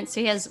element. So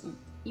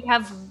you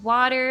have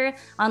water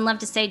on Love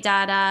to Say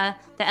Dada.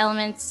 The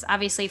elements,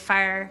 obviously,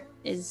 fire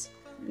is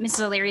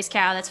Mrs. O'Leary's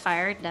cow, that's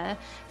fire. Duh.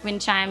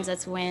 Wind chimes,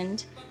 that's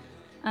wind.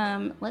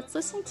 Let's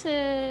listen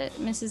to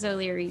Mrs.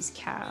 O'Leary's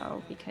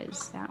cow,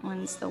 because that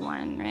one's the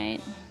one, right?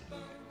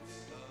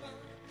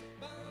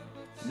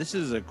 This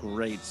is a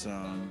great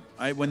song.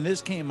 When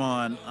this came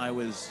on, I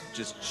was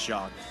just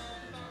shocked.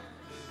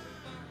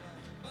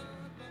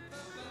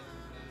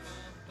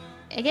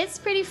 It gets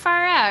pretty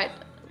far out.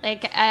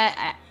 Like,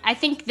 I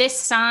think this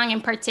song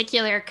in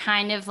particular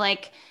kind of,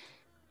 like,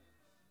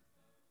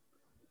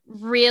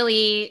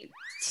 really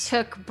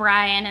took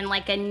Brian in,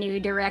 like, a new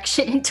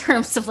direction in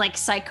terms of, like,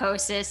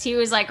 psychosis. He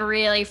was, like,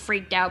 really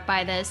freaked out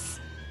by this.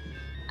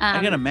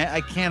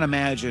 I can't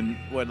imagine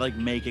what like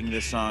making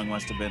this song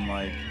must have been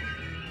like.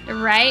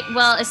 Right?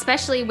 Well,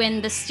 especially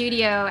when the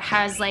studio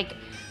has, like,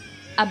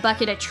 a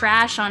bucket of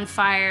trash on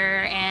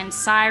fire and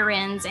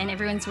sirens and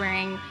everyone's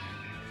wearing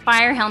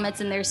fire helmets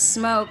and there's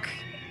smoke.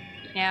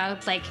 You know,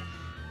 it's like,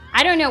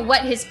 I don't know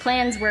what his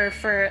plans were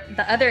for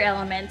the other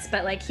elements,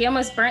 but, like, he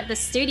almost burnt the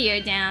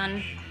studio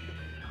down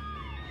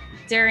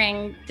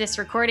during this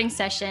recording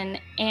session.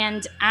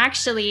 And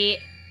actually,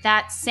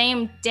 that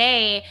same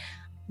day,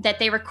 that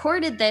they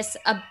recorded this,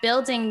 a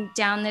building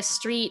down the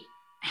street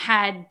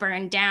had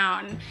burned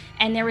down,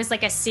 and there was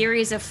like a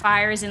series of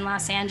fires in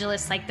Los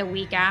Angeles like the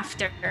week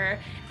after,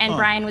 and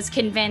Brian was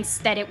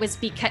convinced that it was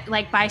because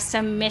like by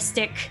some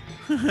mystic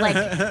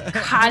like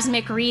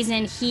cosmic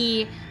reason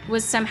he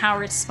was somehow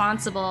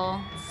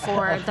responsible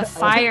for the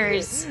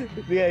fires.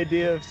 The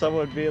idea of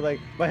someone being like,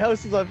 my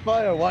house is on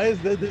fire, why is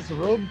there this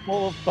room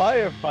full of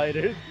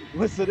firefighters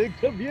listening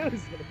to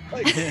music?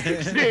 Like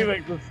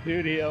screaming the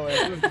studio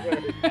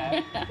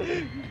everywhere.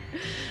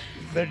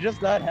 They're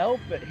just not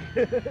helping.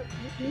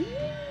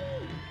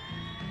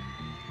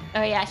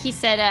 Oh yeah, he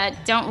said,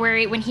 don't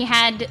worry, when he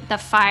had the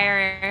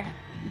fire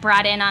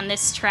brought in on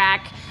this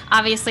track,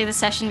 obviously the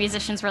session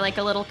musicians were like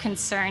a little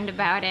concerned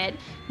about it.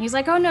 And he's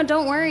like, oh no,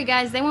 don't worry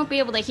guys, they won't be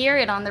able to hear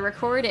it on the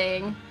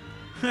recording.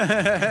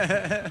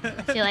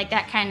 I feel like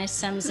that kind of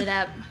sums it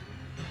up.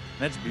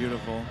 That's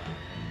beautiful.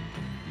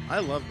 I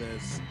love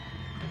this.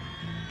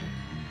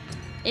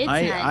 It's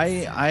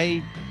nice.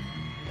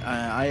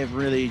 I have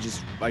really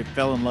I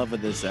fell in love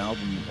with this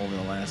album over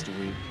the last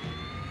week.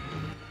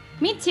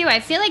 Me too. I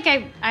feel like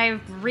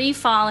I've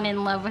re-fallen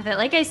in love with it.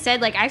 Like I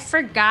said, like I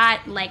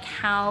forgot like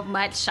how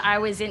much I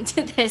was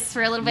into this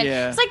for a little bit.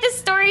 Yeah. It's like this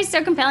story is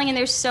so compelling and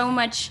there's so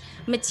much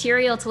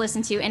material to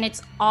listen to and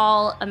it's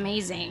all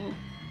amazing.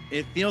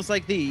 It feels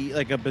like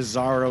a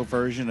bizarro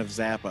version of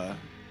Zappa,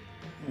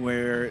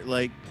 where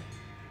like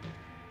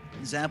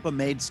Zappa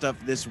made stuff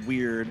this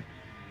weird,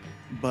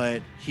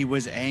 but he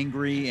was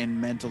angry and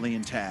mentally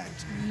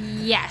intact.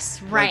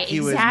 Yes, right, like he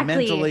exactly.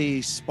 was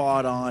mentally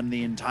spot on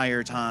the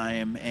entire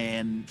time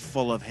and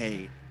full of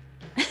hate.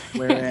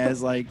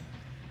 Whereas like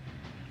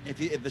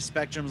if the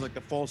spectrum's like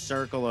the full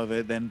circle of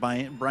it, then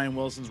Brian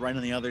Wilson's right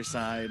on the other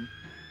side.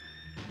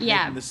 Yeah.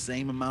 Making the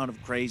same amount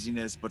of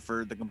craziness, but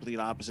for the complete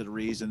opposite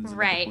reasons,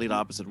 right. in the complete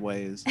opposite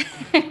ways.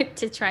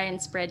 To try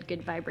and spread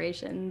good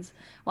vibrations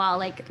while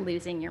like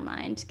losing your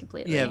mind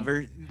completely. Yeah,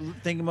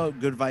 think about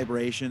Good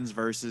Vibrations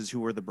versus Who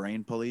Were the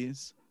Brain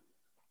Police.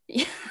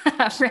 Yeah,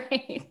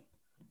 right.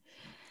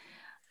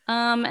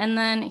 And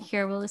then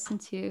here we'll listen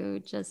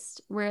to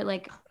we're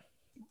like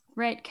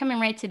coming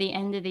right to the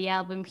end of the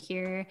album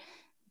here.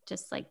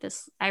 Just like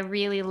this, I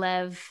really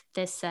love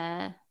this.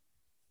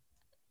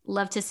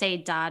 Love to Say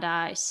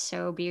Dada is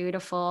so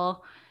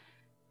beautiful.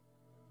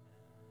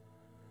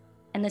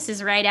 And this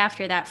is right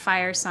after that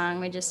fire song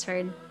we just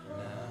heard.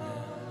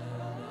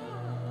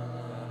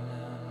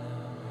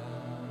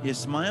 Yeah,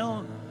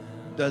 Smile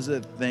does a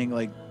thing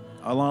like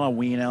a lot of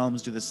Ween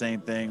albums do the same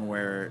thing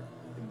where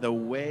the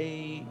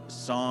way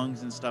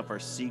songs and stuff are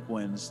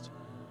sequenced,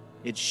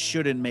 it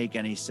shouldn't make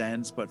any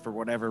sense, but for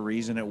whatever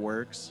reason it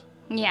works.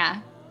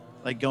 Yeah.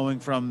 Like going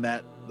from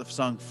the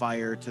song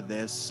Fire to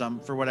this,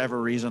 for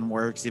whatever reason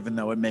works, even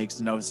though it makes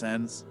no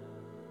sense.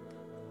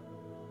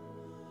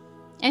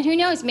 And who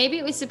knows, maybe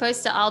it was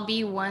supposed to all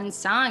be one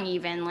song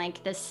even,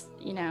 like this,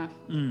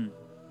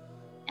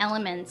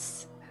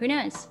 elements. Who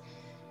knows?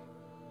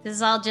 This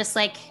is all just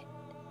like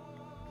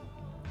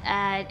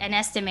an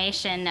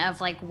estimation of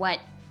like what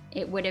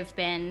it would have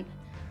been.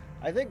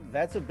 I think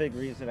that's a big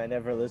reason I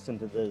never listened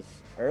to this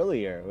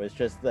earlier, was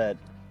just that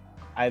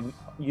I'm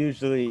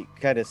usually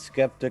kind of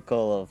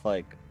skeptical of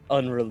like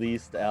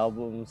unreleased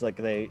albums. Like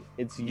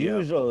it's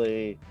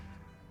usually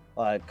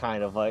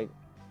kind of like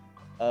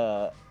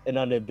an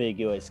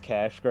unambiguous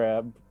cash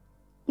grab.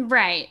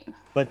 Right.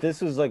 But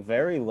this was like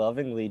very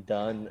lovingly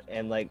done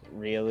and like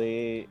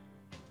really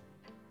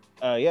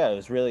it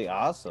was really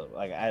awesome.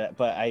 Like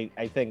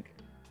I think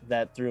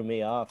that threw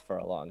me off for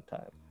a long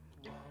time.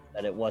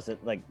 That it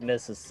wasn't like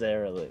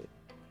necessarily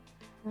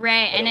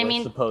right. And I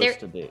mean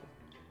supposed to be.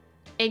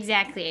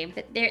 Exactly.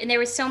 But there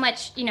was so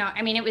much,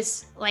 I mean, it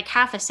was like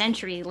half a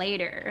century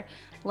later,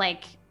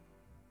 like,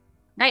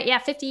 right. Yeah.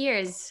 50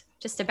 years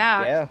just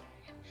about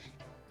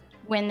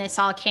when this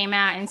all came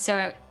out. And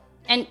so,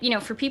 and,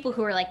 for people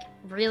who are like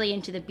really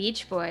into the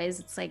Beach Boys,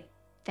 it's like,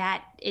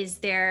 that is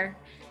their,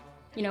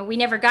 we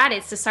never got it.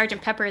 It's the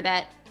Sgt. Pepper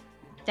that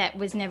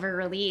was never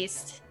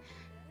released.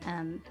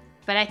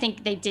 But I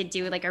think they did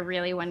do like a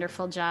really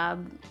wonderful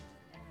job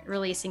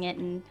releasing it,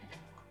 and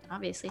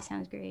obviously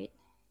sounds great.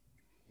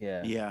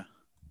 Yeah.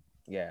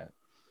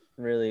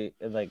 Really,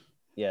 like,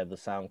 the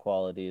sound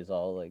quality is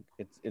all like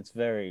it's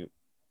very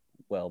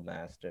well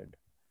mastered.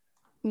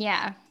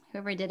 Yeah,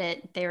 whoever did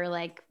it, they were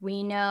like,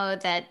 we know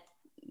that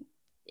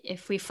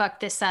if we fuck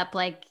this up,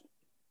 like,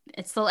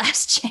 it's the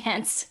last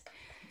chance.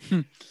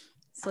 So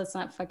let's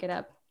not fuck it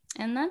up.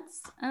 And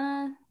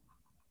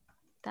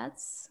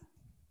that's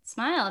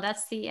Smile.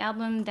 That's the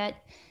album that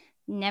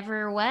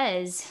never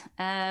was.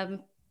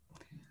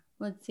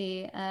 Let's see.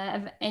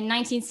 In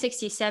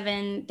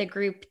 1967, the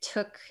group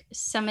took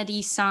some of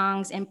these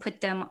songs and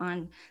put them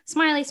on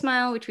Smiley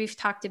Smile, which we've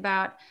talked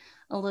about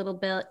a little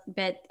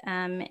bit,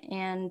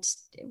 and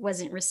it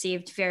wasn't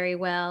received very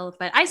well.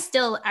 But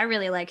I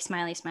really like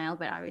Smiley Smile,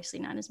 but obviously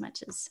not as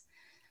much as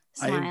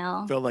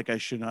Smile. I felt like I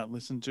should not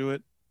listen to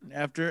it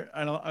after.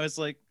 I was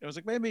like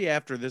maybe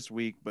after this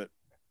week, but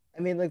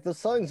I mean, like, the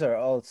songs are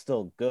all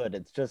still good.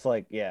 It's just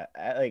like,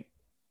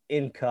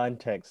 in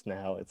context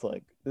now, it's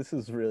like this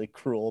is really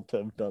cruel to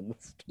have done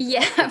this.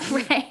 Yeah,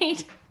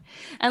 right.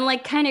 And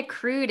like kind of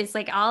crude. It's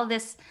like all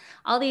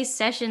these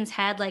sessions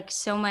had like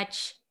so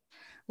much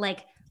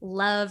like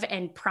love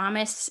and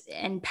promise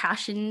and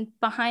passion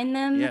behind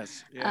them.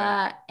 Yes.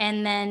 Yeah.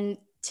 And then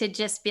to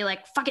just be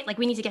like, fuck it, like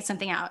we need to get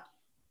something out.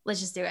 Let's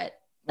just do it.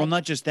 Well,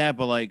 not just that,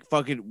 but like,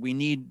 fuck it, we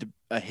need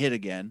a hit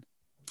again.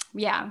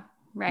 Yeah,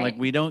 right. Like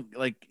we don't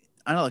like,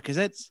 I don't know, because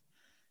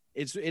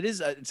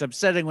it's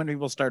upsetting when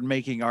people start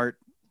making art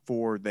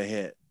for the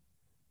hit.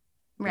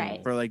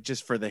 Right. For like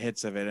just for the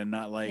hits of it and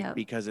not like Yep.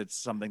 because it's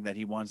something that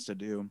he wants to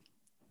do.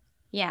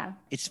 Yeah.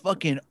 It's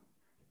fucking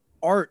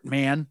art,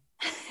 man.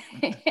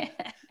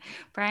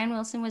 Brian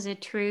Wilson was a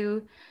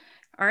true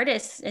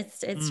artist.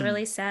 It's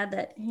really sad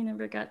that he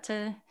never got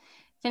to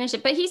finish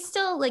it, but he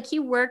still like he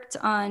worked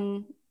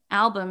on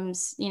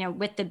albums, you know,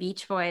 with the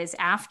Beach Boys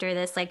after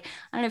this. Like,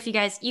 I don't know if you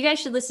guys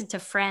should listen to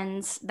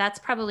Friends. That's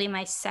probably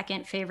my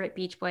second favorite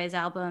Beach Boys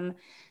album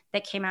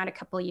that came out a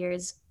couple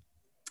years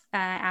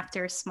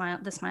after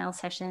the Smile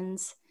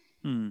Sessions.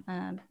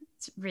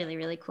 It's really,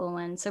 really cool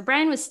one. So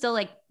Brian was still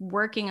like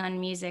working on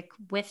music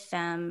with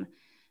them,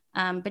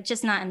 but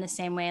just not in the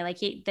same way. Like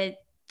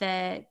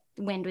the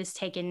wind was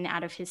taken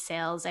out of his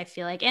sails, I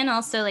feel like. And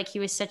also like he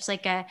was such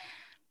like a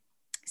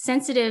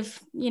sensitive,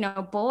 you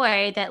know,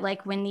 boy that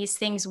like when these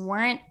things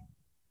weren't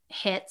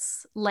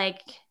hits,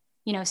 like,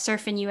 you know,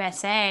 Surfing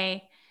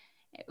USA,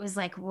 it was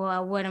like,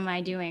 well, what am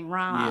I doing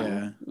wrong?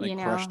 Yeah, like you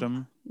know? crushed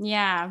him.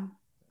 Yeah.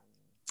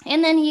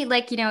 And then he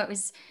like, you know, it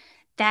was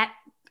that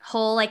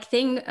whole like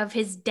thing of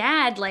his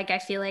dad, like I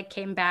feel like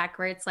came back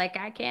where it's like,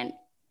 I can't,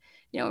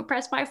 you know,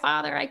 impress my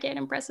father. I can't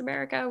impress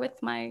America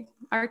with my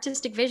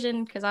artistic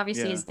vision, because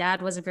obviously his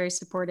dad wasn't very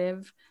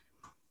supportive.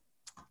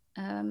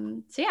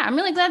 So yeah, I'm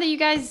really glad that you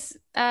guys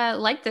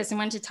like this and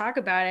wanted to talk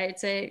about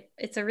it.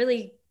 It's a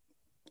really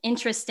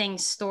interesting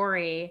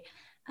story,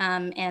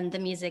 and the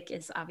music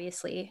is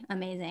obviously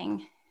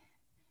amazing.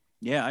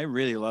 Yeah, I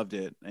really loved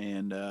it,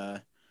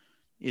 and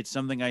it's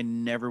something I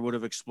never would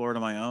have explored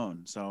on my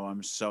own. So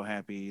I'm so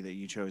happy that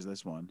you chose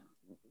this one.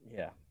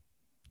 Yeah.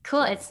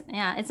 Cool. It's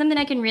something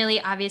I can really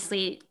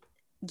obviously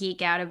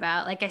geek out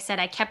about. Like I said,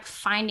 I kept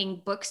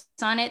finding books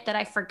on it that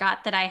I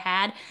forgot that I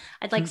had.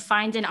 I'd like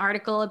find an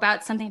article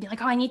about something and be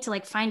like, oh, I need to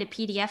like find a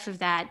PDF of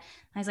that. And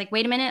I was like,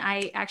 wait a minute,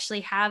 I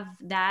actually have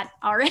that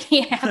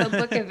already. I have a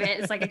book of it.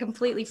 It's like I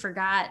completely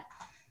forgot.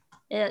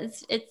 It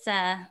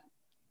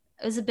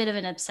was a bit of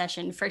an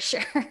obsession for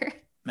sure.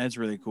 That's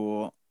really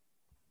cool.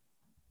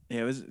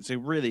 Yeah, it's a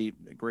really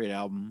great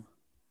album.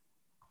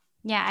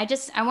 Yeah,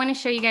 I want to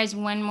show you guys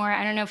one more.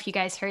 I don't know if you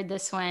guys heard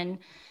this one.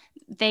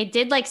 They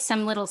did like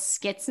some little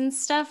skits and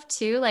stuff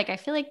too. Like I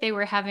feel like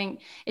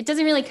it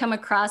doesn't really come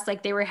across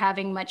like they were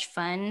having much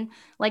fun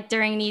like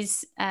during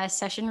these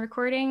session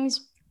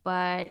recordings.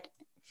 But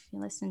if you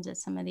listen to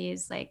some of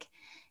these, like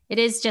it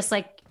is just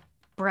like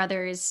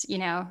brothers, you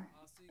know,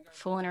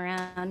 fooling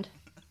around.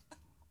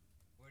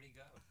 Where'd he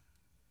go?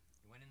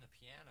 He went in the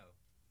piano.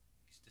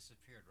 He's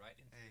disappeared right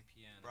into the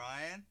piano.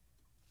 Brian,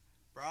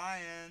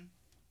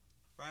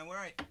 where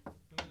are you?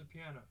 I'm in the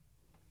piano.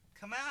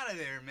 Come out of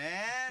there,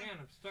 man. I can't.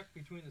 I'm stuck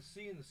between the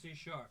C and the C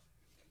sharp.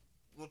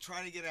 We'll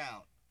try to get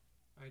out.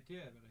 I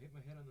did, but I hit my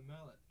head on the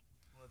mallet.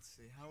 Let's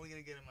see. How are we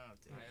gonna get him out,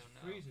 dude? I don't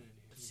know. Freezing in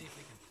here. Let's see if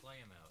we can play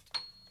him out.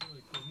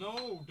 Really cool.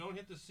 No, don't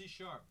hit the C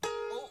sharp.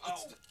 Oh,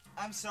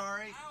 I'm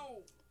sorry. Ow!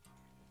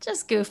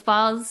 Just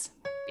goofballs.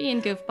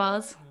 Being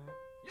goofballs.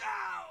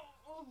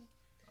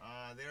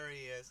 There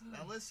he is.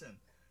 Now listen.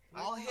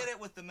 I'll hit it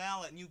with the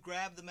mallet, and you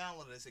grab the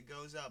mallet as it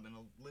goes up, and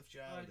it'll lift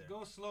you out of there.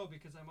 Go slow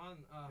because I'm on.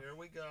 Here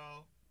we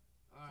go.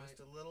 All right.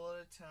 Just a little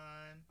at a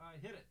time. All right,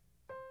 hit it.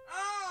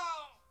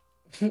 Oh!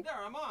 There,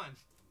 I'm on.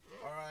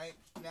 All right.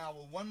 Now,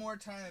 one more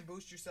time and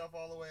boost yourself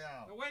all the way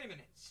out. Now, wait a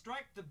minute.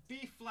 Strike the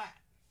B flat.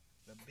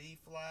 The B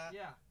flat?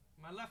 Yeah.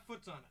 My left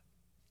foot's on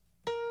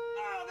it.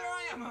 Oh, there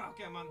I am.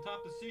 Okay, I'm on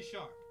top of the C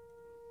sharp.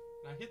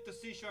 Now hit the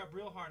C sharp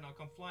real hard, and I'll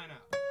come flying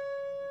out.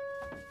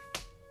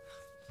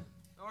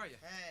 How are you?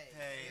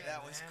 Hey,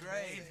 that was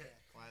great.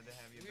 Glad to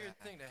have you Weird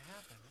back. thing to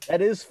happen.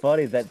 That is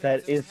funny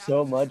that is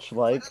so much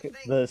like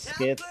the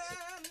skits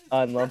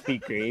on Lumpy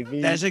Gravy.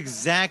 That's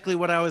exactly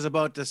what I was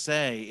about to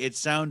say. It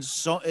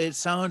sounds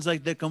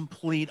like the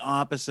complete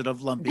opposite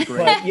of Lumpy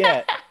Gravy. But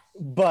yeah,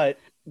 but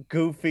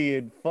goofy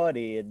and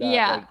funny and not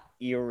Yeah. like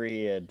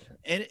eerie and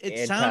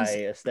it sounds,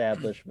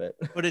 anti-establishment.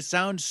 but it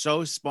sounds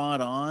so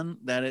spot on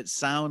that it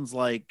sounds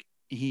like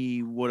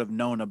he would have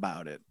known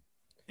about it.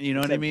 You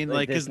know what I mean?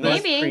 Like, because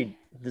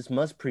this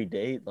must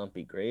predate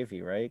Lumpy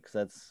Gravy, right? Because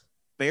that's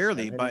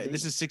barely 70? by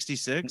this is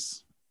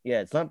 66.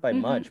 Yeah, it's not by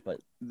much, but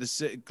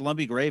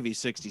Lumpy Gravy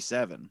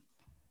 67.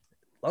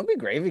 Lumpy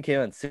Gravy came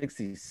out in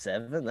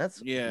 67.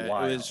 That's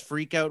wild. It was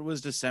Freak Out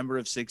was December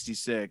of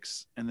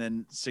 66, and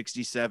then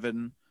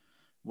 67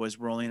 was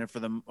Rolling It for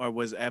the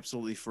was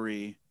Absolutely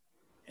Free,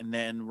 and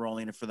then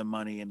Rolling It for the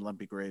Money and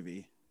Lumpy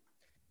Gravy.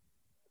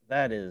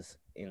 That is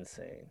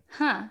insane.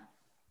 Huh.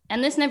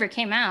 And this never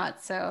came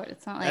out, so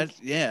it's not like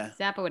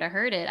Zappa would have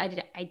heard it.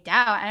 I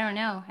doubt. I don't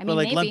know. I mean,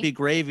 like maybe. Lumpy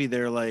Gravy,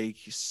 they're like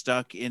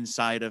stuck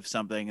inside of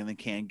something and they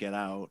can't get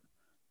out.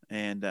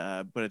 And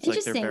but it's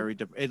like they're very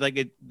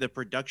the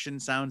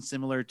production sounds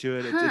similar to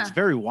it. It's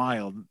very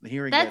wild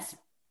hearing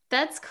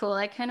that's cool.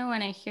 I kind of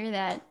want to hear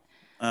that.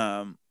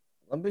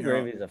 Lumpy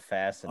Gravy is a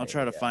fascinating. I'll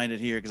try to find it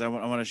here because I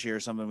want to share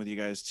something with you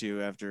guys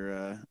too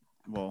after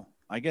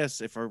I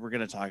guess if we're going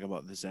to talk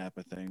about the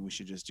Zappa thing, we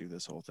should just do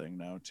this whole thing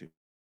now too.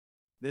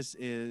 This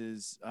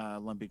is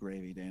Lumpy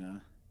Gravy,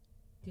 Dana.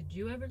 Did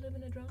you ever live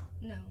in a drum?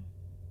 No.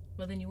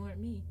 Well, then you weren't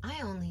me.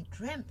 I only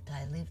dreamt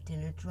I lived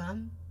in a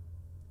drum.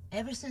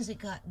 Ever since it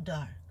got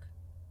dark.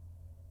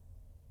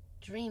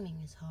 Dreaming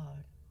is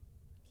hard.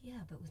 Yeah,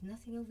 but with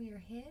nothing over your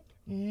head?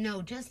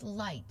 No, just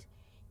light.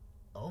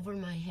 Over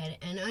my head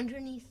and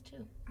underneath,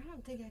 too. I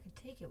don't think I could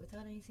take it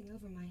without anything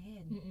over my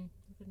head.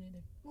 I couldn't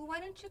either. Well, why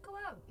don't you go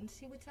out and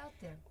see what's out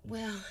there?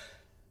 Well,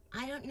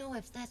 I don't know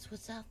if that's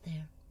what's out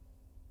there.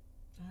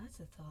 Oh,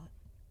 that's a thought.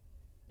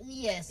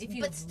 Yes,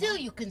 but still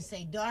you can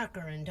say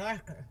darker and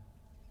darker.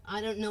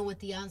 I don't know what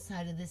the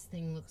outside of this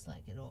thing looks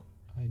like at all.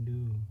 I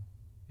do.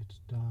 It's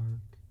dark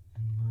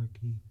and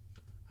murky.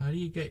 How do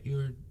you get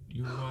your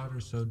water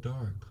so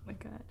dark? Oh my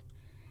God.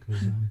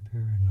 Because I'm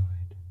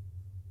paranoid.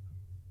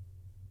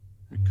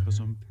 Because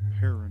I'm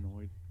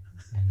paranoid.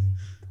 And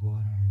the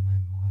water in my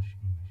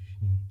washing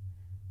machine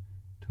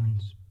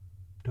turns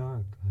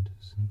dark out of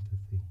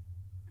sympathy.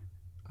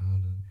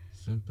 Out of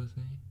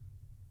sympathy?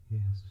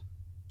 Yes.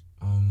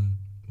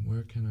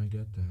 Where can I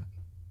get that?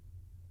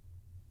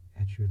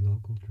 At your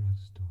local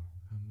drugstore.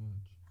 How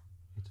much?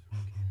 It's from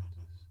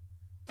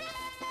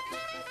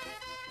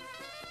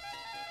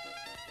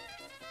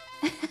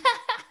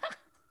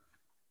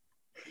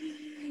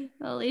Kansas.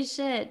 Holy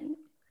shit.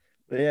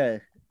 Yeah.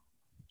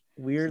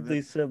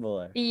 Weirdly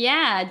similar.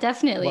 Yeah,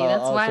 definitely. While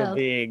that's also wild.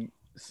 being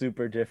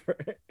super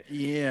different.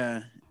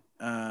 Yeah.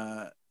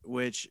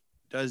 Which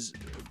does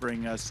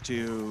bring us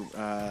to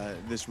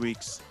this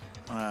week's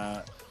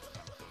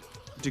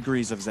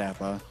degrees of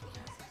Zappa.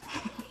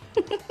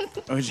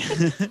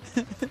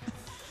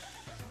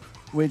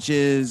 Which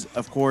is,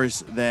 of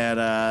course,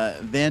 that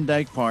Van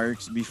Dyke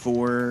Parks,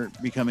 before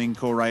becoming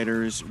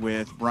co-writers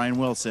with Brian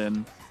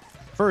Wilson,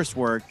 first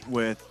worked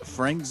with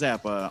Frank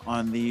Zappa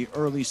on the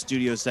early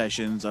studio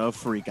sessions of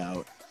Freak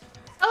Out.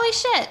 Holy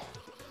shit.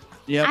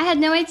 Yep. I had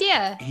no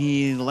idea.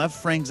 He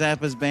left Frank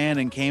Zappa's band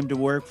and came to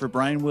work for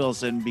Brian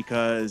Wilson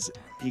because,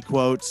 he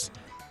quotes,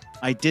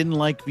 "I didn't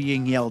like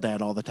being yelled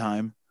at all the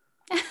time."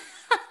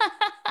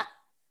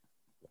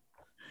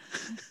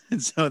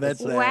 And so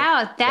that's that.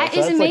 Wow, that's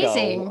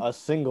amazing. Like a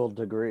single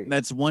degree.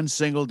 That's one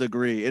single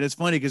degree. And it's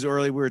funny because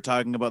earlier we were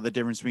talking about the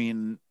difference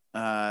between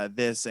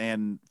this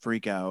and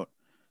Freak Out,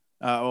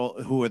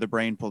 who are the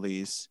Brain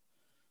Police,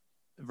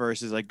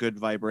 versus like Good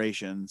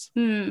Vibrations.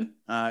 And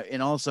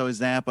also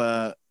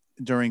Zappa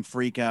during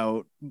Freak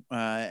Out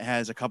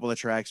has a couple of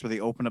tracks where they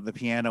opened up the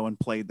piano and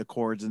played the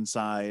chords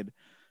inside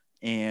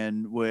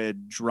and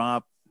would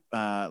drop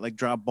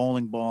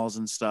bowling balls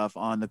and stuff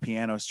on the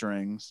piano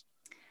strings.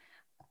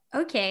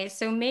 Okay,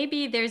 so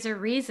maybe there's a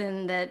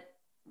reason that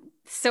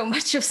so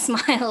much of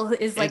Smile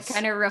is like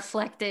kind of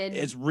reflected.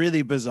 It's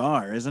really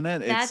bizarre, isn't it?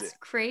 That's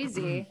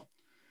crazy.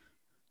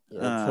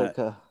 Yeah, it's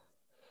like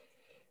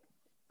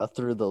a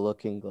through the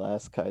looking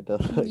glass kind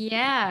of. Like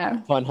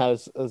yeah.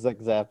 Funhouse, it was like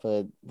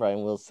Zappa and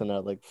Brian Wilson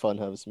are like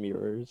Funhouse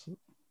mirrors.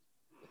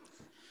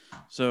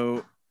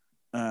 So,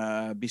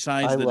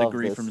 besides the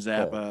degree from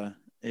Zappa,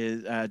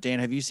 is Dan,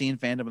 have you seen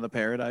Phantom of the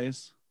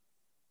Paradise?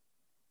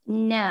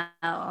 No.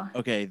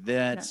 Okay,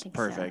 that's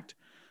perfect.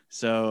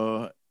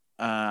 So,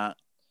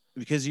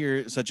 because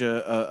you're such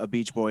a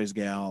Beach Boys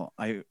gal,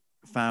 I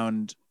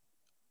found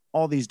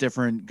all these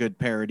different good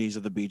parodies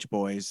of the Beach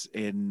Boys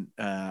in,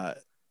 I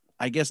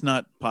guess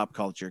not pop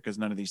culture, because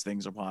none of these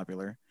things are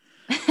popular.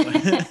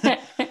 But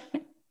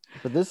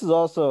this is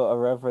also a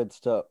reference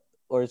to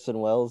Orson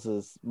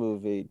Welles'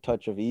 movie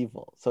Touch of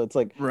Evil. So it's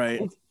like,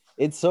 right.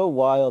 It's so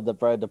wild that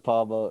Brian De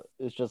Palma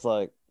is just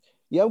like,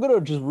 yeah, I'm going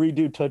to just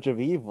redo Touch of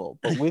Evil,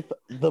 but with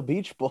the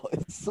Beach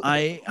Boys.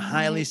 I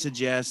highly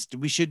suggest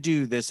we should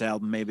do this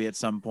album maybe at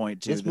some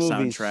point too. This the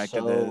movie's soundtrack so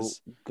to this.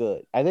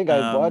 Good. I think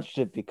I watched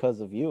it because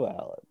of you,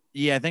 Alan.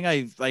 Yeah, I think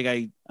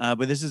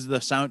but this is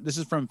the sound. This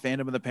is from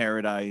Phantom of the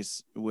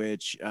Paradise,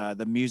 which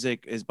the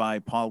music is by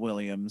Paul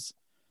Williams,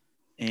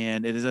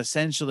 and it is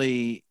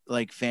essentially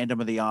like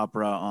Phantom of the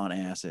Opera on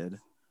acid.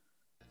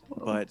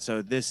 But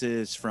so this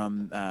is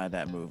from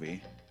that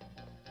movie.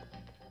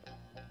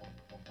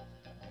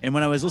 And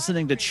when I was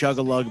listening to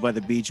Chug-a-Lug by the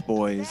Beach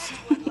Boys,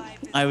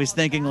 I was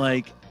thinking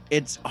like,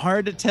 it's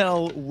hard to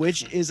tell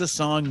which is a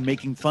song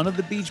making fun of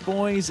the Beach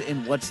Boys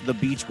and what's the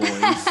Beach Boys.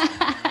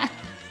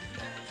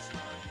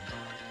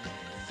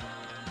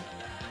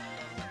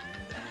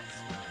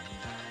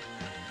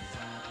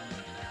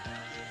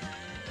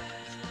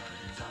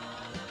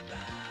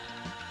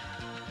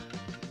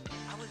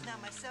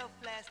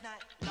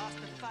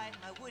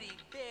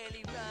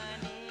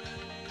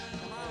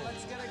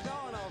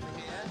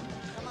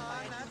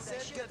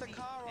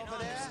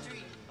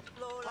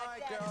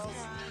 Alright, girls.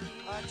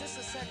 Just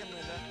a second,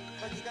 Linda.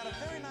 Look, you got a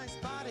very nice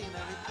body and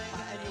everything,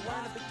 and you're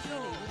wearing a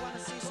bikini. We want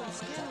to see some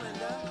skin,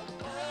 Linda. It's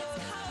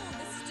cold.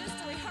 This is just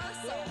a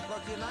rehearsal.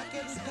 Look, you're not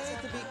getting paid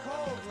to be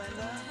cold,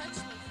 Linda.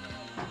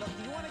 Look,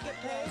 do you want to get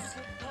paid?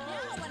 Yeah,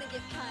 I want to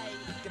get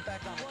paid. Get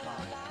back on the car.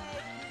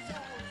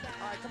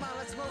 All right, come on,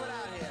 let's move it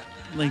out here.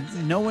 Like,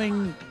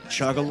 knowing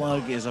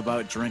Chug-a-Lug is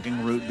about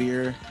drinking root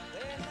beer,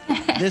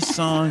 this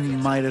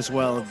song might as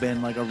well have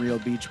been like a real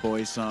Beach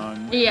Boys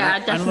song. Yeah, I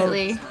don't know,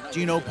 definitely. do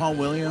you know Paul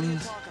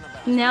Williams?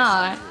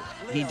 No.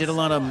 He did a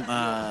lot of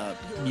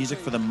music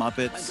for the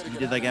Muppets. He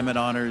did like Emmett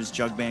Honors,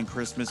 Jug Band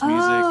Christmas music.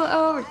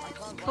 Oh,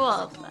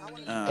 cool.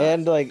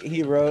 And like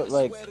he wrote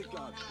like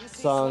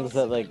songs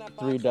that like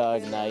Three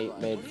Dog Night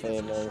made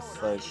famous.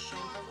 Like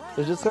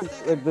there's just like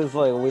this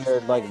like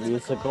weird like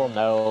musical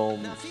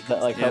gnome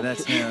that like Yeah,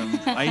 that's him.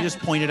 I just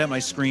pointed at my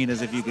screen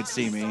as if you could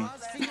see me.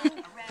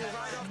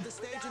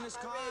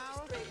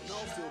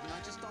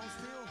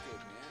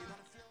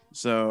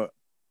 So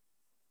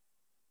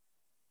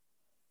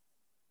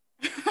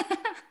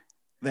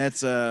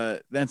that's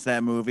that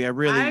movie. I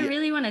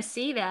really want to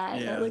see that.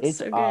 Yeah. That looks It's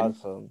so good.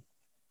 awesome.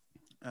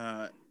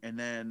 And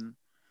then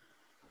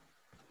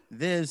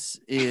this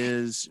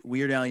is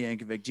Weird Al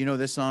Yankovic. Do you know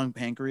this song,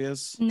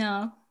 Pancreas?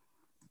 No.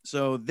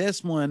 So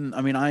this one,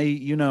 I mean,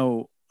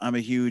 I'm a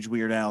huge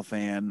Weird Al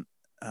fan,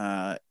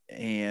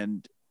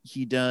 and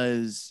he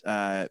does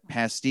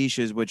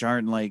pastiches, which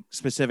aren't like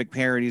specific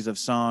parodies of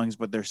songs,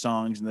 but they're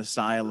songs in the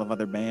style of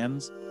other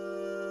bands.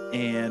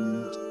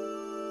 And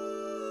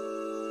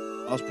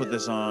I'll just put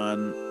this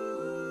on.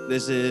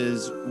 This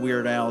is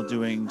Weird Al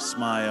doing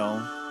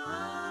Smile.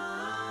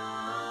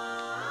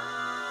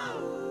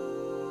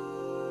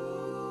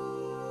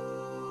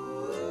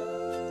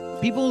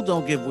 People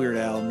don't give Weird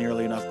Al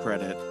nearly enough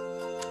credit.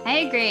 I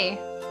agree.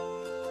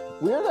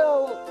 Weird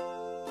Al,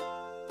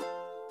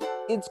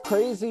 it's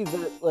crazy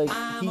that like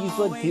he's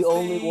like the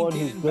only one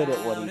who's good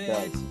at what he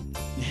does.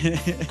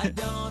 I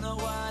don't know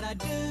what I'd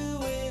do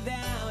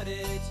without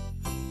it.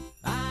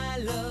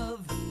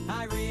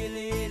 I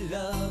really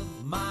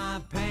love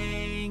my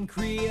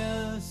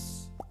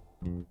pancreas.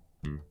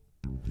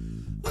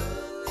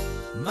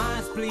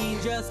 My spleen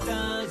just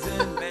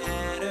doesn't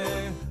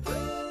matter.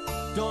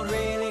 Don't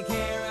really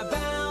care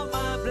about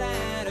my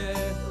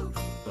bladder.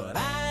 But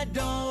I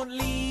don't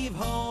leave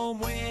home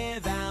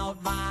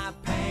without my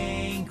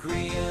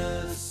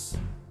pancreas.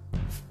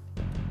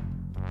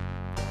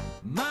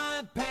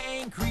 My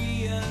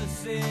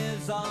pancreas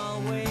is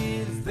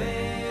always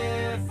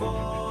there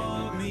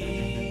for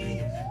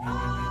me,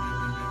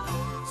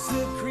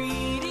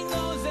 secreting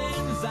those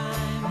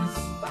enzymes,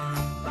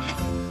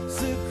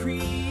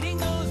 secreting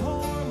those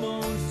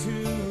hormones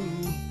too,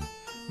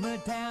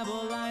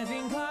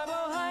 metabolizing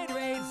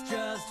carbohydrates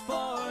just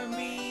for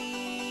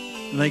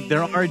me. Like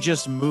there are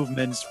just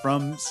movements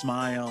from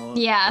Smile.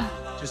 Yeah.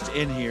 Just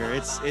in here.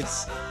 It's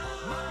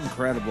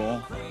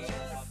incredible.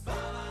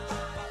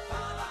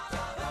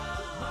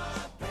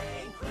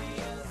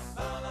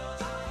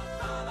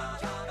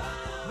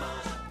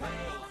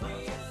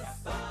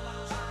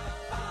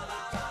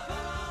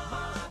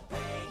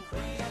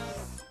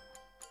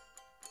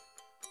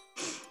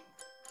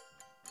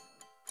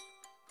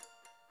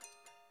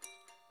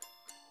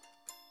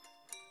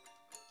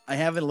 I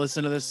haven't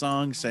listened to this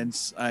song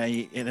since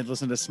I had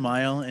listened to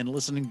Smile, and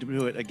listening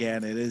to it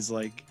again, it is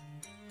like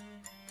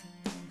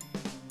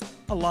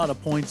a lot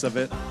of points of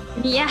it.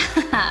 Yeah.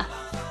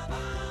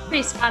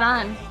 Pretty spot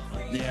on.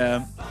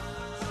 Yeah.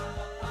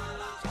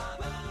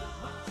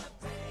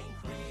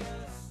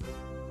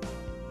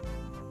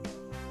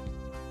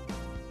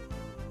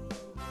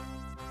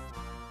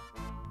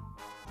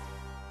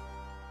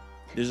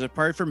 There's a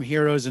part from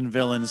Heroes and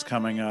Villains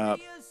coming up,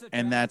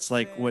 and that's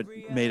like what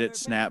made it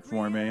snap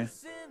for me.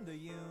 The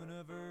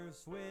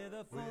universe with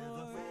a force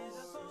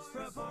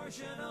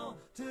proportional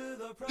to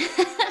the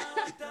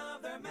product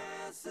of their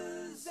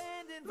masses,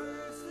 and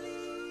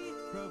inversely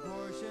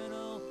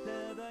proportional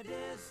to the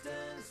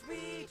distance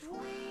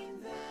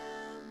between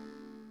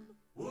them.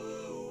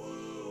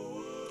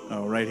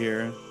 Oh, right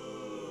here.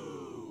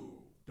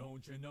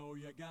 Don't you know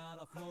you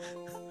gotta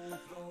flow,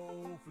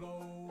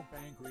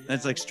 pancreas.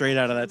 That's like straight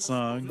out of that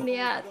song.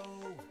 Yeah.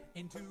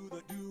 Into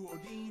the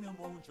duodenum,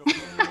 won't you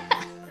flow,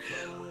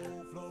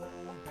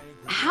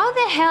 How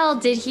the hell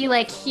did he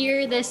like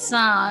hear this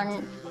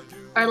song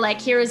or like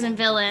Heroes and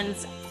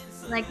Villains?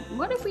 Like,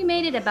 what if we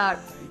made it about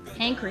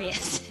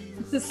pancreas?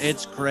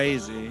 It's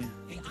crazy.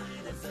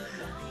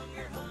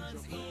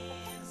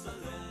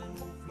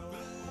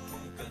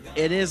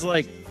 It is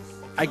like,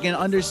 I can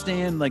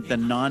understand like the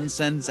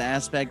nonsense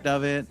aspect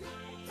of it,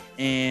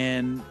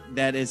 and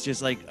that is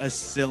just like a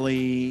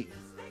silly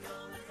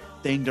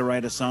thing to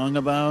write a song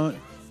about.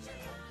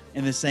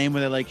 And the same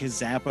with like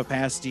his Zappa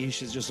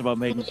pastiche is just about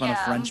making fun of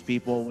French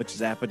people, which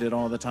Zappa did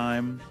all the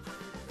time.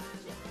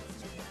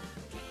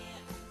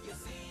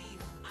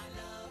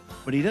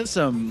 But he does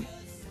some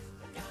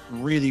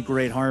really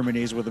great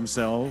harmonies with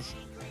himself.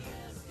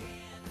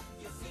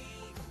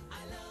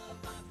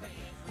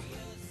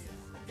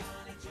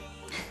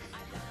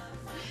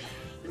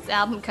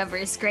 album cover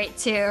is great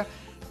too.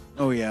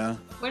 Oh yeah.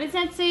 What does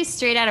that say?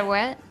 Straight out of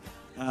what?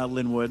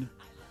 Linwood.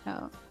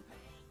 Oh.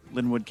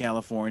 Linwood,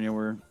 California,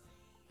 where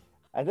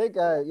I think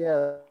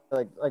yeah,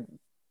 like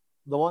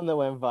the one that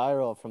went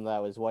viral from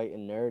that was White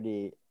and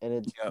Nerdy, and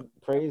it's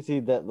crazy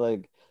that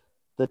like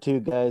the two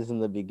guys in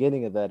the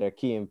beginning of that are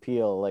Key and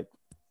Peele, like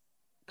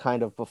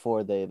kind of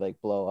before they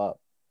like blow up.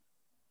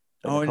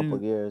 Like a couple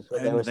of years. I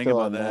They didn't were think still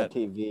about on that. Mad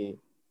TV.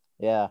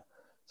 Yeah.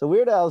 So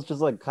Weird Al's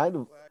just like kind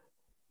of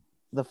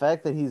the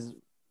fact that he's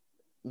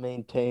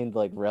maintained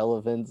like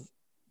relevance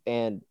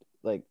and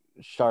like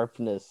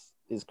sharpness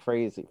is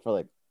crazy for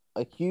like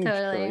a huge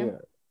career.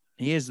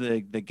 he is the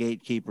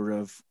gatekeeper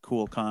of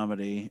cool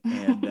comedy,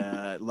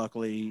 and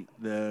luckily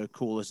the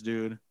coolest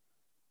dude.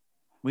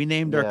 We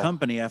named our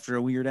company after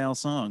a Weird Al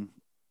song.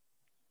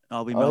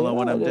 I'll be mellow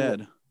when I'm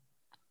dead.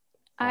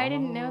 I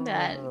didn't know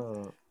that.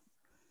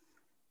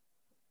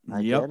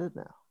 I get it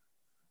now.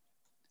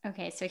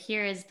 Okay, so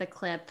here is the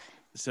clip.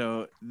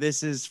 So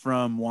this is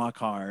from Walk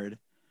Hard,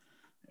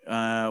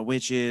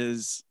 which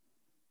is,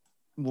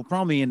 we'll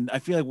probably, and I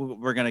feel like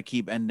we're going to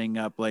keep ending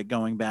up like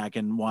going back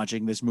and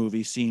watching this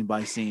movie scene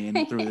by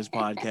scene through this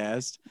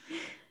podcast.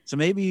 So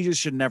maybe you just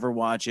should never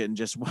watch it and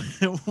just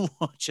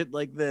watch it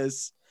like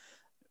this.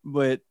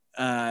 But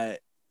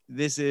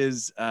this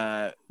is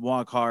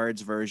Walk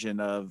Hard's version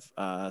of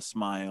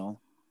Smile.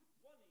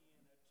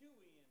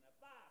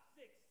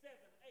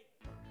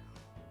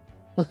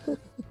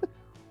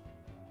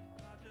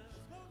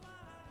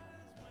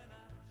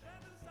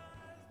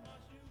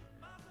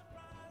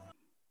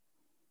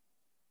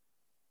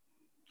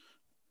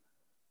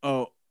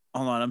 Oh,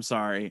 hold on. I'm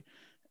sorry.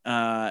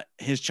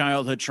 His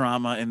childhood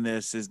trauma in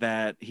this is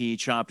that he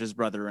chopped his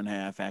brother in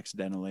half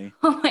accidentally.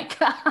 Oh my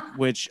god!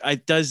 Which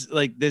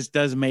this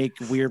does make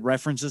weird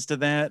references to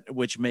that,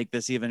 which make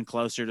this even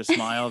closer to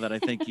Smile. That I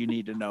think you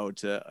need to know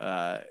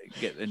to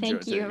get.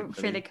 Thank you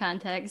for the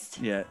context.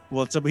 Yeah.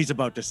 Well, somebody's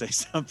about to say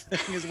something.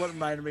 Is what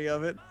reminded me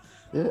of it.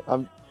 Yeah,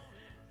 I'm.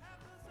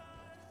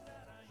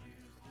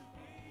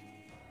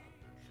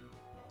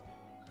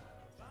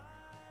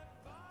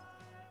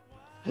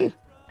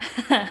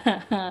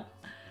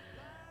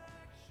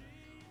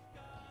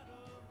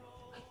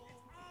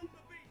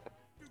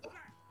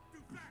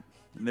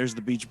 And there's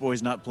the Beach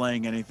Boys not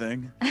playing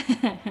anything.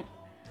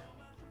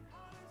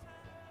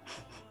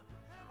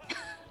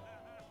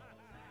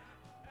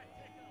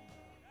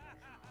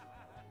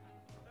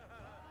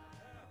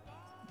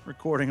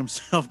 Recording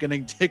himself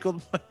getting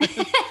tickled by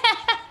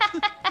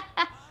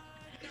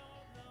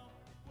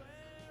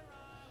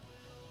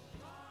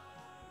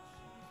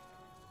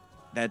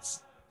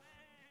That's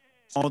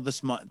all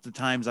the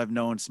times I've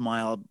known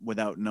Smile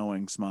without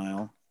knowing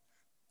Smile.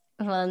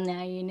 Well,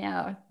 now you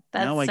know.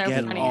 That's now I so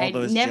get funny. all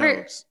those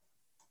jokes.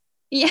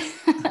 Yeah.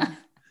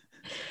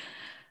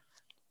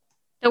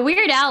 The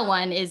Weird Al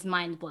one is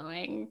mind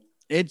blowing.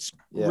 It's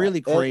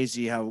really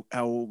crazy how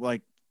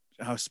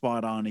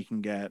spot on he can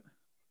get.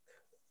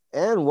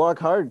 And Walk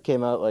Hard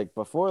came out like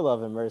before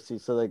Love and Mercy,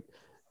 so like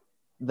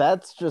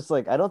that's just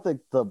like, I don't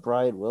think the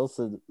Brian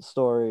Wilson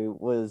story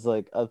was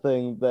like a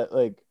thing that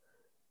like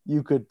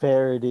you could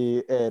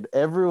parody and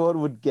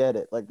everyone would get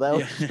it. Like that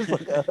was just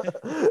like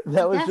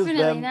that was Definitely just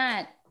them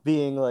not.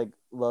 being like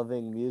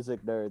loving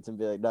music nerds and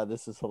be like, no,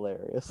 this is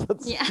hilarious.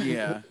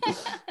 Yeah.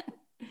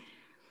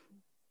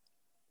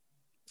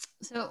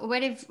 So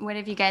what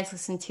have you guys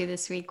listened to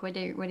this week? What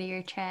are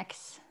your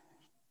tracks?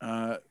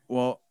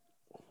 Well,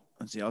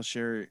 let's see. I'll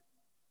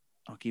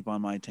keep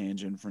on my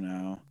tangent for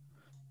now.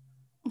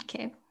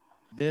 Okay.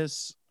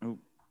 Hold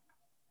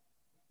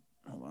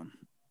on.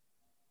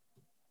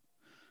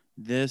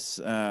 This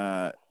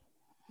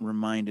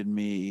reminded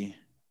me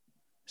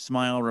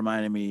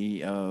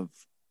of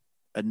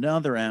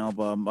another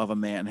album of a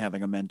man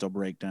having a mental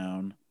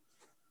breakdown.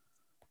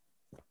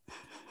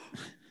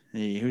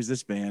 Hey, who's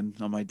this band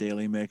on my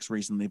daily mix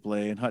recently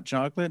played? Hot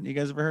Chocolate? You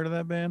guys ever heard of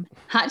that band?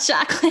 Hot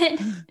Chocolate.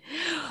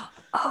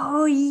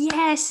 Oh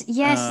yes.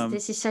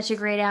 This is such a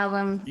great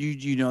album.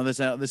 You know this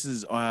out. This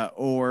is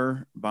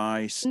Or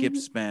by Skip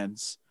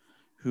Spence,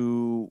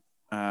 who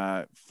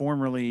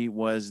formerly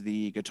was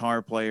the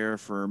guitar player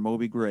for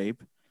Moby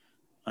Grape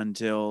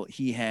until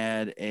he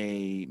had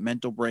a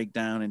mental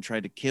breakdown and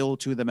tried to kill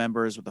two of the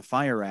members with a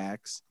fire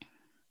axe.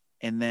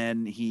 And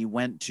then he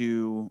went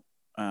to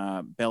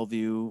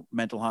Bellevue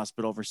Mental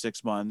Hospital for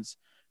 6 months,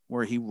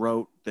 where he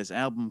wrote this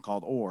album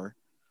called Or,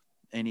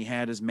 and he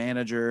had his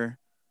manager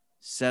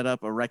set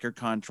up a record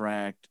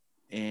contract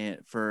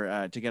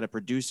to get a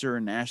producer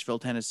in Nashville,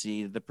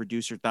 Tennessee. The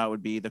producer thought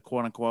would be the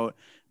quote unquote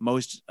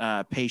most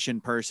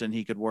patient person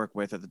he could work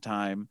with at the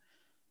time,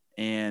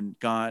 and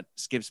got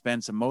Skip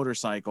Spence a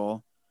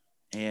motorcycle.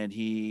 And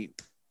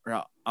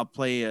I'll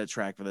play a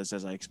track for this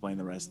as I explain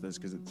the rest of this,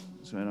 because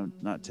so I'm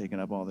not taking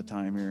up all the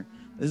time here.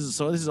 This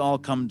is all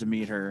Come to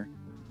Meet Her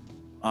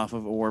off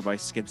of Or by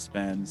Skip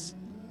Spence.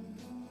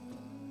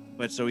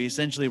 But so he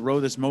essentially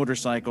rode this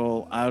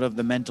motorcycle out of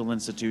the mental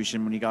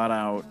institution when he got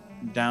out,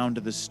 down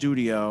to the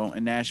studio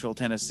in Nashville,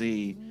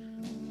 Tennessee,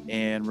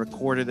 and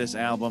recorded this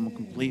album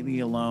completely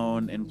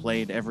alone and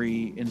played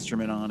every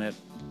instrument on it.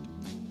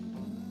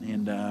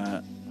 And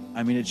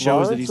I mean, it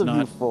shows that Lawrence he's of not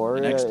an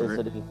Euphoria expert. is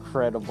an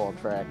incredible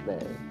track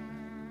name.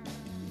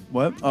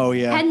 What? Oh I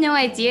yeah, had no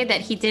idea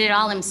that he did it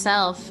all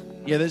himself.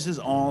 yeah. This is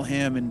all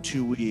him in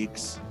 2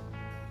 weeks.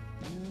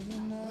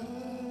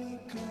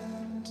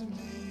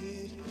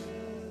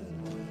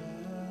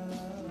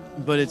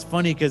 But it's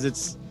funny because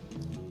it's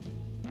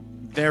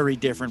very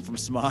different from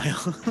Smile.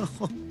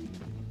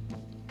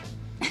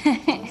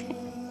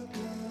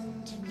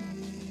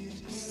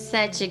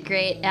 Such a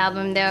great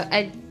album, though.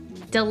 A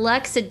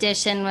deluxe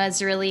edition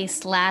was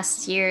released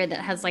last year that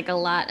has like a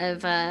lot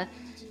of,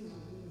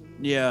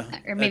 Yeah.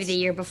 or maybe the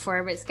year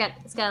before, but it's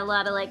got a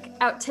lot of like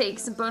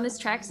outtakes and bonus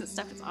tracks and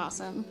stuff. It's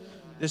awesome.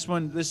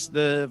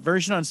 The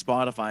version on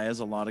Spotify has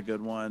a lot of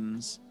good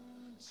ones.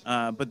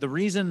 But the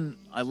reason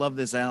I love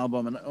this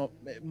album, and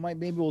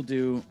maybe we'll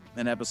do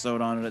an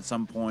episode on it at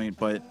some point,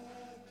 but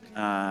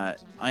I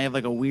have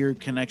like a weird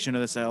connection to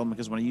this album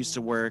because when I used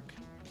to work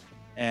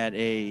at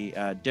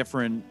a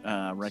different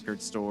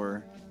record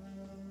store,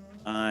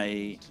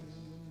 a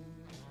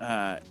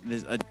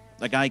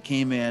guy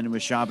came in and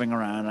was shopping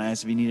around, and I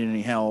asked if he needed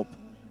any help,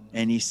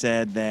 and he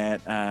said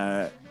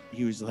that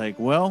he was like,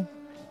 well,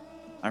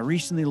 I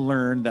recently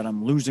learned that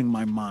I'm losing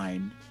my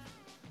mind.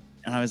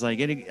 And I was like,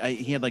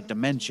 he had like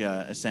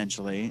dementia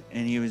essentially.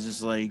 And he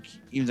was like,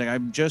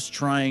 I'm just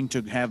trying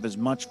to have as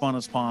much fun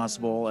as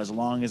possible, as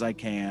long as I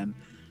can.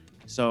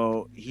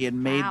 So he had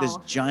made this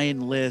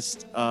giant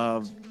list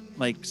of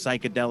like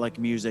psychedelic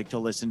music to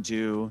listen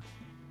to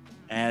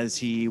as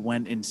he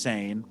went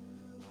insane.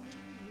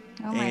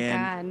 Oh my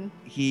God.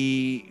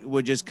 He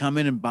would just come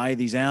in and buy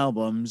these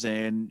albums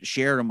and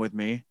share them with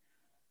me.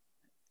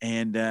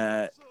 And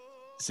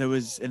so it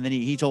was, and then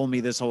he told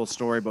me this whole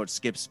story about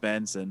Skip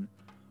Spence, and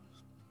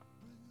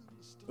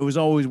it was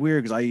always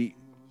weird because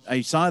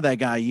I saw that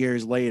guy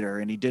years later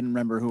and he didn't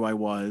remember who I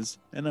was.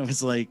 And I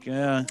was like,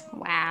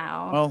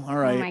 wow. Well, all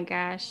right. Oh my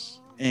gosh.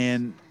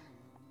 And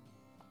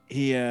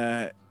he,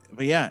 but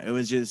yeah, it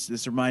was just,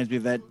 this reminds me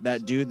of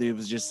that dude that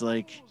was just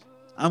like,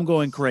 I'm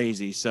going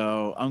crazy,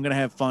 so I'm going to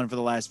have fun for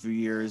the last few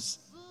years.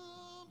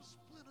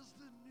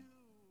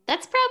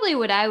 That's probably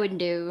what I would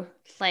do.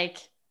 Like,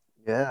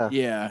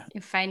 yeah.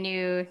 If I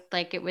knew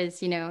like it was,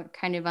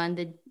 kind of on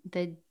the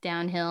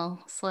downhill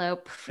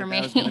slope for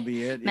me. That was gonna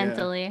be it, yeah.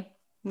 mentally.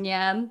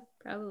 Yeah,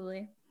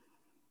 probably.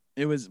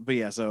 It was, but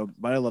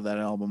I love that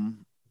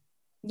album.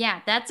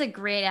 Yeah, that's a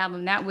great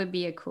album. That would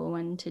be a cool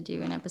one to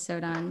do an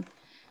episode on.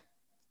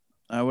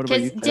 What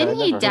about you? Didn't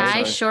he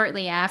die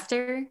shortly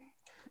after?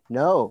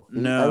 No.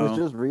 No. I was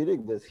just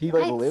reading this. He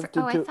lived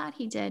into. I thought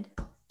he did.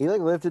 He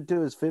lived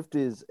into his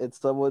 50s. It's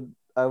someone.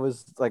 I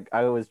was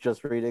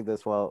just reading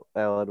this while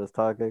Alan was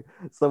talking.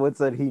 Someone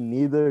said he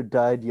neither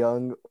died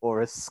young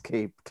or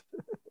escaped.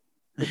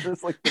 It's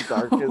just like the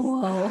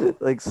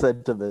darkest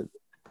sentiment.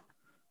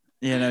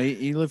 Yeah, no,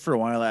 he lived for a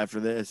while after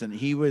this, and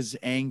he was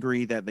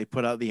angry that they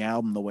put out the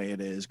album the way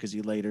it is because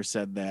he later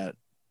said that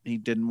he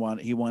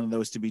wanted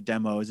those to be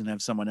demos and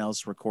have someone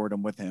else record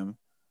them with him.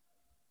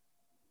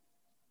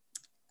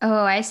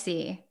 Oh, I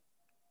see.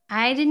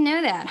 I didn't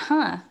know that,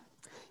 huh?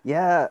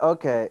 Yeah.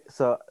 Okay.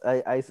 So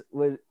I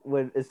when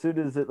as soon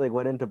as it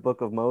went into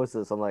Book of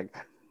Moses, I'm like,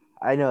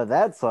 I know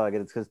that song,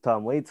 and it's because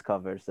Tom Waits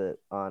covers it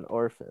on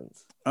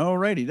Orphans. Oh,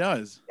 right, he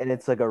does, and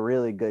it's like a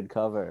really good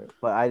cover.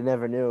 But I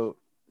never knew,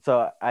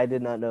 so I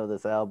did not know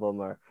this album,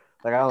 or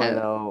I only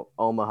know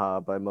Omaha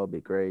by Moby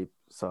Grape.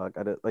 So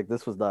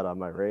this was not on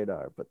my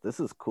radar, but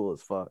this is cool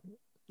as fuck.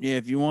 Yeah,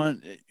 if you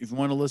want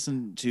to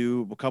listen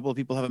to a couple of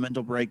people have a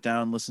mental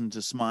breakdown, listen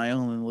to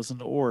Smile and listen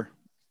to Or.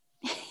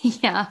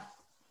 Yeah.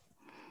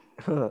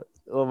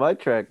 Well, my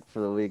track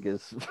for the week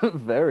is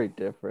very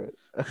different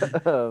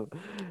because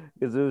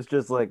it was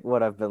just like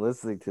what I've been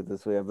listening to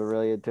this week. I've been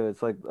really into it.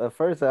 It's like the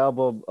first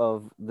album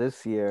of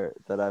this year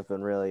that I've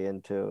been really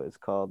into. It's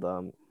called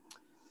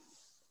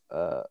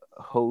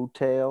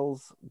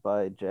Hotels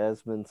by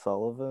Jasmine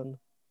Sullivan,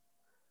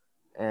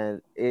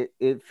 and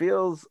it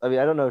feels. I mean,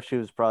 I don't know if she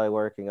was probably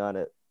working on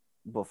it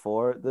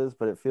before this,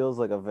 but it feels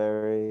like a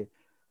very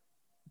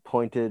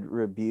pointed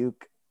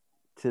rebuke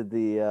to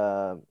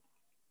the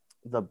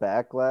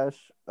backlash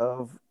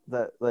of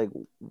that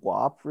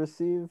WAP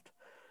received.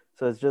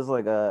 So it's just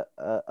like a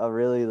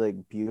really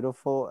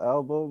beautiful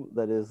album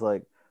that is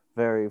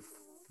very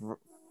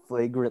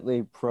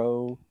flagrantly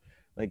pro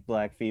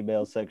black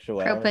female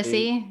sexuality. Pro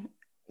pussy.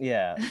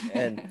 Yeah,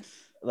 and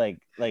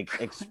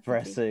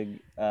expressing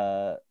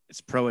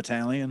it's pro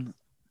Italian.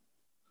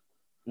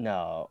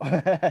 No.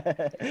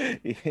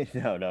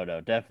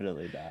 no,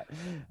 definitely not.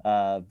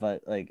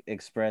 But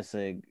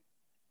expressing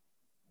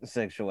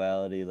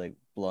sexuality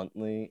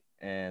bluntly,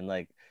 and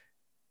I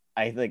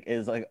think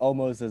is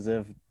almost as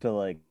if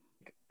to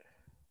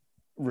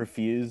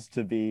refuse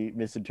to be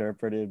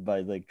misinterpreted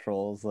by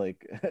trolls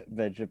like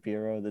Ben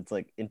Shapiro, that's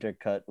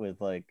intercut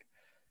with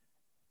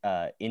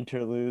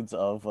interludes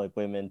of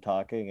women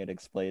talking and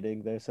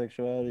explaining their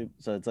sexuality.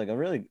 So it's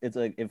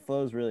it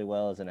flows really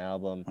well as an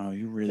album. Oh,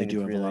 you really do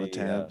have a lot of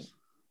tabs.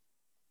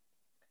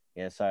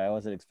 Yeah, sorry, I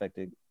wasn't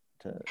expecting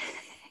to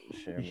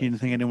share. You didn't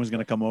think anyone was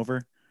gonna come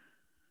over?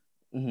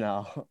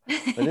 No,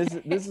 but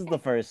this is the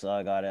first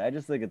song on it. I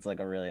just think it's like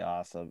a really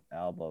awesome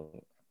album,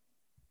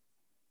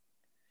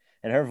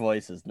 and her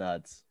voice is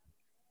nuts.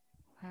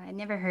 Wow, I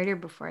never heard her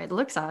before. It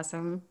looks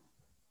awesome.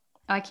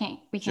 Oh, I can't.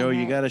 We can't. Joe, hear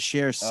you it. gotta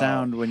share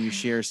sound when you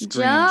share screen,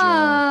 Joe.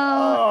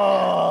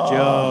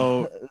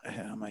 Joe.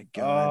 Oh my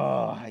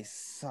god. Oh, I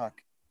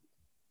suck.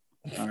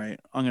 All right,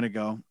 I'm gonna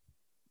go.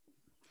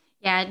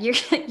 Yeah,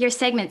 your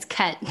segment's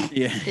cut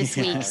Yeah, this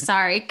yeah. week.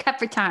 Sorry, cut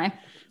for time.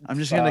 I'm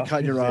just gonna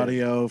cut your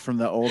audio from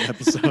the old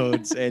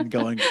episodes and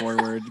going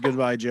forward.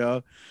 Goodbye,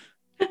 Joe.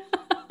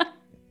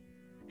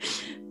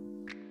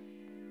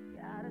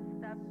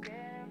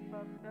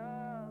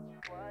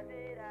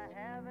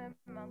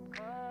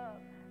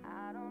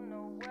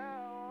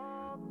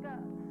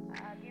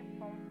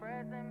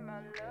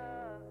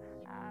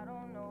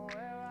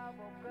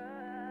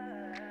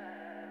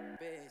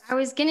 I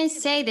was gonna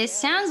say this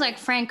sounds like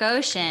Frank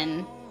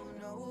Ocean.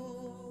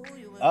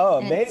 Oh,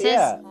 And maybe,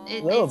 yeah, a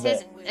little it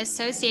says bit.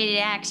 associated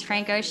acts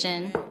Frank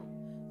Ocean.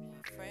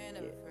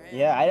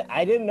 Yeah,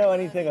 I didn't know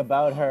anything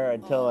about her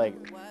until like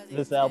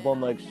this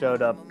album like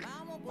showed up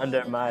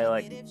under my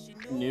like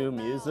new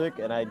music,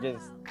 and I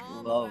just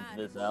love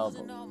this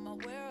album.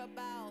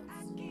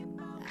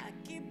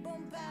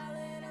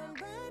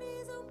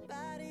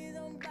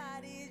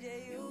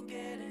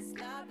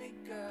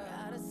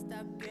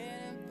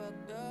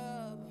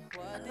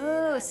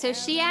 Oh, so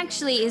she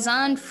actually is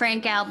on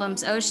Frank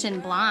album's Ocean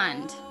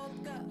Blonde.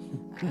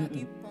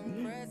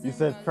 You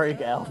said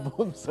Frank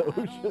album's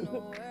Ocean.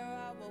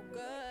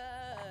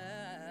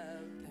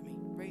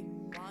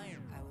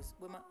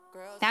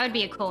 That would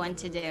be a cool one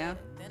to do.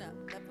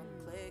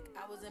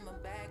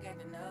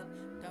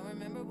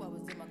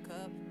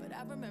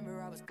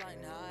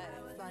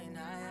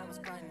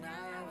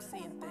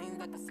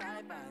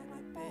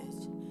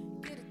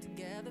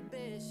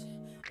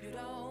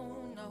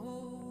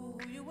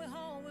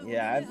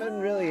 Yeah, I've been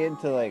really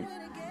into like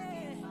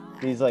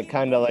these like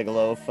kind of like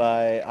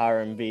lo-fi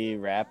R&B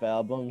rap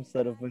albums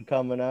that have been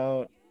coming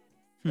out.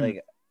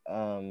 Like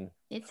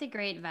It's a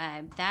great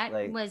vibe. That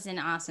Like- was an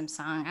awesome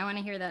song. I want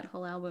to hear that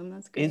whole album.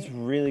 That's great. it's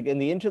really good.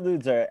 And the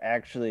interludes are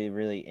actually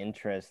really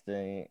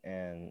interesting,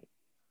 and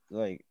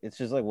like it's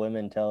just like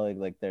women telling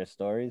like their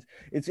stories.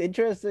 It's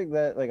interesting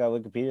that like on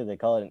Wikipedia they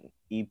call it an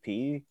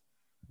EP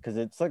because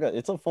it's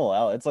a full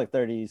album. It's like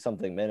 30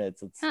 something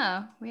minutes. It's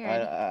Oh, weird.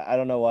 I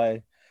don't know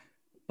why,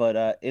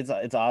 but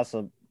it's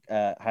awesome.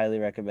 Highly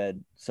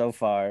recommend. So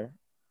far,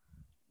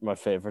 my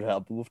favorite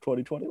album of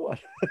 2021.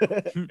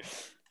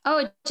 Oh,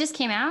 it just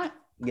came out?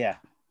 Yeah.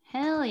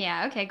 Hell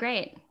yeah. Okay,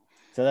 great.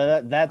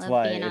 So that's Love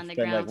why being on it's the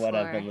been like ground what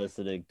I've been floor.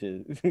 listening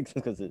to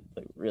because it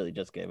like really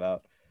just came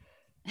out.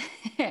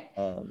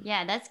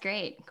 Yeah, that's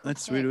great. Cool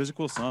That's sweet. It was a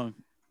cool song.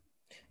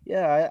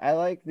 Yeah, I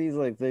like these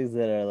like things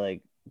that are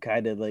like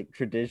kind of like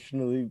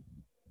traditionally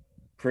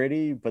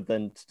pretty, but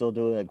then still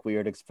doing like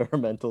weird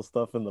experimental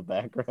stuff in the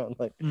background.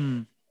 Like A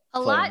playing-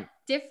 lot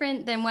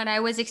different than what I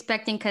was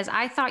expecting because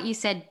I thought you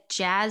said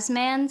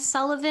Jazzman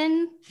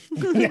Sullivan.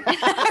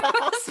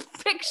 I was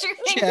picturing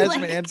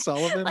Jazzman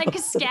Sullivan? like a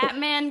scat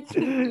man,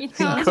 you know?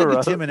 Sounds like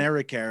a Tim and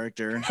Eric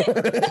character.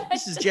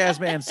 This is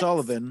Jazzman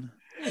Sullivan.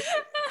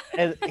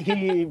 and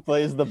he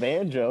plays the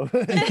banjo.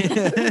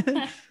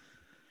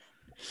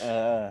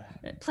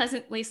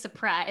 Pleasantly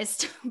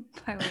surprised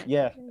by what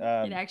Yeah,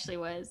 it actually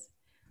was.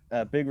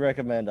 Big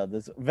recommend on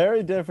this.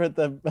 Very different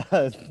than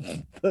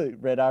the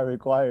Red Eye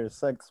Requires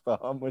Sex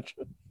Bomb, which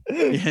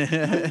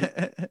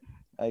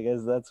I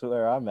guess that's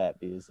where I'm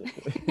at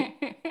musically.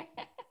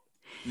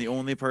 The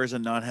only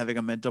person not having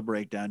a mental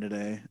breakdown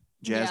today,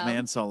 Jazzman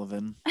Yeah.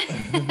 Sullivan.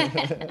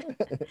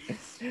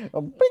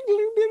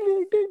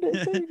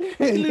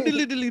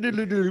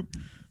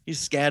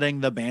 He's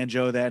scatting the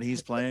banjo that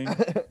he's playing.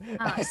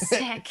 Oh,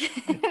 sick.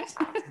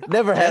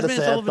 Never had a Jazzman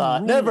sad Sullivan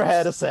thought. Never rules.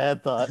 had a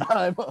sad thought.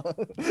 I'm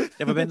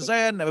Never been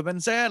sad, never been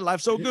sad.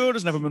 Life's so good,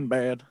 it's never been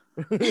bad.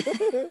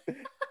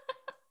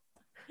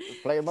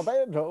 playing my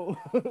banjo.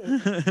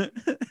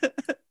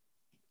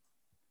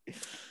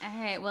 All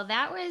right. Well,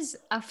 that was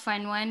a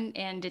fun one,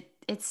 and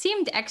it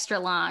seemed extra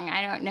long.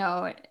 I don't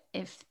know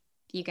if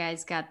you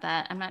guys got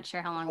that. I'm not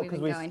sure how long we've Because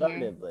been we going started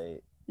here.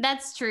 late.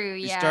 That's true.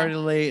 We Yeah. started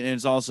late, and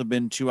it's also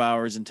been 2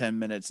 hours and 10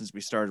 minutes since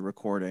we started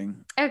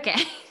recording. Okay.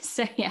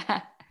 So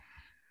yeah.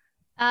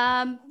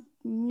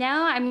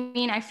 No, I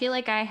mean, I feel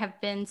like I have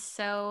been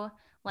so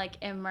like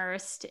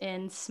immersed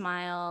in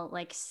Smile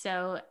like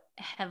so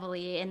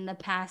heavily in the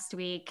past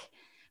week.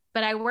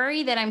 But I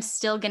worry that I'm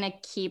still going to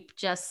keep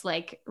just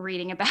like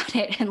reading about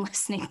it and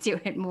listening to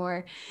it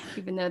more,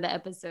 even though the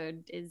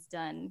episode is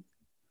done.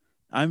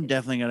 I'm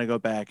definitely going to go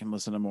back and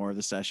listen to more of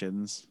the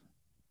sessions.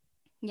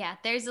 Yeah,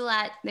 there's a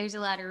lot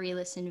of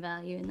re-listen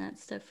value in that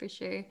stuff for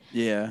sure.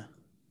 Yeah.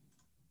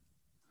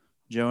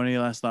 Joe, any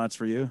last thoughts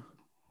for you?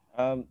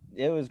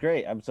 It was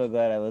great. I'm so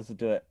glad I listened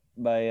to it.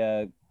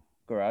 My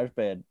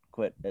GarageBand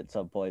quit at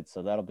some point,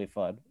 so that'll be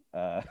fun.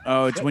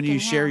 Oh, it's when you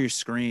share your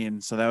screen.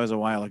 So that was a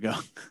while ago.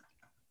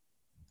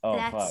 Oh,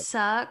 that fuck.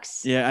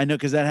 sucks. Yeah, I know,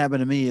 because that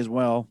happened to me as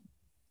well.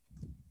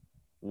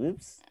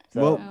 Whoops.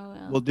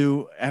 We'll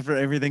do, after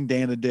everything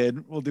Dana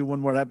did, we'll do one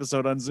more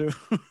episode on Zoom.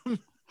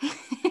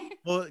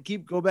 We'll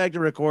go back to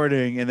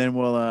recording, and then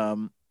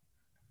we'll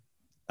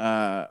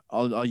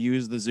I'll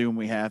use the Zoom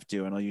we have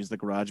to, and I'll use the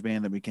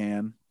GarageBand that we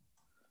can,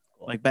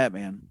 like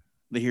Batman.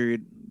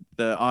 The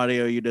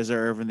audio you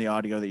deserve and the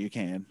audio that you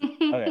can.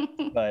 Okay,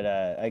 but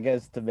I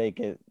guess to make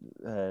it,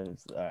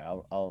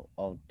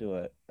 I'll do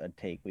a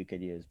take we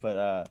could use.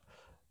 But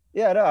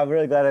yeah, no, I'm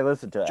really glad I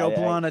listened to it. Joe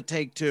Polana,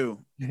 take 2.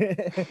 Yeah,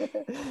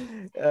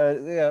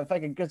 if I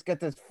could just get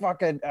this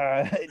fucking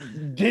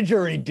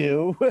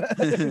didgeridoo.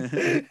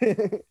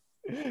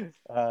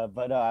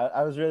 But no,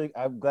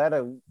 I'm glad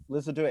I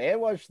listened to it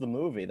and watched the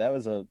movie. That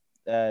was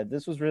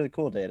this was really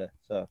cool, Data.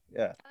 So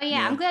yeah. Oh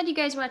yeah, I'm glad you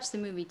guys watched the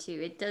movie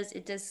too. It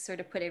does sort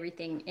of put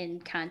everything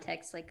in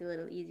context like a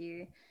little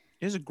easier.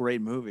 It was a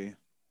great movie.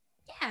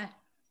 Yeah.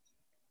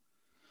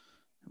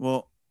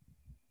 Well,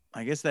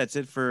 I guess that's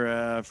it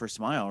for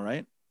Smile,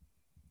 right?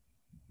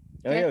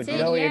 Oh yeah, do you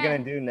know what you're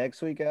gonna do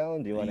next week,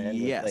 Alan? Do you want to end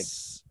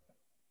Yes.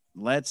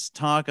 with Let's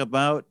talk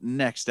about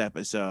next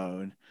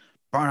episode.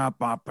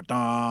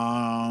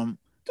 Ba-da-ba-ba-dum.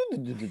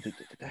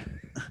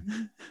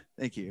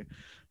 Thank you.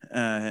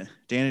 Dana,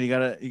 you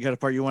got a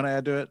part you want to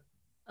add to it?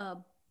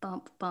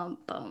 Bump,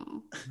 bump,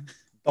 bump.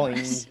 Doing,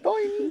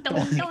 doing,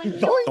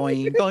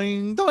 doing,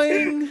 doing,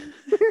 doing.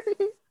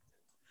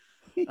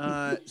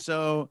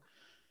 So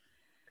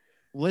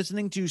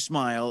listening to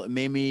Smile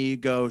made me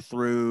go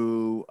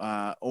through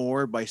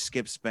Or by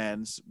Skip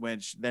Spence,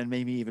 which then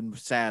made me even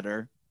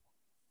sadder.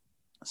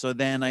 So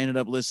then I ended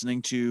up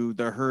listening to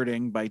The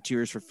Hurting by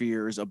Tears for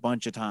Fears a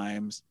bunch of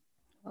times,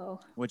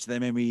 which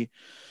then made me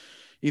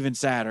even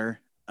sadder.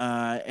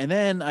 And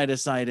then I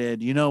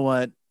decided, you know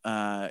what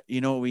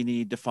we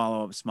need to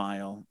follow up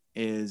Smile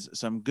is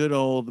some good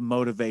old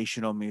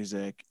motivational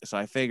music. So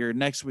I figured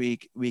next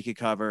week we could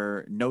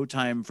cover No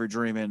Time for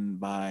Dreamin'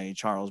 by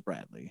Charles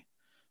Bradley,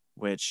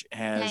 which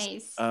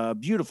has a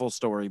beautiful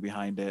story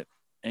behind it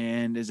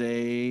and is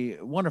a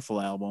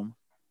wonderful album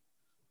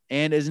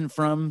and isn't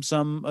from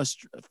a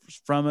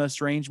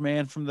strange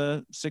man from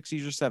the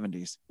 60s or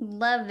 70s.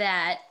 Love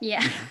that.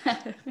 Yeah.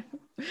 I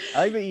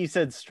like that you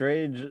said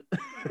strange.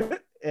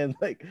 And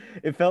like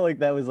it felt like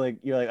that was like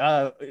you're like,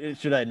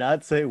 should I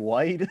not say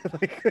white?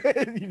 Like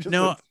you just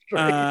no,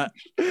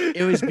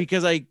 it was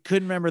because I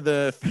couldn't remember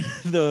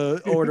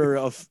the order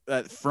of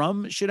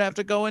from should have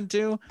to go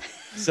into.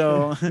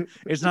 So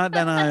it's not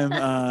that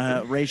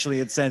I'm racially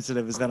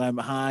insensitive; it's that I'm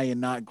high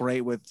and not great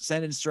with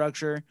sentence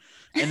structure.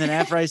 And then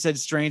after I said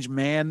strange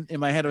man, in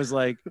my head it was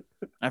like,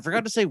 I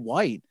forgot to say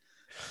white.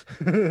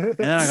 And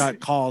then I got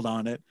called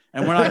on it.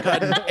 And we're not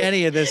cutting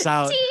any of this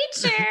out.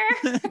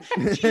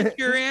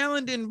 Teacher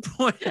Alan didn't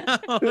point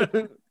out what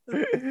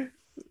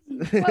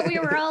we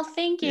were all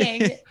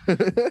thinking.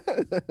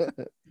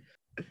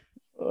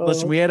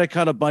 Listen, we had to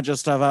cut a bunch of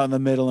stuff out in the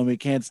middle and we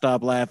can't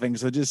stop laughing.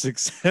 So just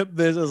accept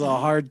this as a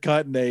hard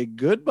cut and a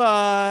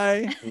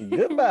goodbye.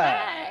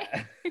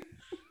 Goodbye.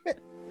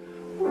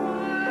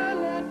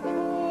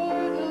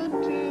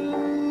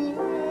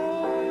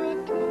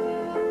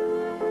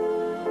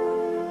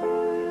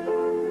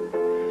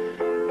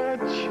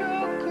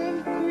 Choke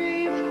of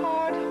grief,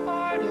 heart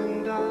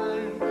hardened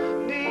I'm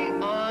the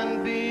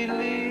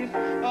unbelief,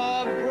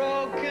 a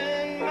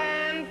broken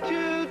man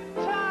too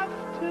tough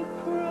to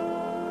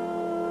cry.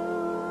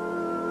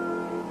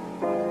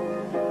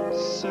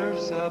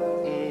 Surfs up,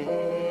 the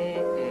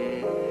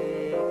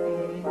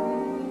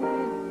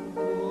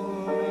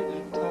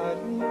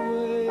tidal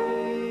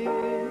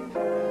wave,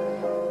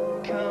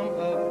 come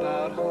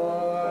about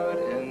hard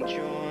and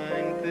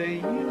join the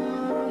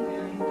young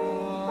and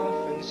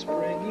often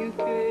spring you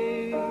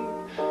gave.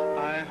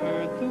 I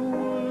heard the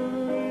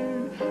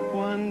word,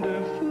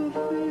 wonderful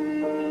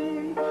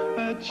thing,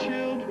 a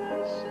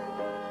children's song.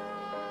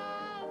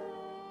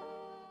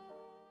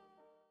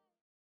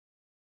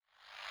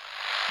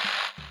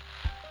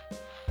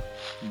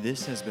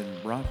 This has been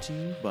brought to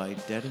you by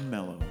Dead and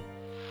Mellow.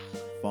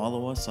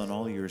 Follow us on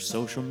all your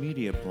social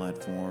media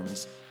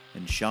platforms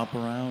and shop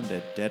around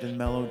at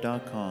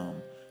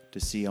deadandmellow.com to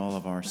see all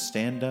of our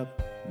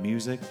stand-up,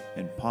 music,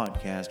 and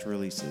podcast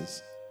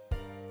releases.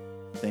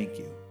 Thank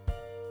you,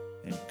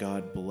 and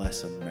God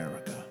bless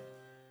America.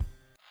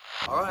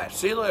 All right,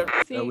 see you later.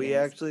 Are we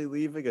actually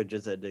leaving or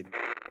just ending?